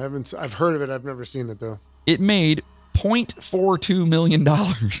 I've heard of it. I've never seen it though. It made $0.42 million.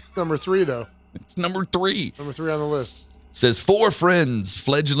 Number 3 though. It's number 3. Number 3 on the list. Says 4 friends,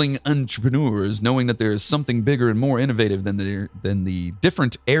 fledgling entrepreneurs, knowing that there is something bigger and more innovative than the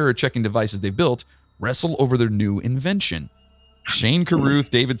different error checking devices they built, wrestle over their new invention. Shane Carruth,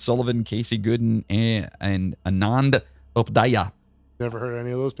 David Sullivan, Casey Gooden, and Anand Upadhyaya. Never heard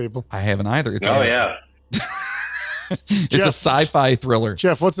any of those people. I haven't either. It's Yeah. it's a sci-fi thriller.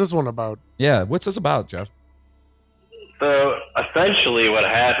 Jeff, what's this one about? Yeah, what's this about, Jeff? So essentially what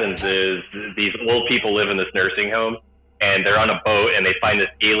happens is these old people live in this nursing home and they're on a boat and they find this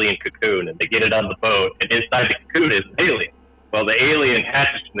alien cocoon and they get it on the boat and inside the cocoon is an alien. Well, the alien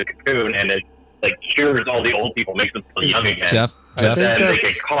hatches in the cocoon and it like cures all the old people, makes them feel young again. Jeff. And then they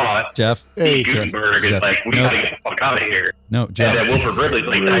get caught. Jeff. Steve Gutenberg is like, we gotta get the fuck out of here. No, Jeff. And then Wilford Brimley's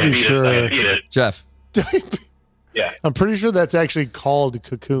like, diabetes. Jeff. Yeah. I'm pretty sure that's actually called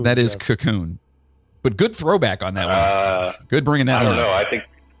Cocoon. That is Jeff. Cocoon. But good throwback on that one. Good bringing that I one don't know. up.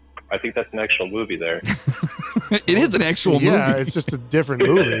 I think that's an actual movie there. It is an actual movie. Yeah, it's just a different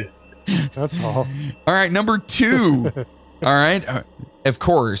movie. That's all. All right, number 2. All right. Of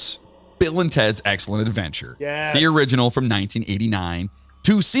course, Bill and Ted's Excellent Adventure. Yes. The original from 1989.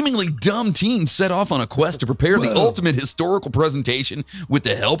 Two seemingly dumb teens set off on a quest to prepare the ultimate historical presentation with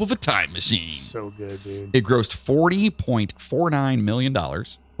the help of a time machine. So good, dude. It grossed $40.49 million.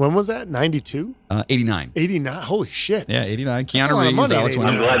 When was that? 92? 89. 89. Holy shit. Yeah, 89. That's a Keanu lot of Reeves, money in Alex 89.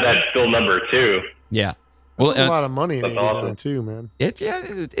 I'm Winter. glad that's still number 2. Yeah. That's Well, a lot of money in that's 89 awesome. too, man. It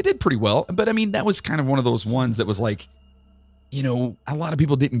did pretty well. But I mean, that was kind of one of those ones that was like, you know, a lot of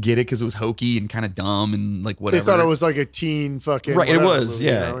people didn't get it because it was hokey and kind of dumb and like whatever. They thought it was like a teen fucking right. It whatever was, movie,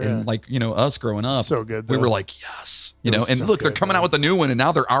 yeah. you know? And like, you know, us growing up, So good, we though. were like, yes, you It know. was And so look, they're good, coming though. out with a new one, and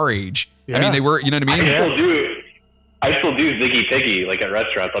now they're our age. I mean, Yeah. they were, you know what I mean? I still do Ziggy Piggy, like at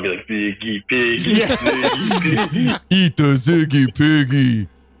restaurants. I'll be like, Ziggy Piggy. Yeah. Ziggy Piggy. Eat the Ziggy Piggy.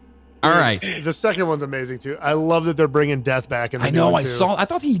 All right. The second one's amazing too. I love that they're bringing Death back in the I new know. one, I too. saw. I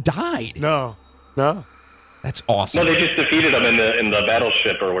thought he died. No. That's No, awesome. they just defeated him in the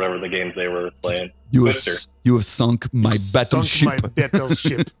battleship or whatever the games they were playing. You have, Twister. you have sunk my battleship. Sunk my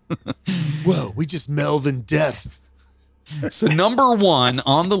battleship. Whoa, we just Melvin Death. So number 1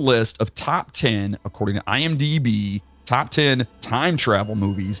 on the list of top 10, according to IMDb, top 10 time travel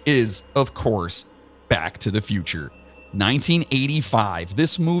movies is, of course, Back to the Future. 1985.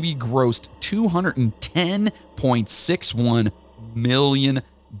 This movie grossed $210.61 million.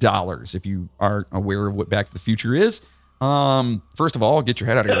 If you are aware of what Back to the Future is, first of all, get your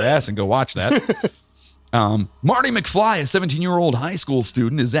head out of your ass and go watch that. Marty McFly, a 17-year-old high school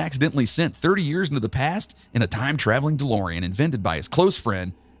student, is accidentally sent 30 years into the past in a time-traveling DeLorean invented by his close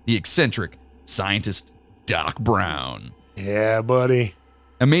friend, the eccentric scientist Doc Brown. Yeah, buddy.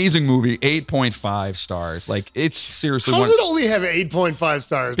 Amazing movie, 8.5 stars. Like, it's seriously How one. does it only have 8.5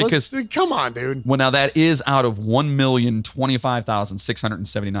 stars? Because- Come on, dude. Well, now that is out of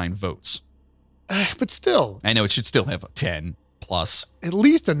 1,025,679 votes. But still, I know it should still have a 10 plus. at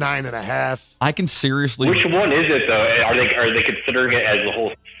least a 9.5. I can seriously. Which one is it though? Are they considering it as the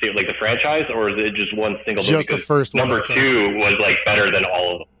whole like the franchise, or is it just one single movie? Just the Because first one, Number I think. 2 was like better than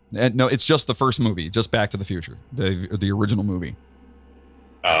all of them. No, it's just the first movie, just Back to the Future, the original movie.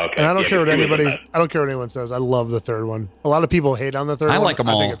 Oh, okay. And I don't Yeah, care what because 2 was the anybody. best. I don't care what anyone says. I love the third one. A lot of people hate on the third I one. like them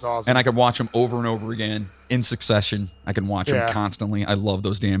all. I think it's awesome. And I could watch them over and over again in succession. I can watch them Yeah. constantly. I love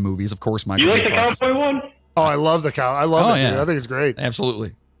those damn movies. Of course, Michael You J. like the Fox. cowboy one? Oh, I love the cow. I love Oh, it, dude. yeah. I think it's great.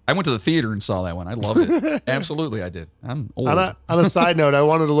 Absolutely. I went to the theater and saw that one. I loved it. Absolutely, I did. I'm old. On a side note, I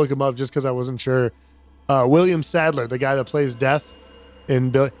wanted to look him up just because I wasn't sure. William Sadler, the guy that plays Death in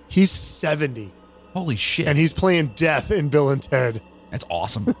Bill, he's 70 Holy shit. and he's playing Death in Bill and Ted. That's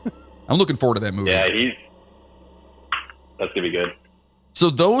awesome. I'm looking forward to that movie. Yeah, that's gonna be good. So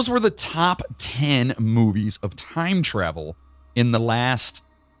those were the top 10 movies of time travel in the last,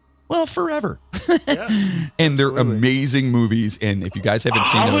 well, forever. Yeah, and they're absolutely. amazing movies. And if you guys haven't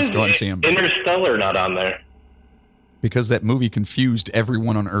seen How those, is go out and see them. Interstellar not on there? Because that movie confused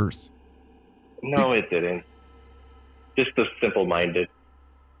everyone on Earth. No, it didn't. Just the simple-minded.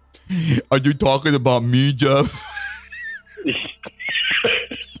 Are you talking about me, Jeff?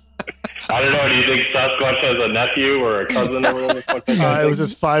 I don't know. Do you think Sasquatch has a nephew or a cousin or whatever the fuck that guy It was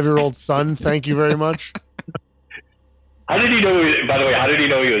thinks? his 5-year-old son. Thank you very much. How did he know? By the way, how did he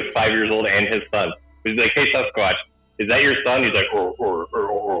know he was 5 years old and his son? He's like, "Hey, Sasquatch, is that your son?" He's like, "How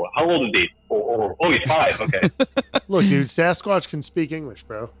old is he?" Oh, he's 5. Okay. Look, dude, Sasquatch can speak English,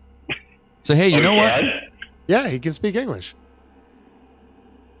 bro. So, hey, you know what? Can? Yeah, he can speak English.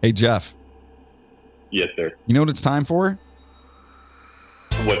 Hey, Jeff, Yes, sir. you know what it's time for?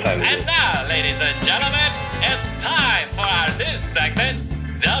 What time is And it? now, ladies and gentlemen, it's time for our new segment,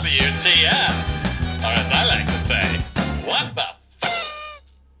 WTF. Or as I like to say, what the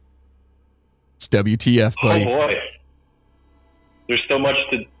It's WTF, buddy. Oh boy, there's so much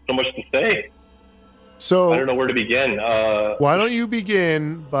to say. So I don't know where to begin. why don't you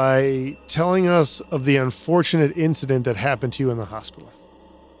begin by telling us of the unfortunate incident that happened to you in the hospital?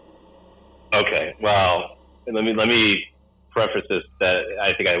 Okay, well, let me preface this that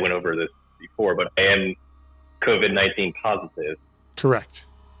I think I went over this before, but I am COVID-19 positive. Correct.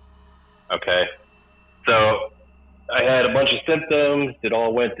 Okay, so I had a bunch of symptoms. It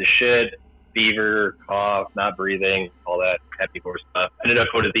all went to shit. Fever, cough, not breathing, all that happy horse stuff. I ended up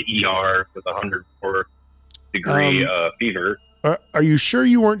going to the ER with 104-degree fever. Are you sure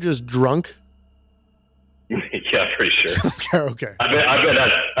you weren't just drunk? Yeah, pretty sure. Okay. I've been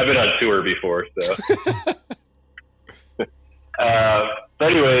on tour before, so. So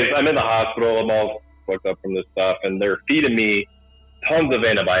anyways, I'm in the hospital. I'm all fucked up from this stuff, and they're feeding me tons of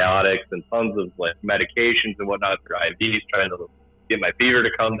antibiotics and tons of like medications and whatnot through IVs, trying to get my fever to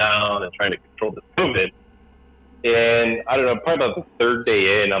come down and trying to control the COVID. And I don't know, probably about the third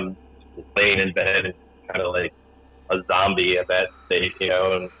day in, I'm laying in bed and kind of like a zombie at that stage, you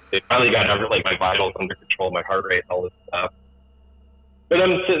know. And they finally got like my vitals under control, my heart rate, all this stuff. But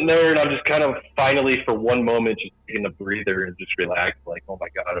I'm sitting there and I'm just kind of finally, for one moment, just taking a breather and just relax. Like, oh my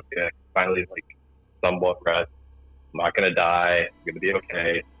God, okay, I can finally like somewhat rest. I'm not gonna die. I'm gonna be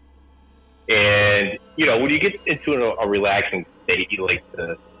okay. And you know, when you get into a relaxing state, you like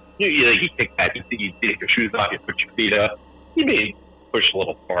to, you take that, you take your shoes off, you put your feet up, you may push a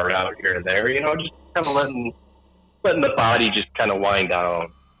little fart out here and there, you know, just kind of letting the body just kind of wind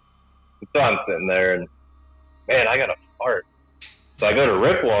down. And so I'm sitting there, and man, I got a fart. So I go to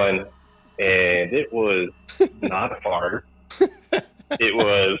rip one, and it was not a fart. It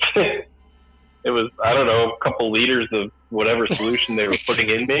was, I don't know, a couple liters of whatever solution they were putting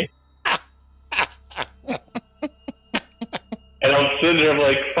in me. And I'm sitting there, I'm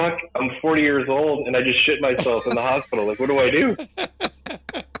like, fuck, I'm 40 years old, and I just shit myself in the hospital. Like, what do I do?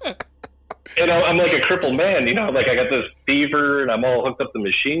 And I'm like a crippled man, you know, like I got this fever, and I'm all hooked up to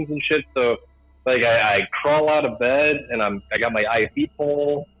machines and shit. So, like, I crawl out of bed, and I got my IV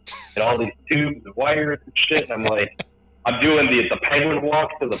pole and all these tubes and wires and shit. And I'm like, I'm doing the penguin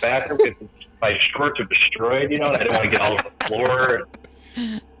walk to the bathroom because my shorts are destroyed, you know, and I don't want to get all over the floor.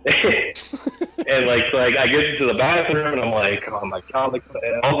 And like, so I get into the bathroom, and I'm like, oh my God, like,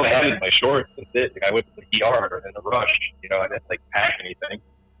 all I had is my shorts. That's it. Like, I went to the ER in a rush, you know, I didn't like pack anything.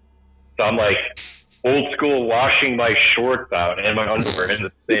 So I'm like old school washing my shorts out and my underwear in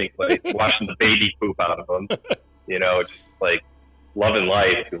the sink, like washing the baby poop out of them, you know, just like loving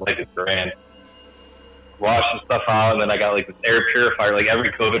life. Life is grand. Wash some stuff out, and then I got like this air purifier. Like every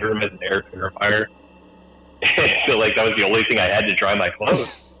COVID room has an air purifier. So like that was the only thing I had to dry my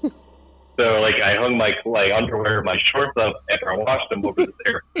clothes. So like I hung my underwear, my shorts up after I washed them over this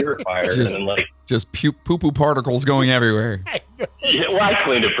air purifier, and then like just poo-poo particles going everywhere. Yeah, well, I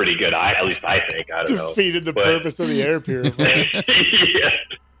cleaned it pretty good. At least I think. I don't know. Defeated the purpose of the air purifier. Yeah.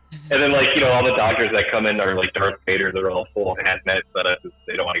 And then like, you know, all the doctors that come in are like Darth Vader. They're all full of hazmat setups.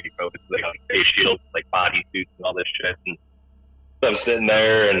 They don't want to get COVID, so they got like face shields, like body suits, and all this shit. And so I'm sitting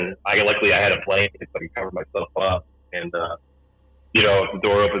there, and luckily I had a blanket, so I could cover myself up. And you know, the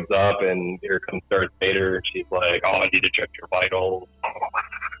door opens up, and here comes Darth Vader. She's like, "Oh, I need to check your vitals." I'm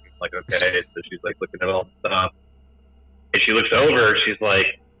like, okay. So she's like looking at all the stuff, and she looks over. She's like,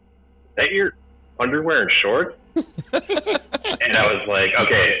 "Is that your underwear and shorts?" And I was like,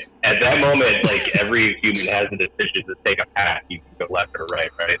 okay. At that moment, like every human has a decision to take a path. You can go left or right,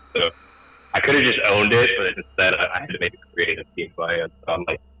 right? So I could have just owned it, but instead I had to make a creative team plan. So I'm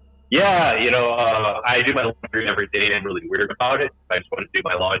like, yeah, you know, I do my laundry every day. I'm really weird about it. I just want to do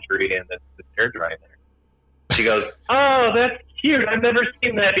my laundry and then just air dry there. She goes, "Oh, that's cute. I've never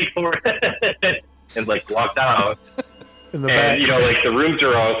seen that before." And like walked out. In the and back. you know, like the rooms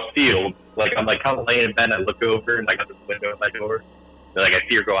are all sealed. Like I'm like kind of laying in bed, and I look over, and I got this window at my door. And like I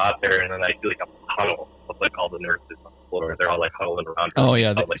see her go out there, and then I see like a huddle of like all the nurses on the floor. They're all like huddling around her. Oh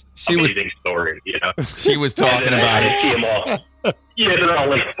yeah, like, she was story, you know. She was talking about it. I see them all. Yeah, they're all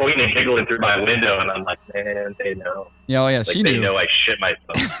like pointing and giggling through my window, and I'm like, man, they know. Yeah, oh yeah, Like, she they knew. know I shit myself.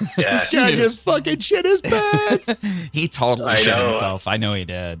 Yeah, This guy just fucking shit his pants. He totally I shit know. himself. I know he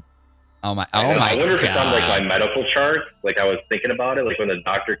did. Oh my! I Oh know. my I wonder if it's on like my God. medical chart. Like I was thinking about it, like when the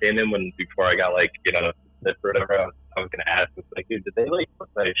doctor came in, before I got like, you know, sniff or whatever. I was gonna ask, like, dude, did they like put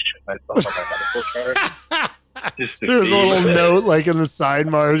that shit myself on my medical chart? Just to There's a see. little note like in the side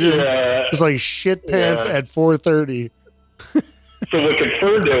margin. Yeah. It's like shit pants Yeah. at 4:30. So what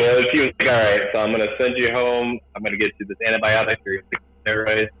confirmed it was, he was like, all right, so I'm going to send you home. I'm going to get you this antibiotic. You're going to take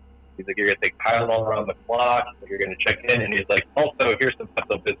steroids. He's like, you're going to take Tylenol around the clock. You're going to check in. And he's like, also, here's some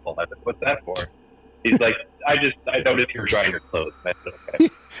Pepto-Bismol. I said, what's that for? He's like, I noticed you were drying your clothes. And I said, okay.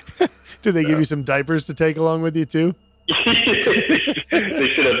 Did they give you some diapers to take along with you too? They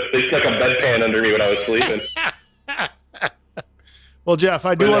stuck a bedpan under me when I was sleeping. Well, Jeff,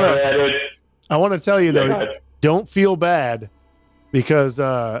 I want to tell you though, don't feel bad because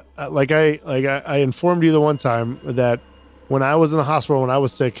I informed you the one time that when I was in the hospital, when I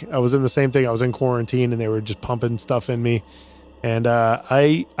was sick, I was in the same thing. I was in quarantine and they were just pumping stuff in me. And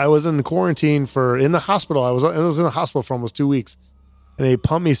I was in quarantine in the hospital. I was in the hospital for almost 2 weeks, and they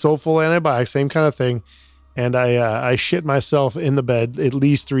pumped me so full of antibiotics, same kind of thing. And I shit myself in the bed at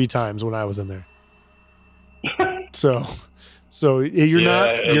least 3 times when I was in there. So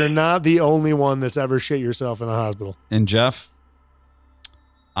you're not the only one that's ever shit yourself in a hospital. And Jeff,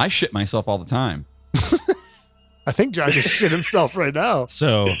 I shit myself all the time. I think John just shit himself right now.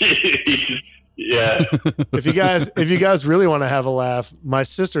 So yeah. If you guys really want to have a laugh, my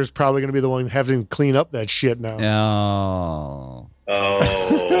sister's probably going to be the one having to clean up that shit now.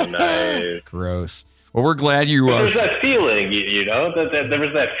 Oh, nice. Gross. Well, we're glad you are. There's that feeling, you know, there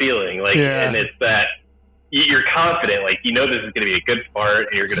was that feeling, like, and it's that you're confident, like, you know, this is going to be a good fart,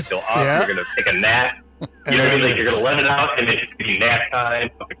 and you're going to feel awesome. You're going to take a nap. You know what I mean? Like, you're going to let it out, and it's going to be nap time.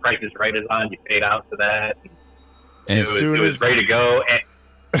 If the Price is Right is on, you fade out to that. And it was ready to go, and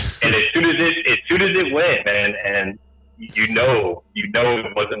as soon as it went, man, and you know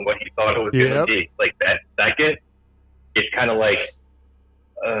it wasn't what you thought it was going to be. Like that second, it's kind of like.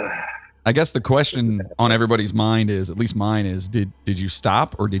 I guess the question on everybody's mind is, at least mine is, did you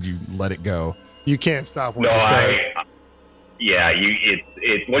stop or did you let it go? You can't stop once you start.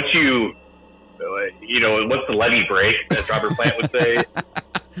 It's once you know, once the levee breaks, as Robert Plant would say,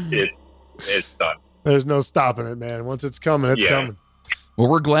 it's done. There's no stopping it, man. Once it's coming, it's coming. Well,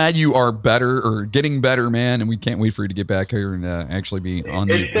 we're glad you are better or getting better, man, and we can't wait for you to get back here and actually be on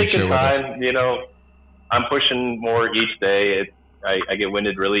the show with us. You know, I'm pushing more each day. I get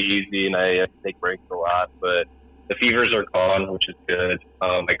winded really easy, and I take breaks a lot, but the fevers are gone, which is good.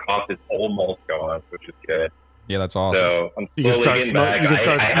 My cough is almost gone, which is good. Yeah, that's awesome. So I'm slowly getting back. You can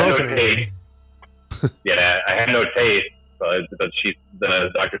start smoking. I have no taste, but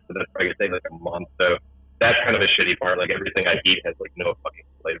the doctor said that's probably going to take like a month. So that's kind of a shitty part. Like everything I eat has like no fucking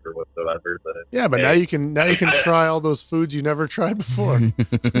flavor whatsoever. But now you can try all those foods you never tried before.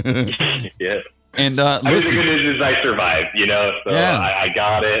 Yeah. And listen, the good news is I survived, you know, so I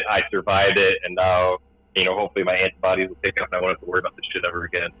got it, I survived it, and now, you know, hopefully my antibodies will pick up and I won't have to worry about this shit ever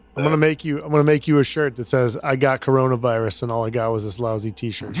again. So. I'm gonna make you a shirt that says I got coronavirus and all I got was this lousy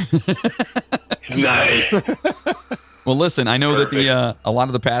t-shirt. Nice. Well, listen, I know that a lot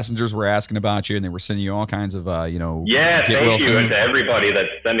of the passengers were asking about you and they were sending you all kinds of thank you, and to everybody that's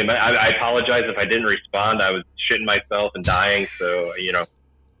sending me. I apologize if I didn't respond. I was shitting myself and dying, so you know.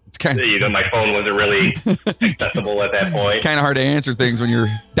 It's kind of, my phone wasn't really accessible at that point. Kind of hard to answer things when you're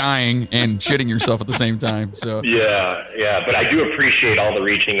dying and shitting yourself at the same time. So yeah, but I do appreciate all the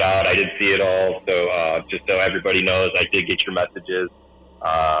reaching out. I did see it all, so just so everybody knows, I did get your messages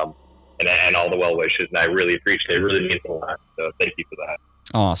and all the well wishes, and I really appreciate it. It really means a lot. So thank you for that.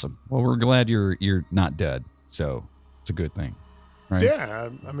 Awesome. Well, we're glad you're not dead, so it's a good thing, right?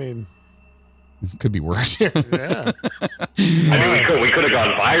 Yeah, I mean. It could be worse. Yeah. I mean, we could have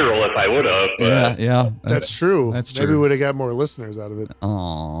gone viral if I would have. Yeah. That's true. That's true. Maybe we would have got more listeners out of it.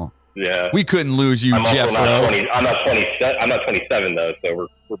 Oh. Yeah. We couldn't lose you, Jeff. I'm not 27. I'm not 27 though, so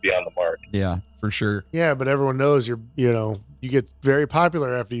we're beyond the mark. Yeah, for sure. Yeah, but everyone knows you get very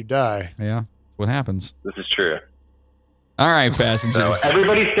popular after you die. Yeah, that's what happens. This is true. All right, passengers. So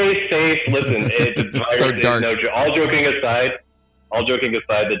everybody stay safe. Listen, the virus so dark. is no joke. All joking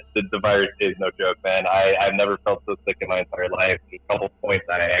aside, the virus is no joke, man. I've never felt so sick in my entire life. There's a couple points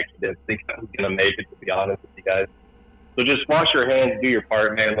I actually didn't think I was going to make it, to be honest with you guys. So just wash your hands, do your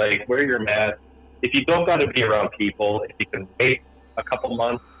part, man. Like, wear your mask. If you don't got to be around people, if you can wait a couple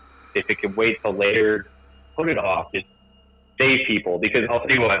months, if it can wait till later, put it off. Just save people. Because I'll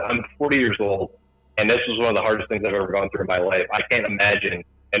tell you what, I'm 40 years old, and this was one of the hardest things I've ever gone through in my life. I can't imagine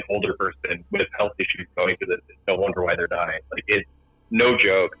an older person with health issues going through this. It's no wonder why they're dying. Like, it's no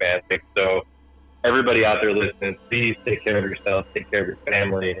joke, man. So everybody out there listening, please take care of yourself, take care of your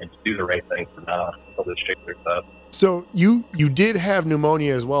family, and just do the right thing for now until this shit clears up. So you did have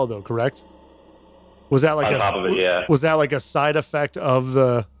pneumonia as well, though, correct? Was that like on top of it? Yeah. Was that like a side effect of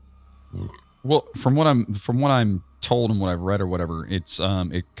the? Well, from what I'm told and what I've read or whatever, it's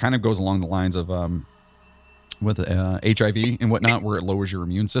it kind of goes along the lines of with HIV and whatnot, where it lowers your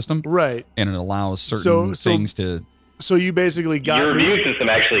immune system, right? And it allows certain things to. So you basically got your immune system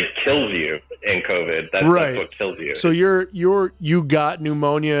actually kills you in COVID. That's what kills you. So you got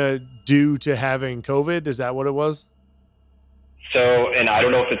pneumonia due to having COVID. Is that what it was? So, and I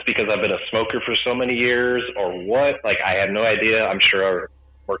don't know if it's because I've been a smoker for so many years or what. Like, I have no idea. I'm sure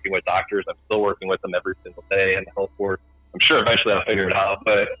working with doctors, I'm still working with them every single day in the health board. I'm sure eventually I'll figure it out.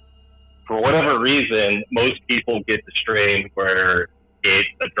 But for whatever reason, most people get the strain where it's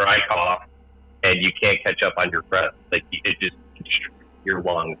a dry cough and you can't catch up on your breath. Like, it just your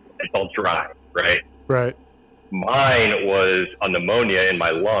lungs. It's all dry, right? Right. Mine was a pneumonia in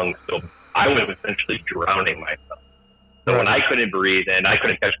my lungs, so I was essentially drowning myself. So when I couldn't breathe and I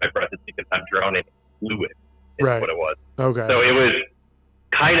couldn't catch my breath, it's because I'm drowning in fluid. Is what it was. Okay. So it was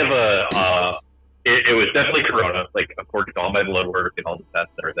kind of it was definitely corona. Like, according to all my blood work and all the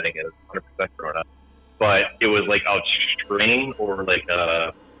tests and everything, it was 100% corona. But it was like a strain or like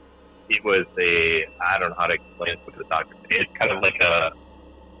it was I don't know how to explain it to the doctor. It's kind of like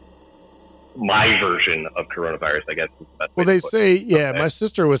my version of coronavirus, I guess. Is the best way Well, they to put say, it. my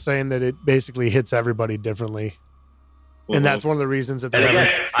sister was saying that it basically hits everybody differently. And that's one of the reasons that and they again,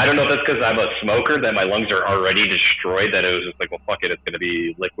 have I don't know if that's because I'm a smoker, that my lungs are already destroyed, that it was just like, well, fuck it, it's going to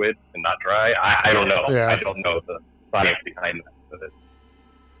be liquid and not dry. I don't know. Yeah. I don't know the science behind that. But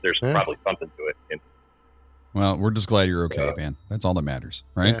there's probably something to it. Well, we're just glad you're okay, man. That's all that matters,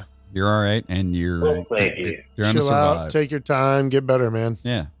 right? Yeah. You're all right, and you're Well, thank you. you're on to chill survive. out, take your time, get better, man.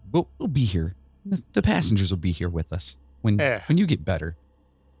 Yeah, we'll be here. The passengers will be here with us when you get better,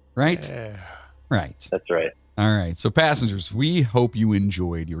 right? Yeah. Right. That's right. All right. So, passengers, we hope you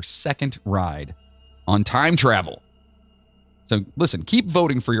enjoyed your second ride on time travel. So, listen, keep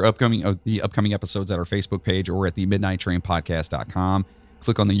voting for your upcoming episodes at our Facebook page or at the midnighttrainpodcast.com.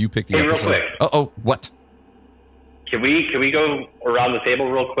 Click on the You Pick the Hey, real Episode. quick. Oh, what? Can we go around the table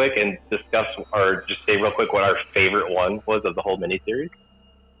real quick and discuss, or just say real quick what our favorite one was of the whole miniseries?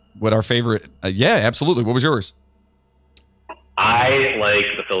 What our favorite? Yeah, absolutely. What was yours? I like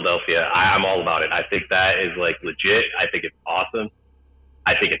the Philadelphia. I'm all about it. I think that is like legit. I think it's awesome.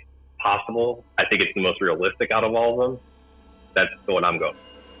 I think it's possible. I think it's the most realistic out of all of them. That's the one I'm going.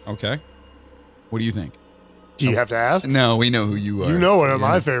 Okay. What do you think? Do you have to ask? No, we know who you are. You know what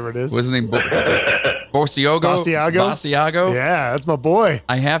my favorite is. What's his name? Basiago? Basiago? Yeah, that's my boy.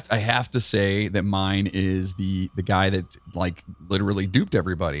 I have to say that mine is the guy that like literally duped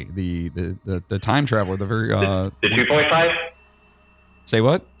everybody. The time traveler. The very the 2.5. Say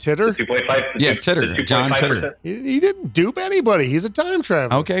what? Titter? 2.5. Yeah, Titter. John Titter. He didn't dupe anybody. He's a time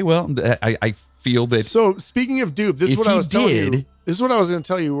traveler. Okay, well, I feel that. So speaking of dupe, this is what I was telling you. This is what I was going to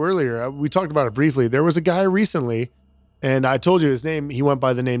tell you earlier. We talked about it briefly. There was a guy recently, and I told you his name. He went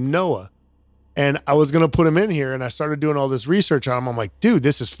by the name Noah. And I was going to put him in here, and I started doing all this research on him. I'm like, dude,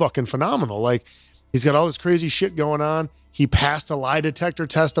 this is fucking phenomenal. Like, he's got all this crazy shit going on. He passed a lie detector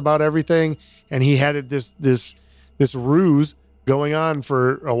test about everything, and he had this ruse going on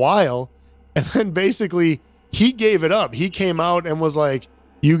for a while. And then basically he gave it up. He came out and was like,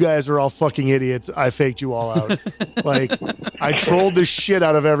 you guys are all fucking idiots. I faked you all out. Like, I trolled the shit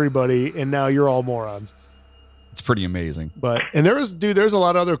out of everybody, and now you're all morons. It's pretty amazing. But, and there's a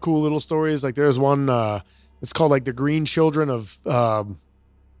lot of other cool little stories. Like, there's one, it's called like the Green Children of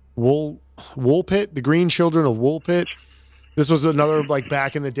Woolpit, the Green Children of Woolpit. This was another, like,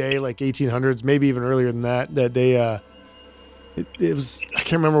 back in the day, like 1800s, maybe even earlier than that they, it was, I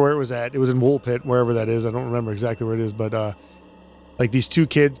can't remember where it was at. It was in Woolpit, wherever that is. I don't remember exactly where it is, but, like, these two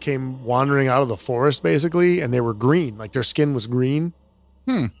kids came wandering out of the forest, basically, and they were green. Like, their skin was green.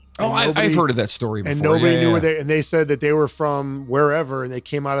 Oh, I've heard of that story before. And nobody knew where they, and they said that they were from wherever, and they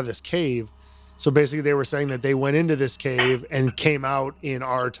came out of this cave. So basically they were saying that they went into this cave and came out in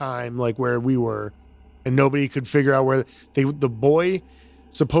our time, like where we were, and nobody could figure out where the boy,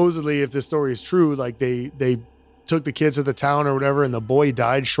 supposedly, if this story is true, like they took the kids to the town or whatever, and the boy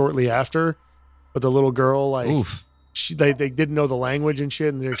died shortly after, but the little girl, like, oof. They didn't know the language and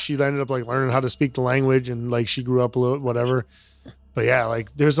shit, and she ended up like learning how to speak the language, and like she grew up a little whatever. But yeah,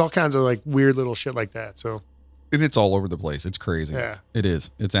 like there's all kinds of like weird little shit like that. So, and it's all over the place. It's crazy. Yeah, it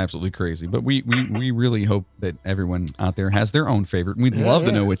is. It's absolutely crazy. But we really hope that everyone out there has their own favorite. We'd love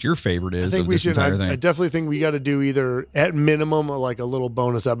to know what your favorite is. I think of we this should. entire thing. I definitely think we got to do either at minimum like a little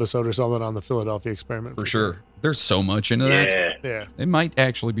bonus episode or something on the Philadelphia experiment. For sure. There's so much into that. Yeah. It might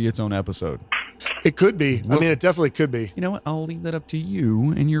actually be its own episode. It could be. Well, I mean, it definitely could be. You know what? I'll leave that up to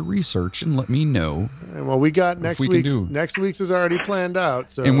you and your research, and let me know. And well, we got next week's. Do. Next week's is already planned out.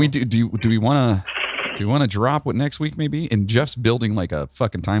 So, and we do we want to drop what next week may be? And Jeff's building like a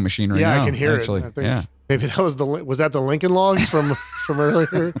fucking time machine right now. Yeah, I can hear actually. it. I think maybe that was that the Lincoln Logs from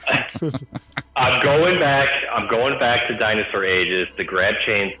earlier. I'm going back to dinosaur ages to grab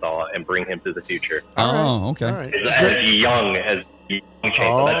Chainsaw and bring him to the future. Okay. All right. As young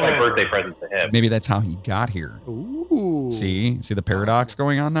Chainsaw. That's my birthday present to him. Maybe that's how he got here. Ooh. See the paradox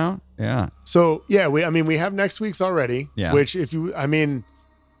going on now? Yeah. So yeah, we have next week's already. Yeah. Which if you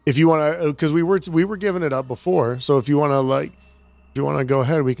want to, because we were giving it up before. So if you want to go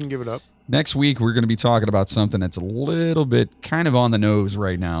ahead, we can give it up. Next week we're going to be talking about something that's a little bit kind of on the nose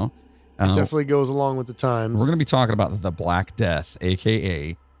right now. It definitely goes along with the times. We're going to be talking about the Black Death,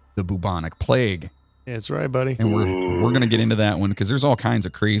 aka the bubonic plague. That's right, buddy. And we're going to get into that one because there's all kinds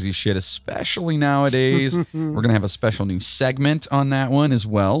of crazy shit, especially nowadays. We're going to have a special new segment on that one as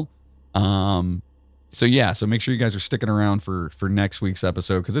well. So make sure you guys are sticking around for next week's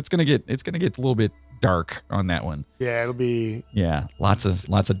episode because it's going to get a little bit dark on that one. Yeah, it'll be lots of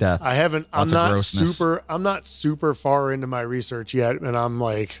death. I'm not super far into my research yet, and I'm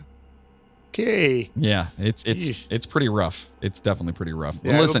like, okay. Yeah, it's pretty rough. It's definitely pretty rough.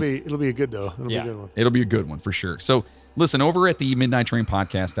 Yeah, listen, it'll be a good though. It'll be a good one. It'll be a good one for sure. So listen, over at the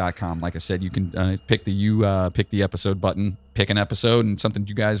midnighttrainpodcast.com, like I said, you can pick the episode button, pick an episode and something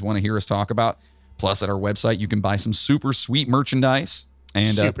you guys want to hear us talk about. Plus at our website, you can buy some super sweet merchandise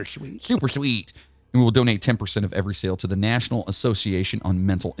and super sweet. And we'll donate 10% of every sale to the National Association on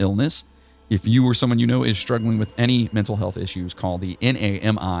Mental Illness. If you or someone you know is struggling with any mental health issues, call the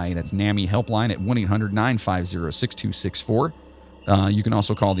NAMI, that's NAMI helpline at 1-800-950-6264. You can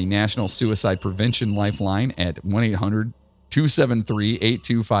also call the National Suicide Prevention Lifeline at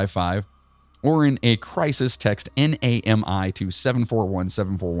 1-800-273-8255. Or in a crisis, text NAMI to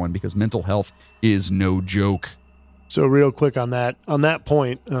 741-741 because mental health is no joke. So real quick on that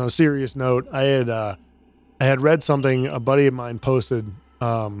point, on a serious note, I had read something a buddy of mine posted.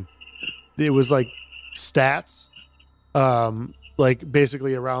 It was like stats, like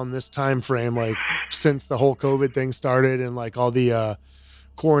basically around this time frame, like since the whole COVID thing started and like all the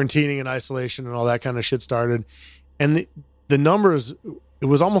quarantining and isolation and all that kind of shit started. And the numbers, it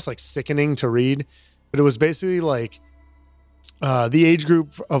was almost like sickening to read, but it was basically like the age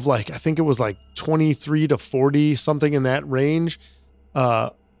group of like, I think it was like 23 to 40, something in that range,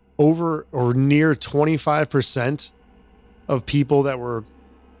 over or near 25% of people that were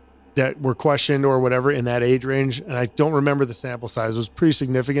questioned or whatever in that age range. And I don't remember the sample size. It was pretty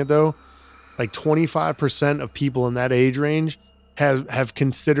significant though. Like 25% of people in that age range have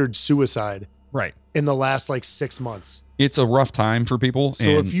considered suicide right in the last like 6 months. It's a rough time for people.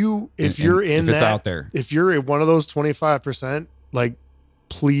 So if you're out there, if you're one of those 25%, like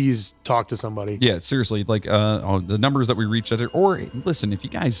please talk to somebody. Yeah, seriously. Like the numbers that we reached out, or listen, if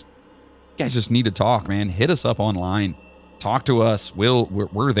you guys just need to talk, man, hit us up online. Talk to us.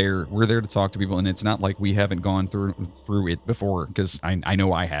 We're there. We're there to talk to people, and it's not like we haven't gone through it before. Because I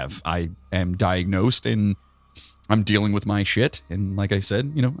know I have. I am diagnosed, and I'm dealing with my shit. And like I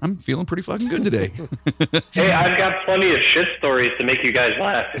said, I'm feeling pretty fucking good today. Hey, I've got plenty of shit stories to make you guys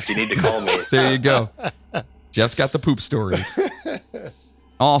laugh. If you need to call me. There you go. Jeff's got the poop stories.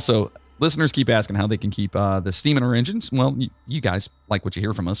 Also, listeners keep asking how they can keep the steam in our engines. Well, you guys like what you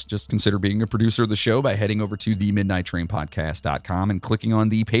hear from us. Just consider being a producer of the show by heading over to themidnighttrainpodcast.com and clicking on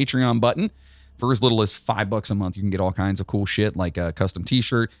the Patreon button. For as little as $5 a month, you can get all kinds of cool shit like a custom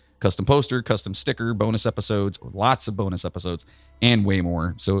t-shirt, custom poster, custom sticker, bonus episodes, lots of bonus episodes, and way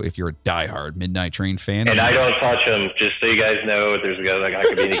more. So if you're a diehard Midnight Train fan. And I don't touch them, just so you guys know, there's like I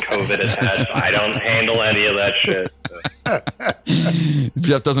could be any COVID attached. I don't handle any of that shit.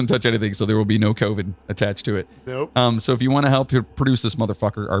 Jeff doesn't touch anything, so there will be no COVID attached to it. Nope. So if you want to help produce this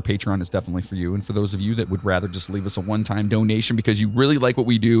motherfucker, our Patreon is definitely for you. And for those of you that would rather just leave us a one-time donation because you really like what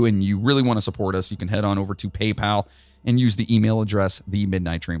we do and you really want to support us, you can head on over to PayPal and use the email address,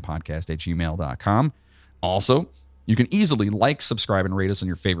 themidnighttrainpodcast@gmail.com. Also, you can easily like, subscribe, and rate us on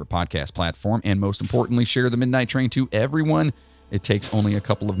your favorite podcast platform. And most importantly, share the Midnight Train to everyone. It takes only a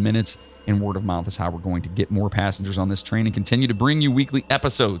couple of minutes, and word of mouth is how we're going to get more passengers on this train and continue to bring you weekly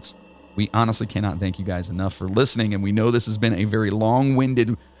episodes. We honestly cannot thank you guys enough for listening, and we know this has been a very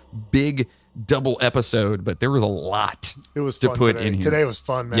long-winded, big double episode, but there was a lot to put in here. Today was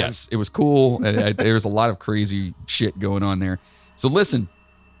fun, man. Yes, it was cool. There's a lot of crazy shit going on there. So listen,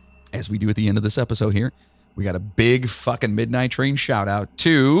 as we do at the end of this episode here, we got a big fucking Midnight Train shout out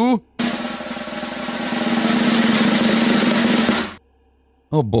to...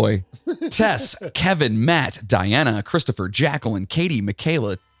 Oh boy. Tess, Kevin, Matt, Diana, Christopher, Jacqueline, Katie,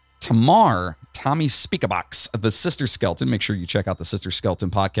 Michaela, Tamar, Tommy Speakabox, the Sister Skeleton. Make sure you check out the Sister Skeleton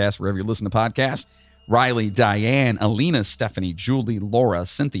podcast wherever you listen to podcasts. Riley, Diane, Alina, Stephanie, Julie, Laura,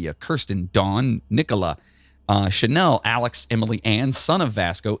 Cynthia, Kirsten, Dawn, Nicola, Chanel, Alex, Emily, Ann, Son of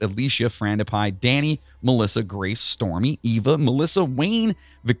Vasco, Alicia, Frandipai, Danny, Melissa, Grace, Stormy, Eva, Melissa, Wayne,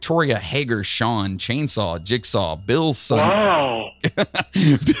 Victoria, Hager, Sean, Chainsaw, Jigsaw, Bill's son,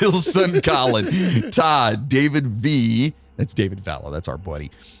 Bill's son, Colin, Todd, David V, That's David Vallow. That's our buddy.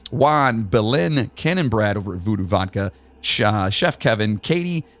 Juan, Belen, Ken, and Brad over at Voodoo Vodka. Chef Kevin,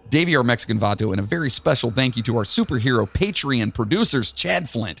 Katie, Davey, our Mexican Vato, and a very special thank you to our superhero Patreon producers, Chad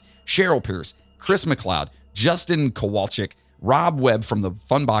Flint, Cheryl Pierce, Chris McLeod, Justin Kowalczyk, Rob Webb from the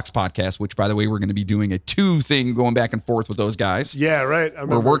Funbox podcast, which, by the way, we're going to be doing a 2 thing going back and forth with those guys. Yeah, right.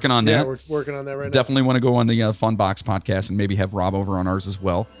 We're working on that. Yeah, we're working on that right now. Definitely want to go on the Funbox podcast and maybe have Rob over on ours as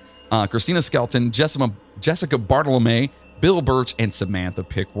well. Christina Skelton, Jessica Bartolome, Bill Birch, and Samantha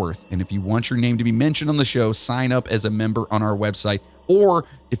Pickworth. And if you want your name to be mentioned on the show, sign up as a member on our website. Or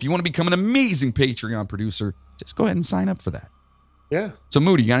if you want to become an amazing Patreon producer, just go ahead and sign up for that. Yeah. So,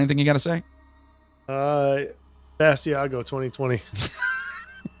 Moody, you got anything you got to say? Bastiago 2020.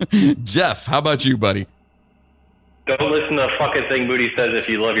 Jeff, how about you, buddy? Don't listen to a fucking thing Moody says if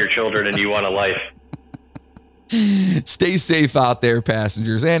you love your children and you want a life. Stay safe out there,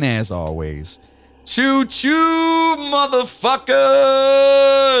 passengers. And as always, choo-choo,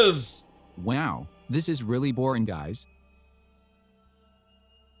 motherfuckers! Wow, this is really boring, guys.